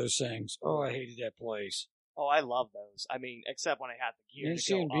remember those things. Oh, I hated that place. Oh, I love those. Except when I had the gear. You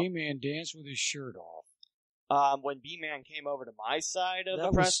seeing B-Man dance with his shirt off. When B-Man came over to my side of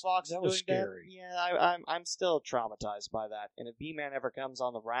the press box, that was scary. I'm still traumatized by that. And if B-Man ever comes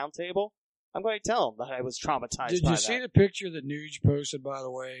on the round table, I'm going to tell him that I was traumatized by that. Did you see the picture that Nuge posted, by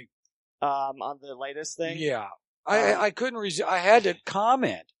the way? On the latest thing? Yeah. I couldn't resist. I had to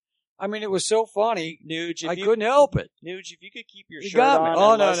comment. It was so funny. Nuge, I couldn't help it. Nuge, if you could keep your shirt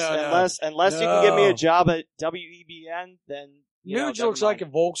on, unless you can give me a job at WEBN, then Nuge looks like a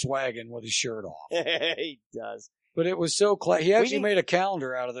Volkswagen with his shirt off. He does. But it was so he actually made a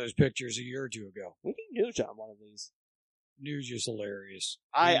calendar out of those pictures a year or two ago. We need Nuge on one of these. Nuge is hilarious.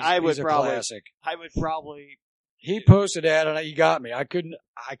 I would he's a probably. classic. I would probably He posted that, and he got me. I couldn't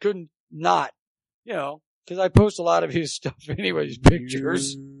not, because I post a lot of his stuff anyway, his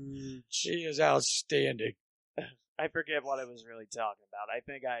pictures. He is outstanding. I forget what I was really talking about. I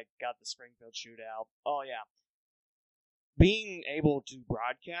think I got the Springfield shootout. Oh, yeah. Being able to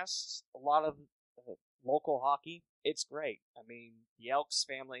broadcast a lot of local hockey, it's great. I mean, the Elks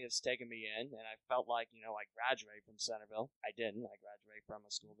family has taken me in, and I felt like, I graduated from Centerville. I didn't. I graduated from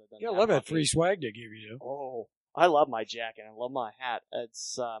a school that doesn't have I love that hockey. free swag they give you. Oh, I love my jacket. I love my hat.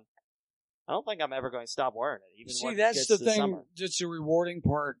 It's, I don't think I'm ever going to stop wearing it. Even when that's it gets the to thing. summer. That's the rewarding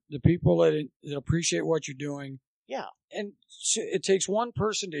part. The people that appreciate what you're doing. Yeah. And it takes one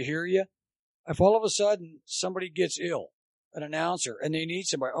person to hear you. If all of a sudden somebody gets ill, an announcer, and they need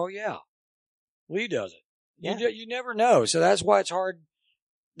somebody, oh yeah, Lee does it. Yeah. You never know. So that's why it's hard.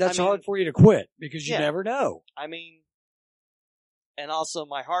 That's hard for you to quit because you never know. I mean, and also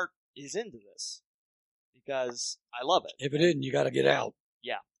my heart is into this because I love it. If it isn't, you got to get out.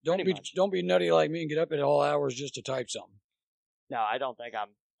 Yeah. Don't be nutty like me and get up at all hours just to type something. No, I don't think I'll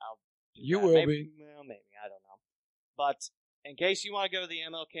do You that. will maybe, be. Well, maybe. I don't know. But in case you want to go to the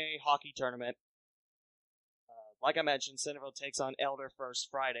MLK hockey tournament, like I mentioned, Centerville takes on Elder first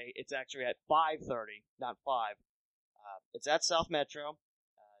Friday. It's actually at 5:30, not 5. It's at South Metro.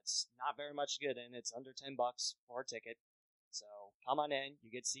 It's not very much to get in. It's under $10 for a ticket. So come on in.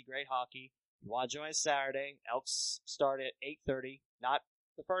 You get to see great hockey. If you want to join us Saturday, Elks start at 8:30. Not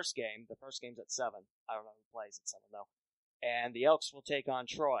the first game. The first game's at 7. I don't know who plays at 7, though. And the Elks will take on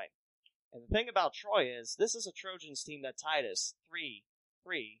Troy. And the thing about Troy is, this is a Trojans team that tied us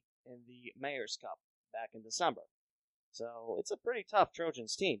 3-3 in the Mayor's Cup back in December. So it's a pretty tough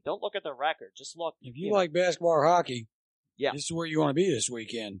Trojans team. Don't look at the record. Just look. If you like basketball or hockey, yeah, this is where you want to be this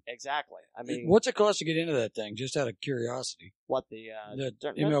weekend. Exactly. I mean, what's it cost to get into that thing? Just out of curiosity. What the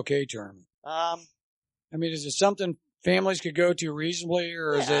MLK tournament? I mean, is it something families could go to reasonably,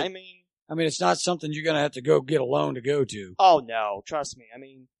 or is it? I mean, it's not something you're going to have to go get a loan to go to. Oh no, trust me. I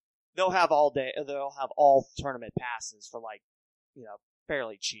mean, they'll have all tournament passes for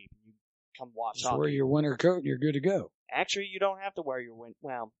fairly cheap. You come watch. Just wear your winter coat and you're good to go. Actually, you don't have to wear your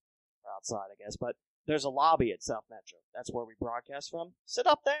outside, I guess, but there's a lobby at South Metro. That's where we broadcast from. Sit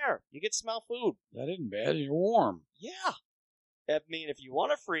up there. You get to smell food. That isn't bad. You're warm. Yeah. I mean, if you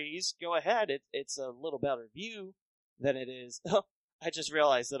want to freeze, go ahead. It's a little better view than it is. I just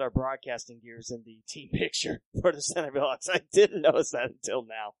realized that our broadcasting gear is in the team picture for the Centerville Elks. I didn't notice that until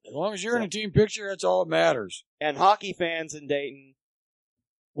now. As long as you're in a team picture, that's all that matters. And hockey fans in Dayton,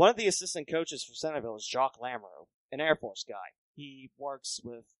 one of the assistant coaches for Centerville is Jacques Lamoureux, an Air Force guy. He works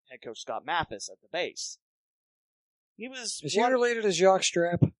with head coach Scott Mathis at the base. Is he related to Jacques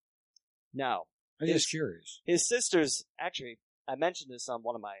Strapp? No. I'm just curious. His sister's, actually, I mentioned this on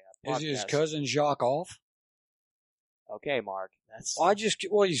one of my podcasts. Is his cousin Jacques Off? Okay, Mark.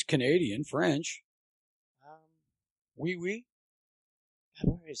 He's Canadian, French. Oui.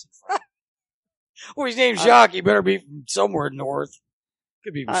 Where is he from? Well, his name's Jacques. He better be from somewhere north.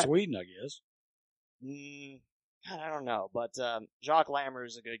 Could be from Sweden, I guess. I don't know, but Jacques Lamoureux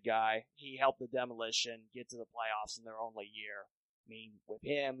is a good guy. He helped the Demolition get to the playoffs in their only year. I mean, with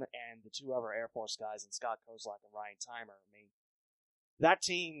him and the two other Air Force guys, and Scott Kozlak and Ryan Timer, I mean, that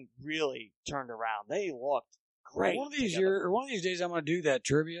team really turned around. They looked great. One of these days, I'm going to do that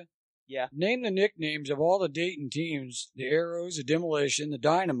trivia. Yeah. Name the nicknames of all the Dayton teams: the Arrows, the Demolition, the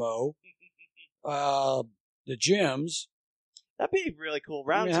Dynamo, the Gyms. That'd be really cool.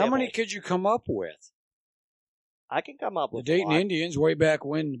 Round how many could you come up with? I can come up with the Dayton Indians way back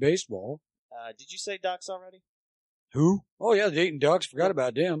when in baseball. Did you say Ducks already? Who? Oh yeah, the Dayton Ducks. Forgot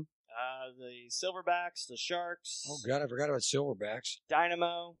about them. The Silverbacks, the Sharks. Oh God, I forgot about Silverbacks.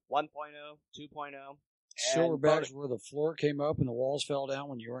 Dynamo 1.0, 2.0. Silverbacks where the floor came up and the walls fell down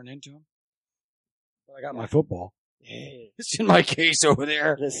when you weren't into them. But I got my football. It's in my case over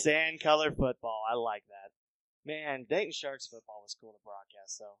there. The sand-colored football. I like that. Man, Dayton Sharks football was cool to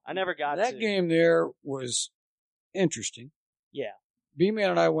broadcast, though. I never got that game there was interesting. Yeah. B-Man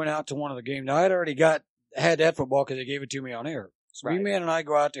and I went out to one of the games. Now, I'd already had that football because they gave it to me on air. So right. B-Man and I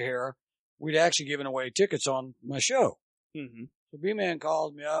go out to here. We'd actually given away tickets on my show. Mm-hmm. So B-Man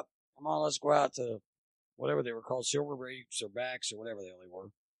called me up. Come on, let's go out to whatever they were called, Silver Rapes or Backs or whatever they were.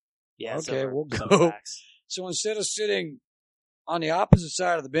 Yeah, okay, we'll go. So instead of sitting on the opposite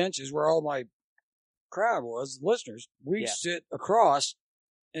side of the benches where all my crowd was, the listeners, we sit across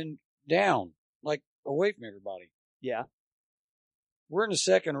and down, like away from everybody. Yeah. We're in the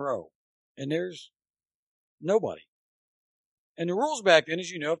second row, and there's nobody. And the rules back then, as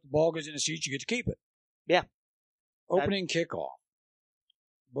you know, if the ball goes in the seats, you get to keep it. Yeah. Opening kickoff.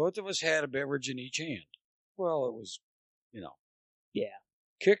 Both of us had a beverage in each hand. Well, it was, Yeah.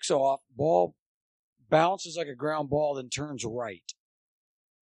 kicks off, ball bounces like a ground ball, then turns right.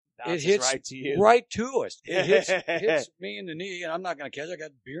 Bounces it hits right to you. right to us. It hits me in the knee, and I'm not going to catch it. I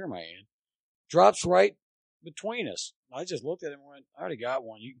got beer in my hand. Drops right between us. I just looked at him and went, I already got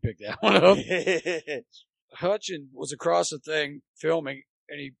one. You can pick that one up. Hutchin was across the thing filming,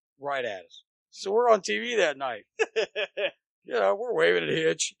 and he right at us. So we're on TV that night. We're waving at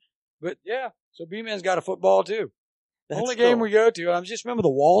Hitch. But, yeah, so B-Man's got a football, too. The only game we go to, I just remember the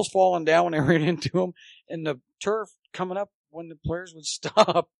walls falling down when they ran into them, and the turf coming up when the players would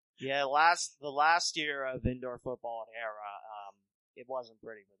stop. Yeah, the last year of indoor football at Era, it wasn't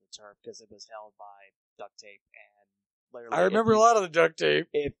pretty with the turf because it was held by duct tape, and literally, I remember a lot of the duct tape.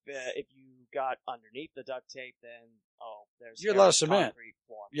 If you got underneath the duct tape, then there's you had a lot of cement.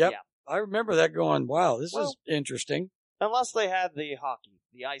 Form. Yep. Yeah. I remember that going, wow, this is interesting. Unless they had the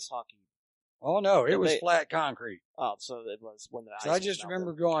ice hockey. Oh no, it was flat concrete. Oh, so it was when the ice. So I just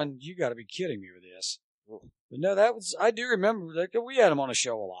remember going, you got to be kidding me with this. Oof. But no, I do remember that we had them on a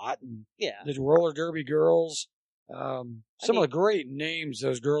show a lot. And yeah. The roller derby girls, of the great names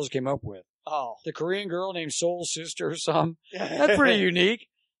those girls came up with. Oh. The Korean girl named Soul Sister or something. That's pretty unique.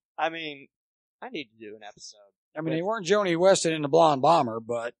 I mean, I need to do an episode. I mean, they weren't Joni Weston in the Blonde Bomber,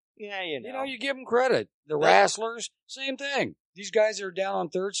 but yeah, you give them credit. The Wrestlers, same thing. These guys are down on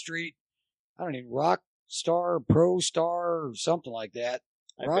 3rd Street. I don't know, Rock Star, Pro Star, or something like that.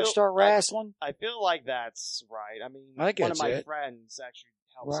 Rockstar Wrestling? I feel like that's right. I mean, one of my friends actually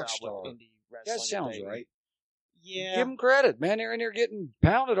helps out with indie wrestling. That sounds right. Yeah. Give them credit, man. They're in there getting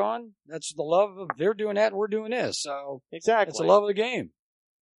pounded on. That's the love of, they're doing that and we're doing this. So, exactly. It's the love of the game.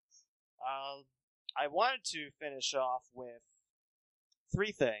 I wanted to finish off with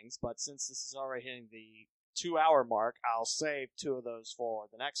 3 things, but since this is already hitting the 2-hour mark, I'll save 2 of those for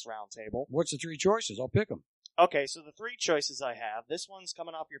the next roundtable. What's the 3 choices? I'll pick them. Okay, so the 3 choices I have, this one's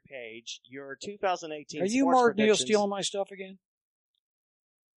coming off your page. Your 2018 Are you Mark Neal stealing my stuff again?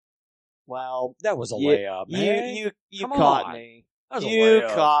 Well, that was a layup, man. You caught me. That was you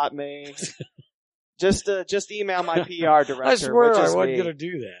caught me. Just email my PR director. I swear I wasn't going to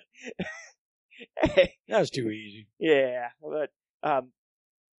do that. That was too easy. Yeah, but I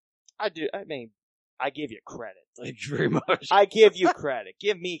give you credit. Thank you very much. I give you credit.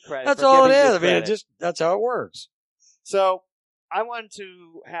 Give me credit. That's all it is. I mean, that's how it works. So, I wanted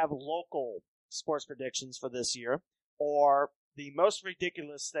to have local sports predictions for this year, or the most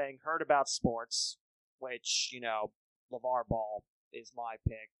ridiculous thing heard about sports, which, LeVar Ball is my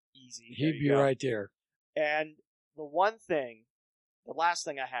pick. Easy. He'd be right there. And the last thing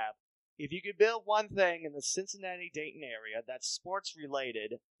I have, if you could build one thing in the Cincinnati-Dayton area that's sports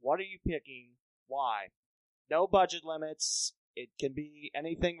related, what are you picking? Why? No budget limits. It can be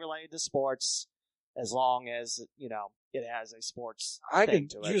anything related to sports, as long as, it has a sports thing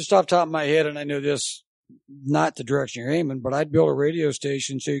to it. Just off the top of my head, and I know this, not the direction you're aiming, but I'd build a radio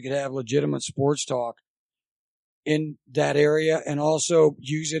station so you could have legitimate sports talk in that area and also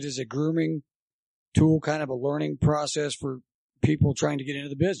use it as a grooming tool, kind of a learning process for people trying to get into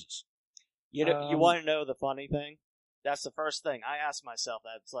the business. You want to know the funny thing? That's the first thing. I ask myself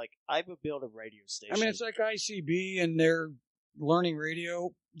that. It's like, I would build a radio station. I mean, it's like ICB and their learning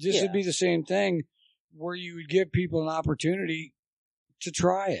radio. This would be the same thing where you would give people an opportunity to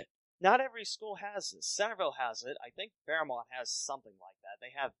try it. Not every school has this. Centerville has it. I think Fairmont has something like that.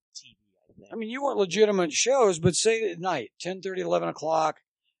 They have TV, I think. I mean, you want legitimate shows, but say at night, 10:30, 11 o'clock,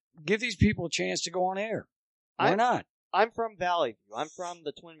 give these people a chance to go on air. Why not? I'm from Valley View. I'm from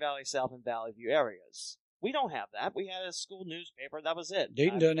the Twin Valley South and Valley View areas. We don't have that. We had a school newspaper. That was it.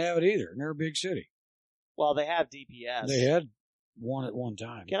 Dayton doesn't have it either. They're a big city. Well, they have DPS. They had one at one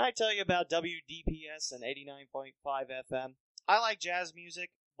time. Can I tell you about WDPS and 89.5 FM? I like jazz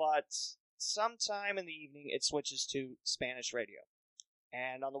music, but sometime in the evening it switches to Spanish radio.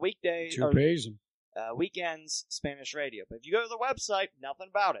 And on the weekdays, Who pays them? Weekends, Spanish radio. But if you go to the website, nothing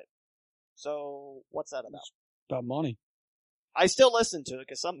about it. So what's that about? It's about money. I still listen to it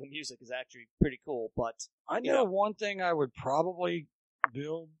because some of the music is actually pretty cool, but I know one thing I would probably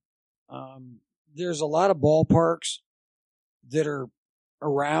build. There's a lot of ballparks that are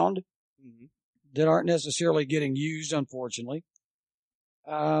around that aren't necessarily getting used, unfortunately.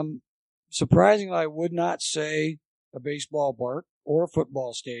 Surprisingly, I would not say a baseball park or a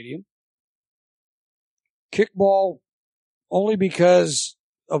football stadium. Kickball, only because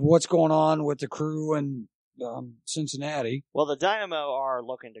of what's going on with the Crew and Cincinnati. Well, the Dynamo are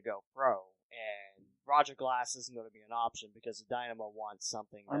looking to go pro, and Roger Glass isn't going to be an option because the Dynamo wants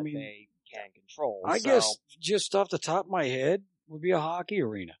something that they can control. I guess just off the top of my head would be a hockey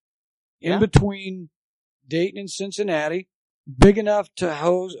arena in between Dayton and Cincinnati, big enough to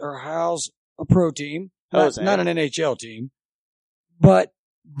house a pro team, not an NHL team, but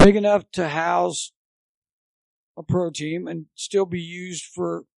big enough to house a pro team and still be used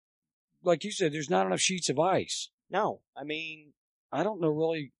for, like you said, there's not enough sheets of ice. No, I mean, I don't know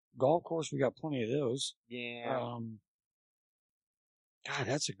really. Golf course, we got plenty of those. Yeah. God,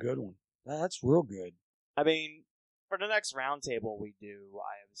 that's a good one. That's real good. I mean, for the next roundtable we do,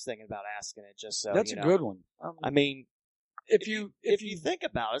 I was thinking about asking it just so that's a good one. I mean, if you think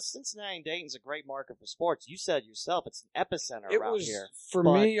about it, Cincinnati and Dayton's a great market for sports. You said yourself, it's an epicenter around here. For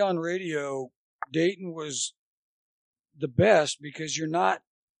me on radio, Dayton was the best because you're not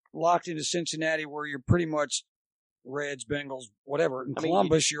locked into Cincinnati where you're pretty much Reds, Bengals, whatever. In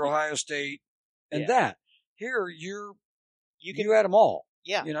Columbus, you're Ohio State, and that. Here, you had them all.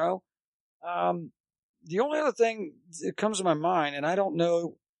 Yeah. You know? The only other thing that comes to my mind, and I don't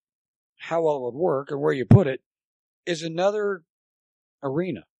know how well it would work or where you put it, is another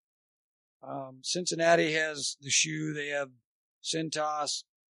arena. Cincinnati has the Shoe, they have Cintas,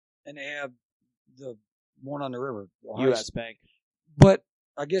 and they have the one on the river. U.S. Bank. But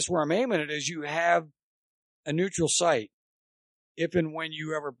I guess where I'm aiming it is you have a neutral site if and when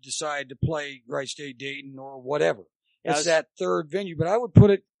you ever decide to play Wright State, Dayton, or whatever. It's that third venue, but I would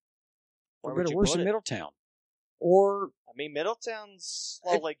put it worse in Middletown. Or I mean, Middletown's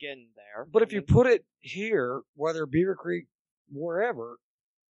slowly getting there. But if you put it here, whether Beaver Creek, wherever,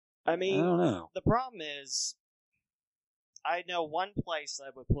 I mean, I don't know. The problem is, I know one place I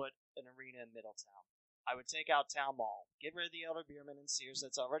would put an arena in Middletown. I would take out Town Mall, get rid of the Elder Beerman and Sears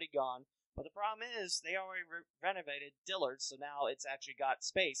that's already gone. But the problem is, they already renovated Dillard's, so now it's actually got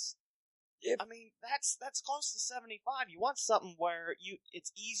space. I mean, that's close to 75. You want something where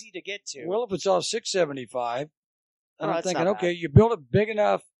it's easy to get to. Well, if it's off 675, I'm thinking, okay, bad. you build it big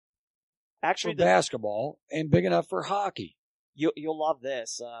enough actually for basketball and big enough for hockey. You'll love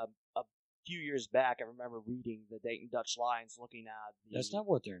this. A few years back, I remember reading the Dayton Dutch Lions looking at That's not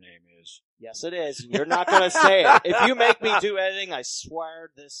what their name is. Yes, it is. You're not going to say it. If you make me do anything, I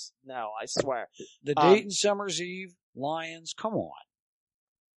swear I swear. The Dayton Summer's Eve Lions, come on.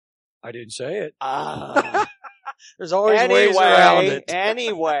 I didn't say it. There's always ways around it.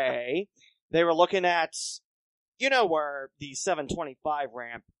 Anyway, they were looking at, where the 725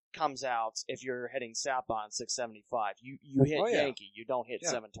 ramp comes out if you're heading southbound 675. You hit Yankee. You don't hit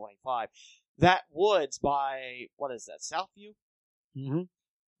 725. That woods by, what is that, Southview? Mm-hmm.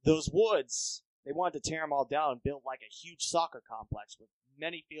 Those woods, they wanted to tear them all down and build like a huge soccer complex with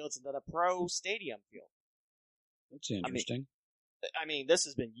many fields and then a pro stadium field. That's interesting. I mean, this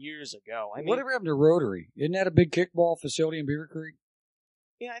has been years ago. Whatever happened to Rotary? Isn't that a big kickball facility in Beaver Creek?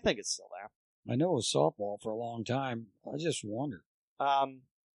 Yeah, I think it's still there. I know it was softball for a long time. I just wonder. I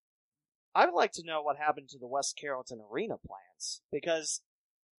would like to know what happened to the West Carrollton Arena plans, because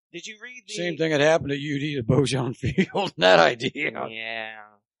did you read the... Same thing that happened at UD to Beaujean Field, that idea. Yeah.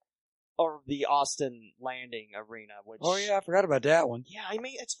 Or the Austin Landing Arena, which... Oh, yeah, I forgot about that one. Yeah, I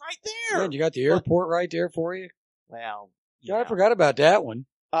mean, it's right there. Yeah, and you got the airport right there for you. Well, yeah, I forgot about that one.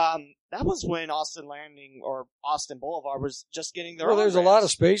 That was when Austin Landing or Austin Boulevard was just getting their own there's ramps. A lot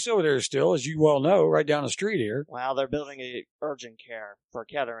of space over there still, as you well know, right down the street here. Well, they're building a urgent care for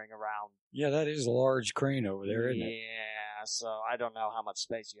Kettering around. Yeah, that is a large crane over there, isn't it? Yeah, so I don't know how much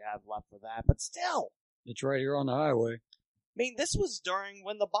space you have left for that, but still. It's right here on the highway. I mean, this was during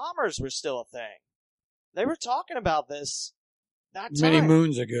when the Bombers were still a thing. They were talking about this that time. Many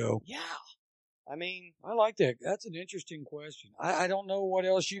moons ago. Yeah. I mean... I like that. That's an interesting question. I don't know what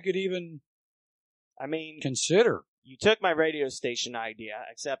else you could even consider. You took my radio station idea,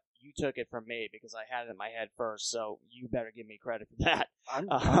 except you took it from me because I had it in my head first, so you better give me credit for that. I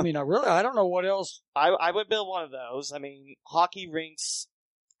don't know what else. I would build one of those. I mean, hockey rinks.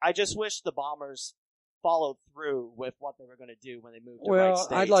 I just wish the Bombers followed through with what they were going to do when they moved to Wright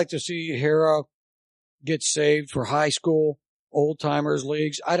State. I'd like to see Hera get saved for high school, old-timers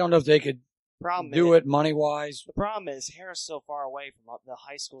leagues. I don't know if they could do it money-wise. The problem is Harris so far away from the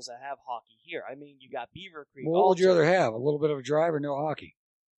high schools that have hockey here. I mean, you got Beaver Creek. Well, what would you rather have? A little bit of a drive or no hockey?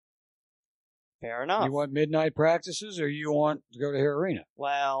 Fair enough. You want midnight practices or you want to go to Hare Arena?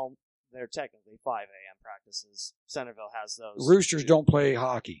 Well, they're technically 5 a.m. practices. Centerville has those. Roosters don't play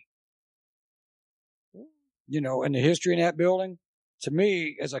hockey. And the history in that building, to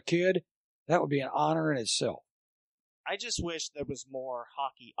me, as a kid, that would be an honor in itself. I just wish there was more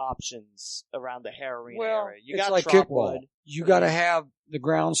hockey options around the Hare Arena area. It's like kickball. You got to have the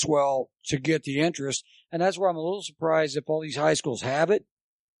groundswell to get the interest, and that's where I'm a little surprised if all these high schools have it.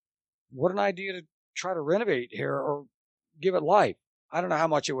 What an idea to try to renovate here or give it life. I don't know how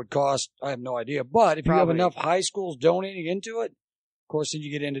much it would cost. I have no idea. But if you have Probably. enough high schools donating into it, of course, then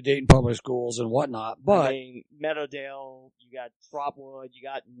you get into Dayton Public Schools and whatnot. But I mean, Meadowdale, you got Throckwood, you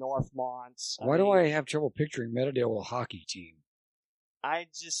got Northmont. why do I have trouble picturing Meadowdale with a hockey team?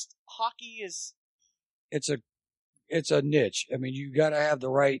 Hockey is, It's a niche. I mean, you got to have the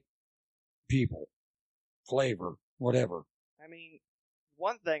right people, flavor, whatever. I mean, the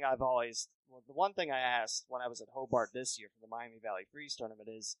one thing I asked when I was at Hobart this year for the Miami Valley Freeze tournament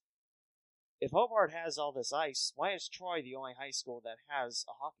is, if Hobart has all this ice, why is Troy the only high school that has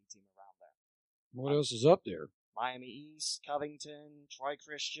a hockey team around there? What else is up there? Miami East, Covington, Troy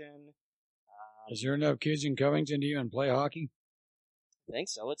Christian. Is there enough kids in Covington to even play hockey? I think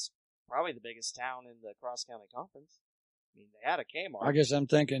so. It's probably the biggest town in the Cross County Conference. I mean, they had a Kmart. I guess I'm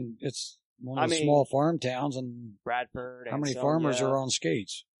thinking it's one of the small farm towns, and Bradford. how many Ansonia. farmers are on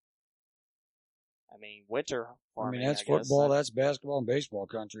skates? I mean, winter farming. I mean, that's I guess. football, that's basketball, and baseball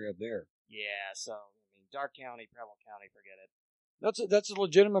country up there. Yeah, so I mean, Dark County, Preble County, forget it. That's a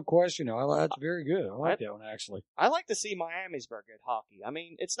legitimate question. That's very good. I like that one, actually. I like to see Miamisburg at hockey. I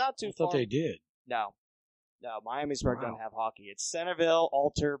mean, it's not too I far. thought they did. No, Miamisburg Wow. doesn't have hockey. It's Centerville,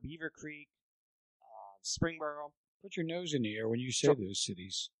 Alter, Beaver Creek, Springboro, Put your nose in the air when you say those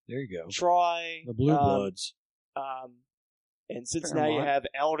cities. There you go. Troy, The Blue Bloods. in Cincinnati you Fairmont. have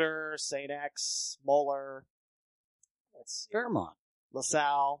Elder, St. X, Moeller. Let's see. Fairmont.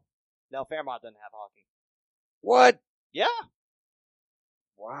 LaSalle. No, Fairmont doesn't have hockey. What? Yeah.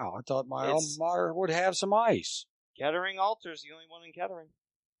 Wow, I thought my It's- alma mater would have some ice. Kettering Alter's the only one in Kettering.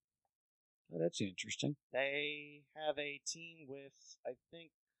 Oh, that's interesting. They have a team with, I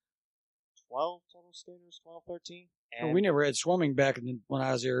think, 12 total skaters, 12, 13. Well, And we never had swimming back when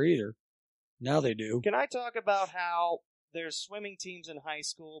I was there either. Now they do. can I talk about how there's swimming teams in high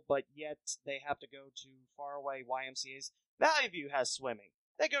school, but yet they have to go to faraway YMCA's? Valley View has swimming.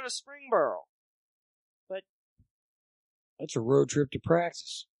 They go to Springboro. But, That's a road trip to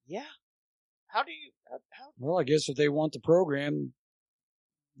practice. yeah. How do you, how, Well, I guess if they want the program,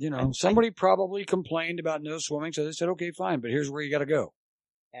 somebody probably complained about no swimming, so they said, okay, fine, but here's where you got to go.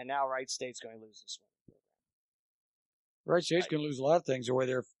 and now Wright State's going to lose the swimming program. Right State's going to lose a lot of things the way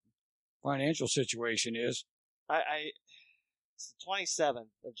their financial situation is. It's the 27th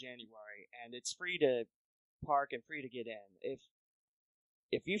of January, and it's free to park and free to get in.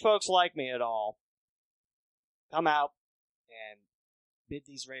 If you folks like me at all, come out and bid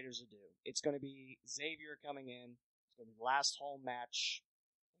these Raiders adieu. It's going to be Xavier coming in. It's going to be the last home match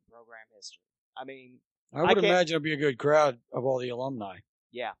in program history. I mean, I would imagine it'll be a good crowd of all the alumni.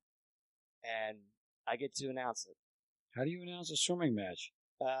 yeah. And I get to announce it. How do you announce a swimming match?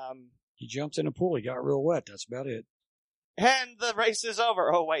 Um, He jumped in a pool. He got real wet. That's about it. and the race is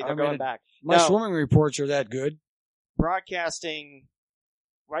over. Oh, wait, they're going back. My No. swimming reports are that good. Broadcasting,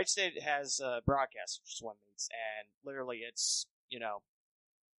 Wright State has broadcast for swim meets, and literally it's,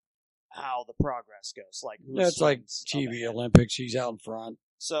 how the progress goes. Like, who That's like swims TV ahead. Olympics. He's out in front.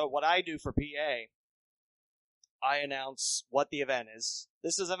 So what I do for PA, I announce what the event is.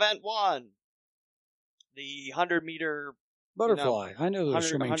 This is event 1. The 100-meter, Butterfly. I know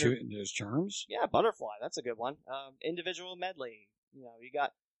those 100 swimming those terms. yeah, butterfly. That's a good one. Individual medley. You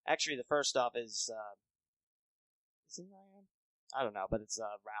got, actually the first stop is it Ryan? I don't know, but it's a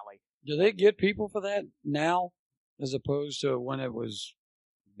rally. Do they get people for that now, as opposed to when it was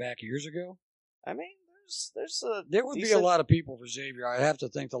back years ago? I mean, there's a There would be a decent- lot of people for Xavier. I have to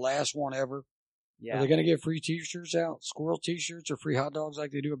think the last one ever. Yeah, Are they going to give free T-shirts out, squirrel T-shirts, or free hot dogs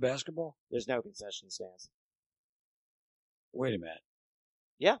like they do at basketball? there's no concession stands. Wait a minute.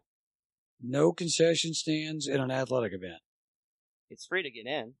 Yeah. No concession stands in an athletic event. It's free to get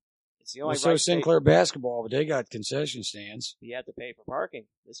in. It's the Well, only so Wright State- Sinclair basketball, but they got concession stands. You have to pay for parking.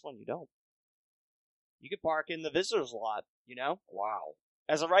 This one you don't. You could park in the visitors lot, Wow.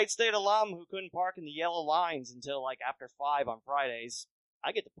 As a Wright State alum who couldn't park in the yellow lines until like after 5 on Fridays,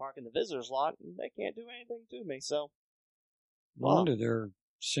 I get to park in the visitors lot and they can't do anything to me. So, No wonder they're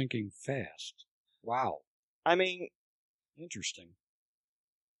sinking fast. Wow. I mean, Interesting.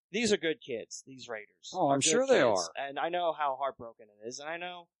 these are good kids, these Raiders. Oh, I'm good sure they kids. are. And I know how heartbroken it is. And I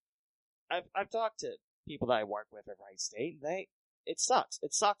know I've talked to people that I work with at Wright State. It sucks.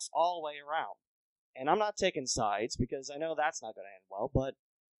 It sucks all the way around. And I'm not taking sides because I know that's not going to end well, but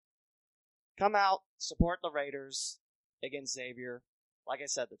come out, support the Raiders against Xavier. Like I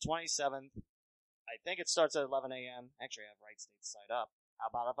said, the 27th. I think it starts at 11 a.m. Actually, I have Wright State site up. How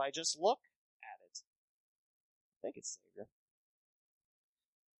about if I just look at it? I think it's Xavier.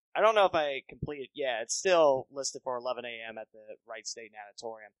 I don't know if I completed. Yeah, it's still listed for 11 a.m. at the Wright State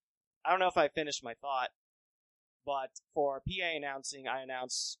Natatorium. I don't know if I finished my thought. But for PA announcing, I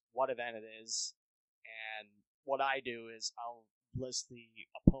announce what event it is, and what I do is I'll list the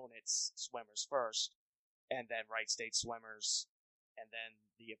opponent's swimmers first, and then Wright State swimmers, and then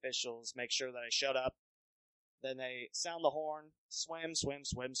the officials make sure that I shut up. Then they sound the horn, swim, swim,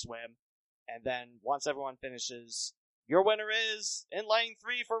 swim, swim, and then once everyone finishes, your winner is, in lane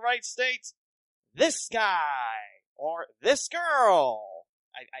 3 for Wright State, this guy, or this girl.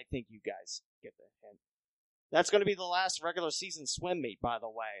 I think you guys get the hint. That's going to be the last regular season swim meet, by the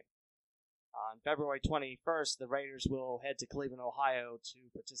way. On February 21st, the Raiders will head to Cleveland, Ohio to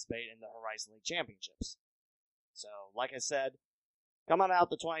participate in the Horizon League Championships. So, like I said, come on out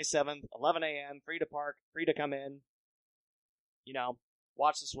the 27th, 11 a.m., free to park, free to come in. You know,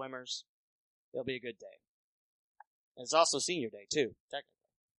 watch the swimmers. It'll be a good day. And it's also senior day, too, technically.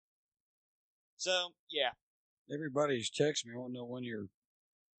 So, yeah. Everybody's texting me. I want to know when you're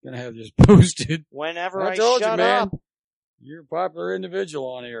going to have this posted. Whenever I told shut you, man. up. You're a popular individual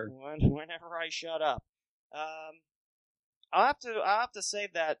on here. Whenever I shut up. I'll have to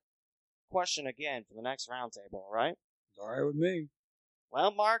save that question again for the next roundtable, all right? All right with me.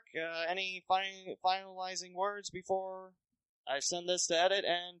 Well, Mark, any finalizing words before I send this to edit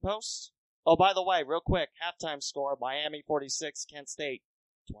and post? Oh, by the way, real quick, halftime score, Miami 46, Kent State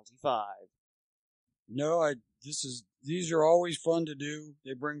 25. No, these are always fun to do.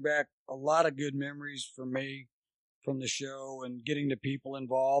 They bring back a lot of good memories for me from the show and getting the people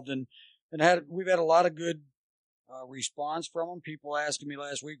involved. And we've had a lot of good response from them. People asking me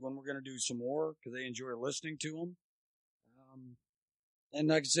last week when we're going to do some more because they enjoy listening to them. And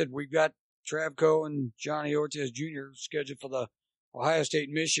like I said, we've got Travco and Johnny Ortiz Jr. scheduled for the Ohio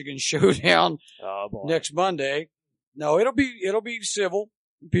State-Michigan showdown next Monday. No, it'll be civil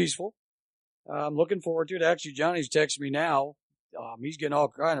and peaceful. I'm looking forward to it. Actually, Johnny's texting me now. He's getting all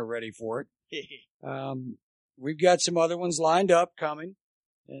kind of ready for it. We've got some other ones lined up coming.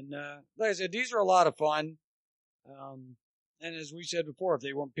 And like I said, these are a lot of fun. And as we said before, if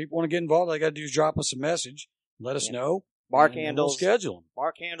people want to get involved, all they got to do is drop us a message. Let us know. Mark handles we'll schedule them.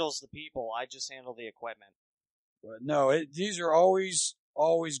 Mark handles the people. I just handle the equipment. But no, these are always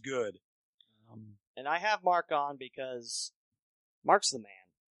good. And I have Mark on because Mark's the man.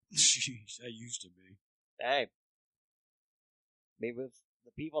 Jeez, I used to be. Hey, maybe with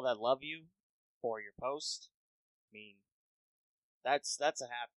the people that love you for your post, I mean, that's a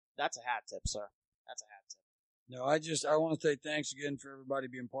hat tip, sir. That's a hat tip. No, I want to say thanks again for everybody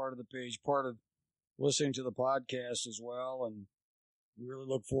being part of the page, part of listening to the podcast as well, and we really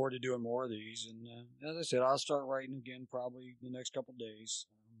look forward to doing more of these. And as I said, I'll start writing again probably the next couple of days.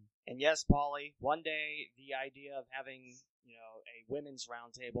 And yes, Paulie, one day the idea of having, a women's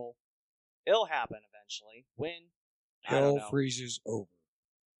roundtable, it'll happen eventually. When? Hell freezes over.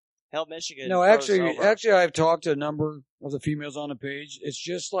 Hell, Michigan. No, actually, I've talked to a number of the females on the page. It's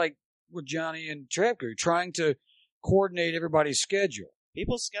just like with Johnny and Travco, trying to coordinate everybody's schedule.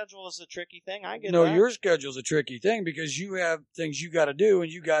 People's schedule is a tricky thing. I get that. No, that. your schedule's a tricky thing because you have things you got to do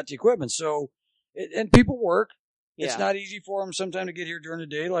and you got the equipment. So, and people work. Yeah. It's not easy for them sometimes to get here during the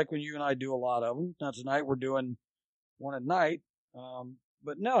day, like when you and I do a lot of them. Now tonight we're doing one at night.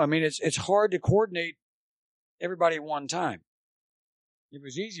 But no, I mean, it's hard to coordinate everybody at one time. If it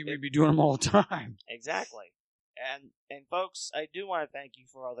was easy, we'd be doing them all the time. Exactly. And folks, I do want to thank you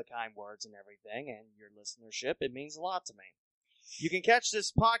for all the kind words and everything and your listenership. It means a lot to me. You can catch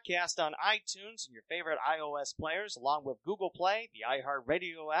this podcast on iTunes and your favorite iOS players, along with Google Play, the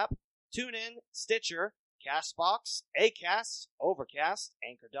iHeartRadio app, TuneIn, Stitcher, CastBox, Acast, Overcast,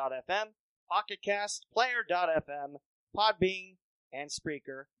 Anchor.fm, PocketCast, Player.fm, Podbean, and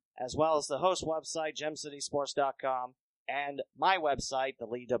Spreaker, as well as the host website, GemCitySports.com, and my website,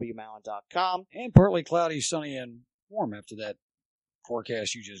 theleewmountain.com. And partly cloudy, sunny, and warm after that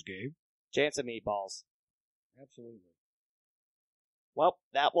forecast you just gave. Chance of meatballs. Absolutely. Well,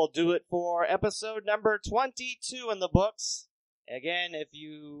 that will do it for episode number 22 in the books. Again, if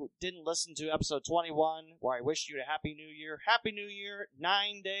you didn't listen to episode 21, where I wish you a Happy New Year,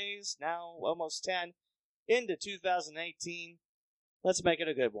 9 days, now almost 10, into 2018. Let's make it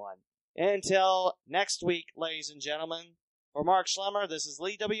a good one. Until next week, ladies and gentlemen, for Mark Schlemmer, this is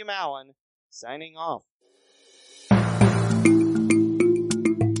Lee W. Mowen, signing off.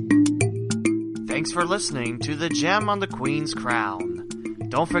 Thanks for listening to The Gem on the Queen's Crown.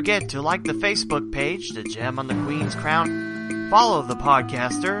 Don't forget to like the Facebook page, The Gem on the Queen's Crown. Follow the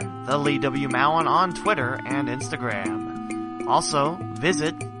podcaster, The Lee W. Mowen, on Twitter and Instagram. Also,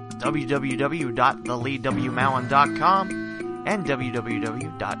 visit www.theleewmowen.com and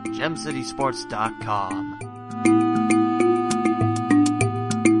www.gemcitysports.com.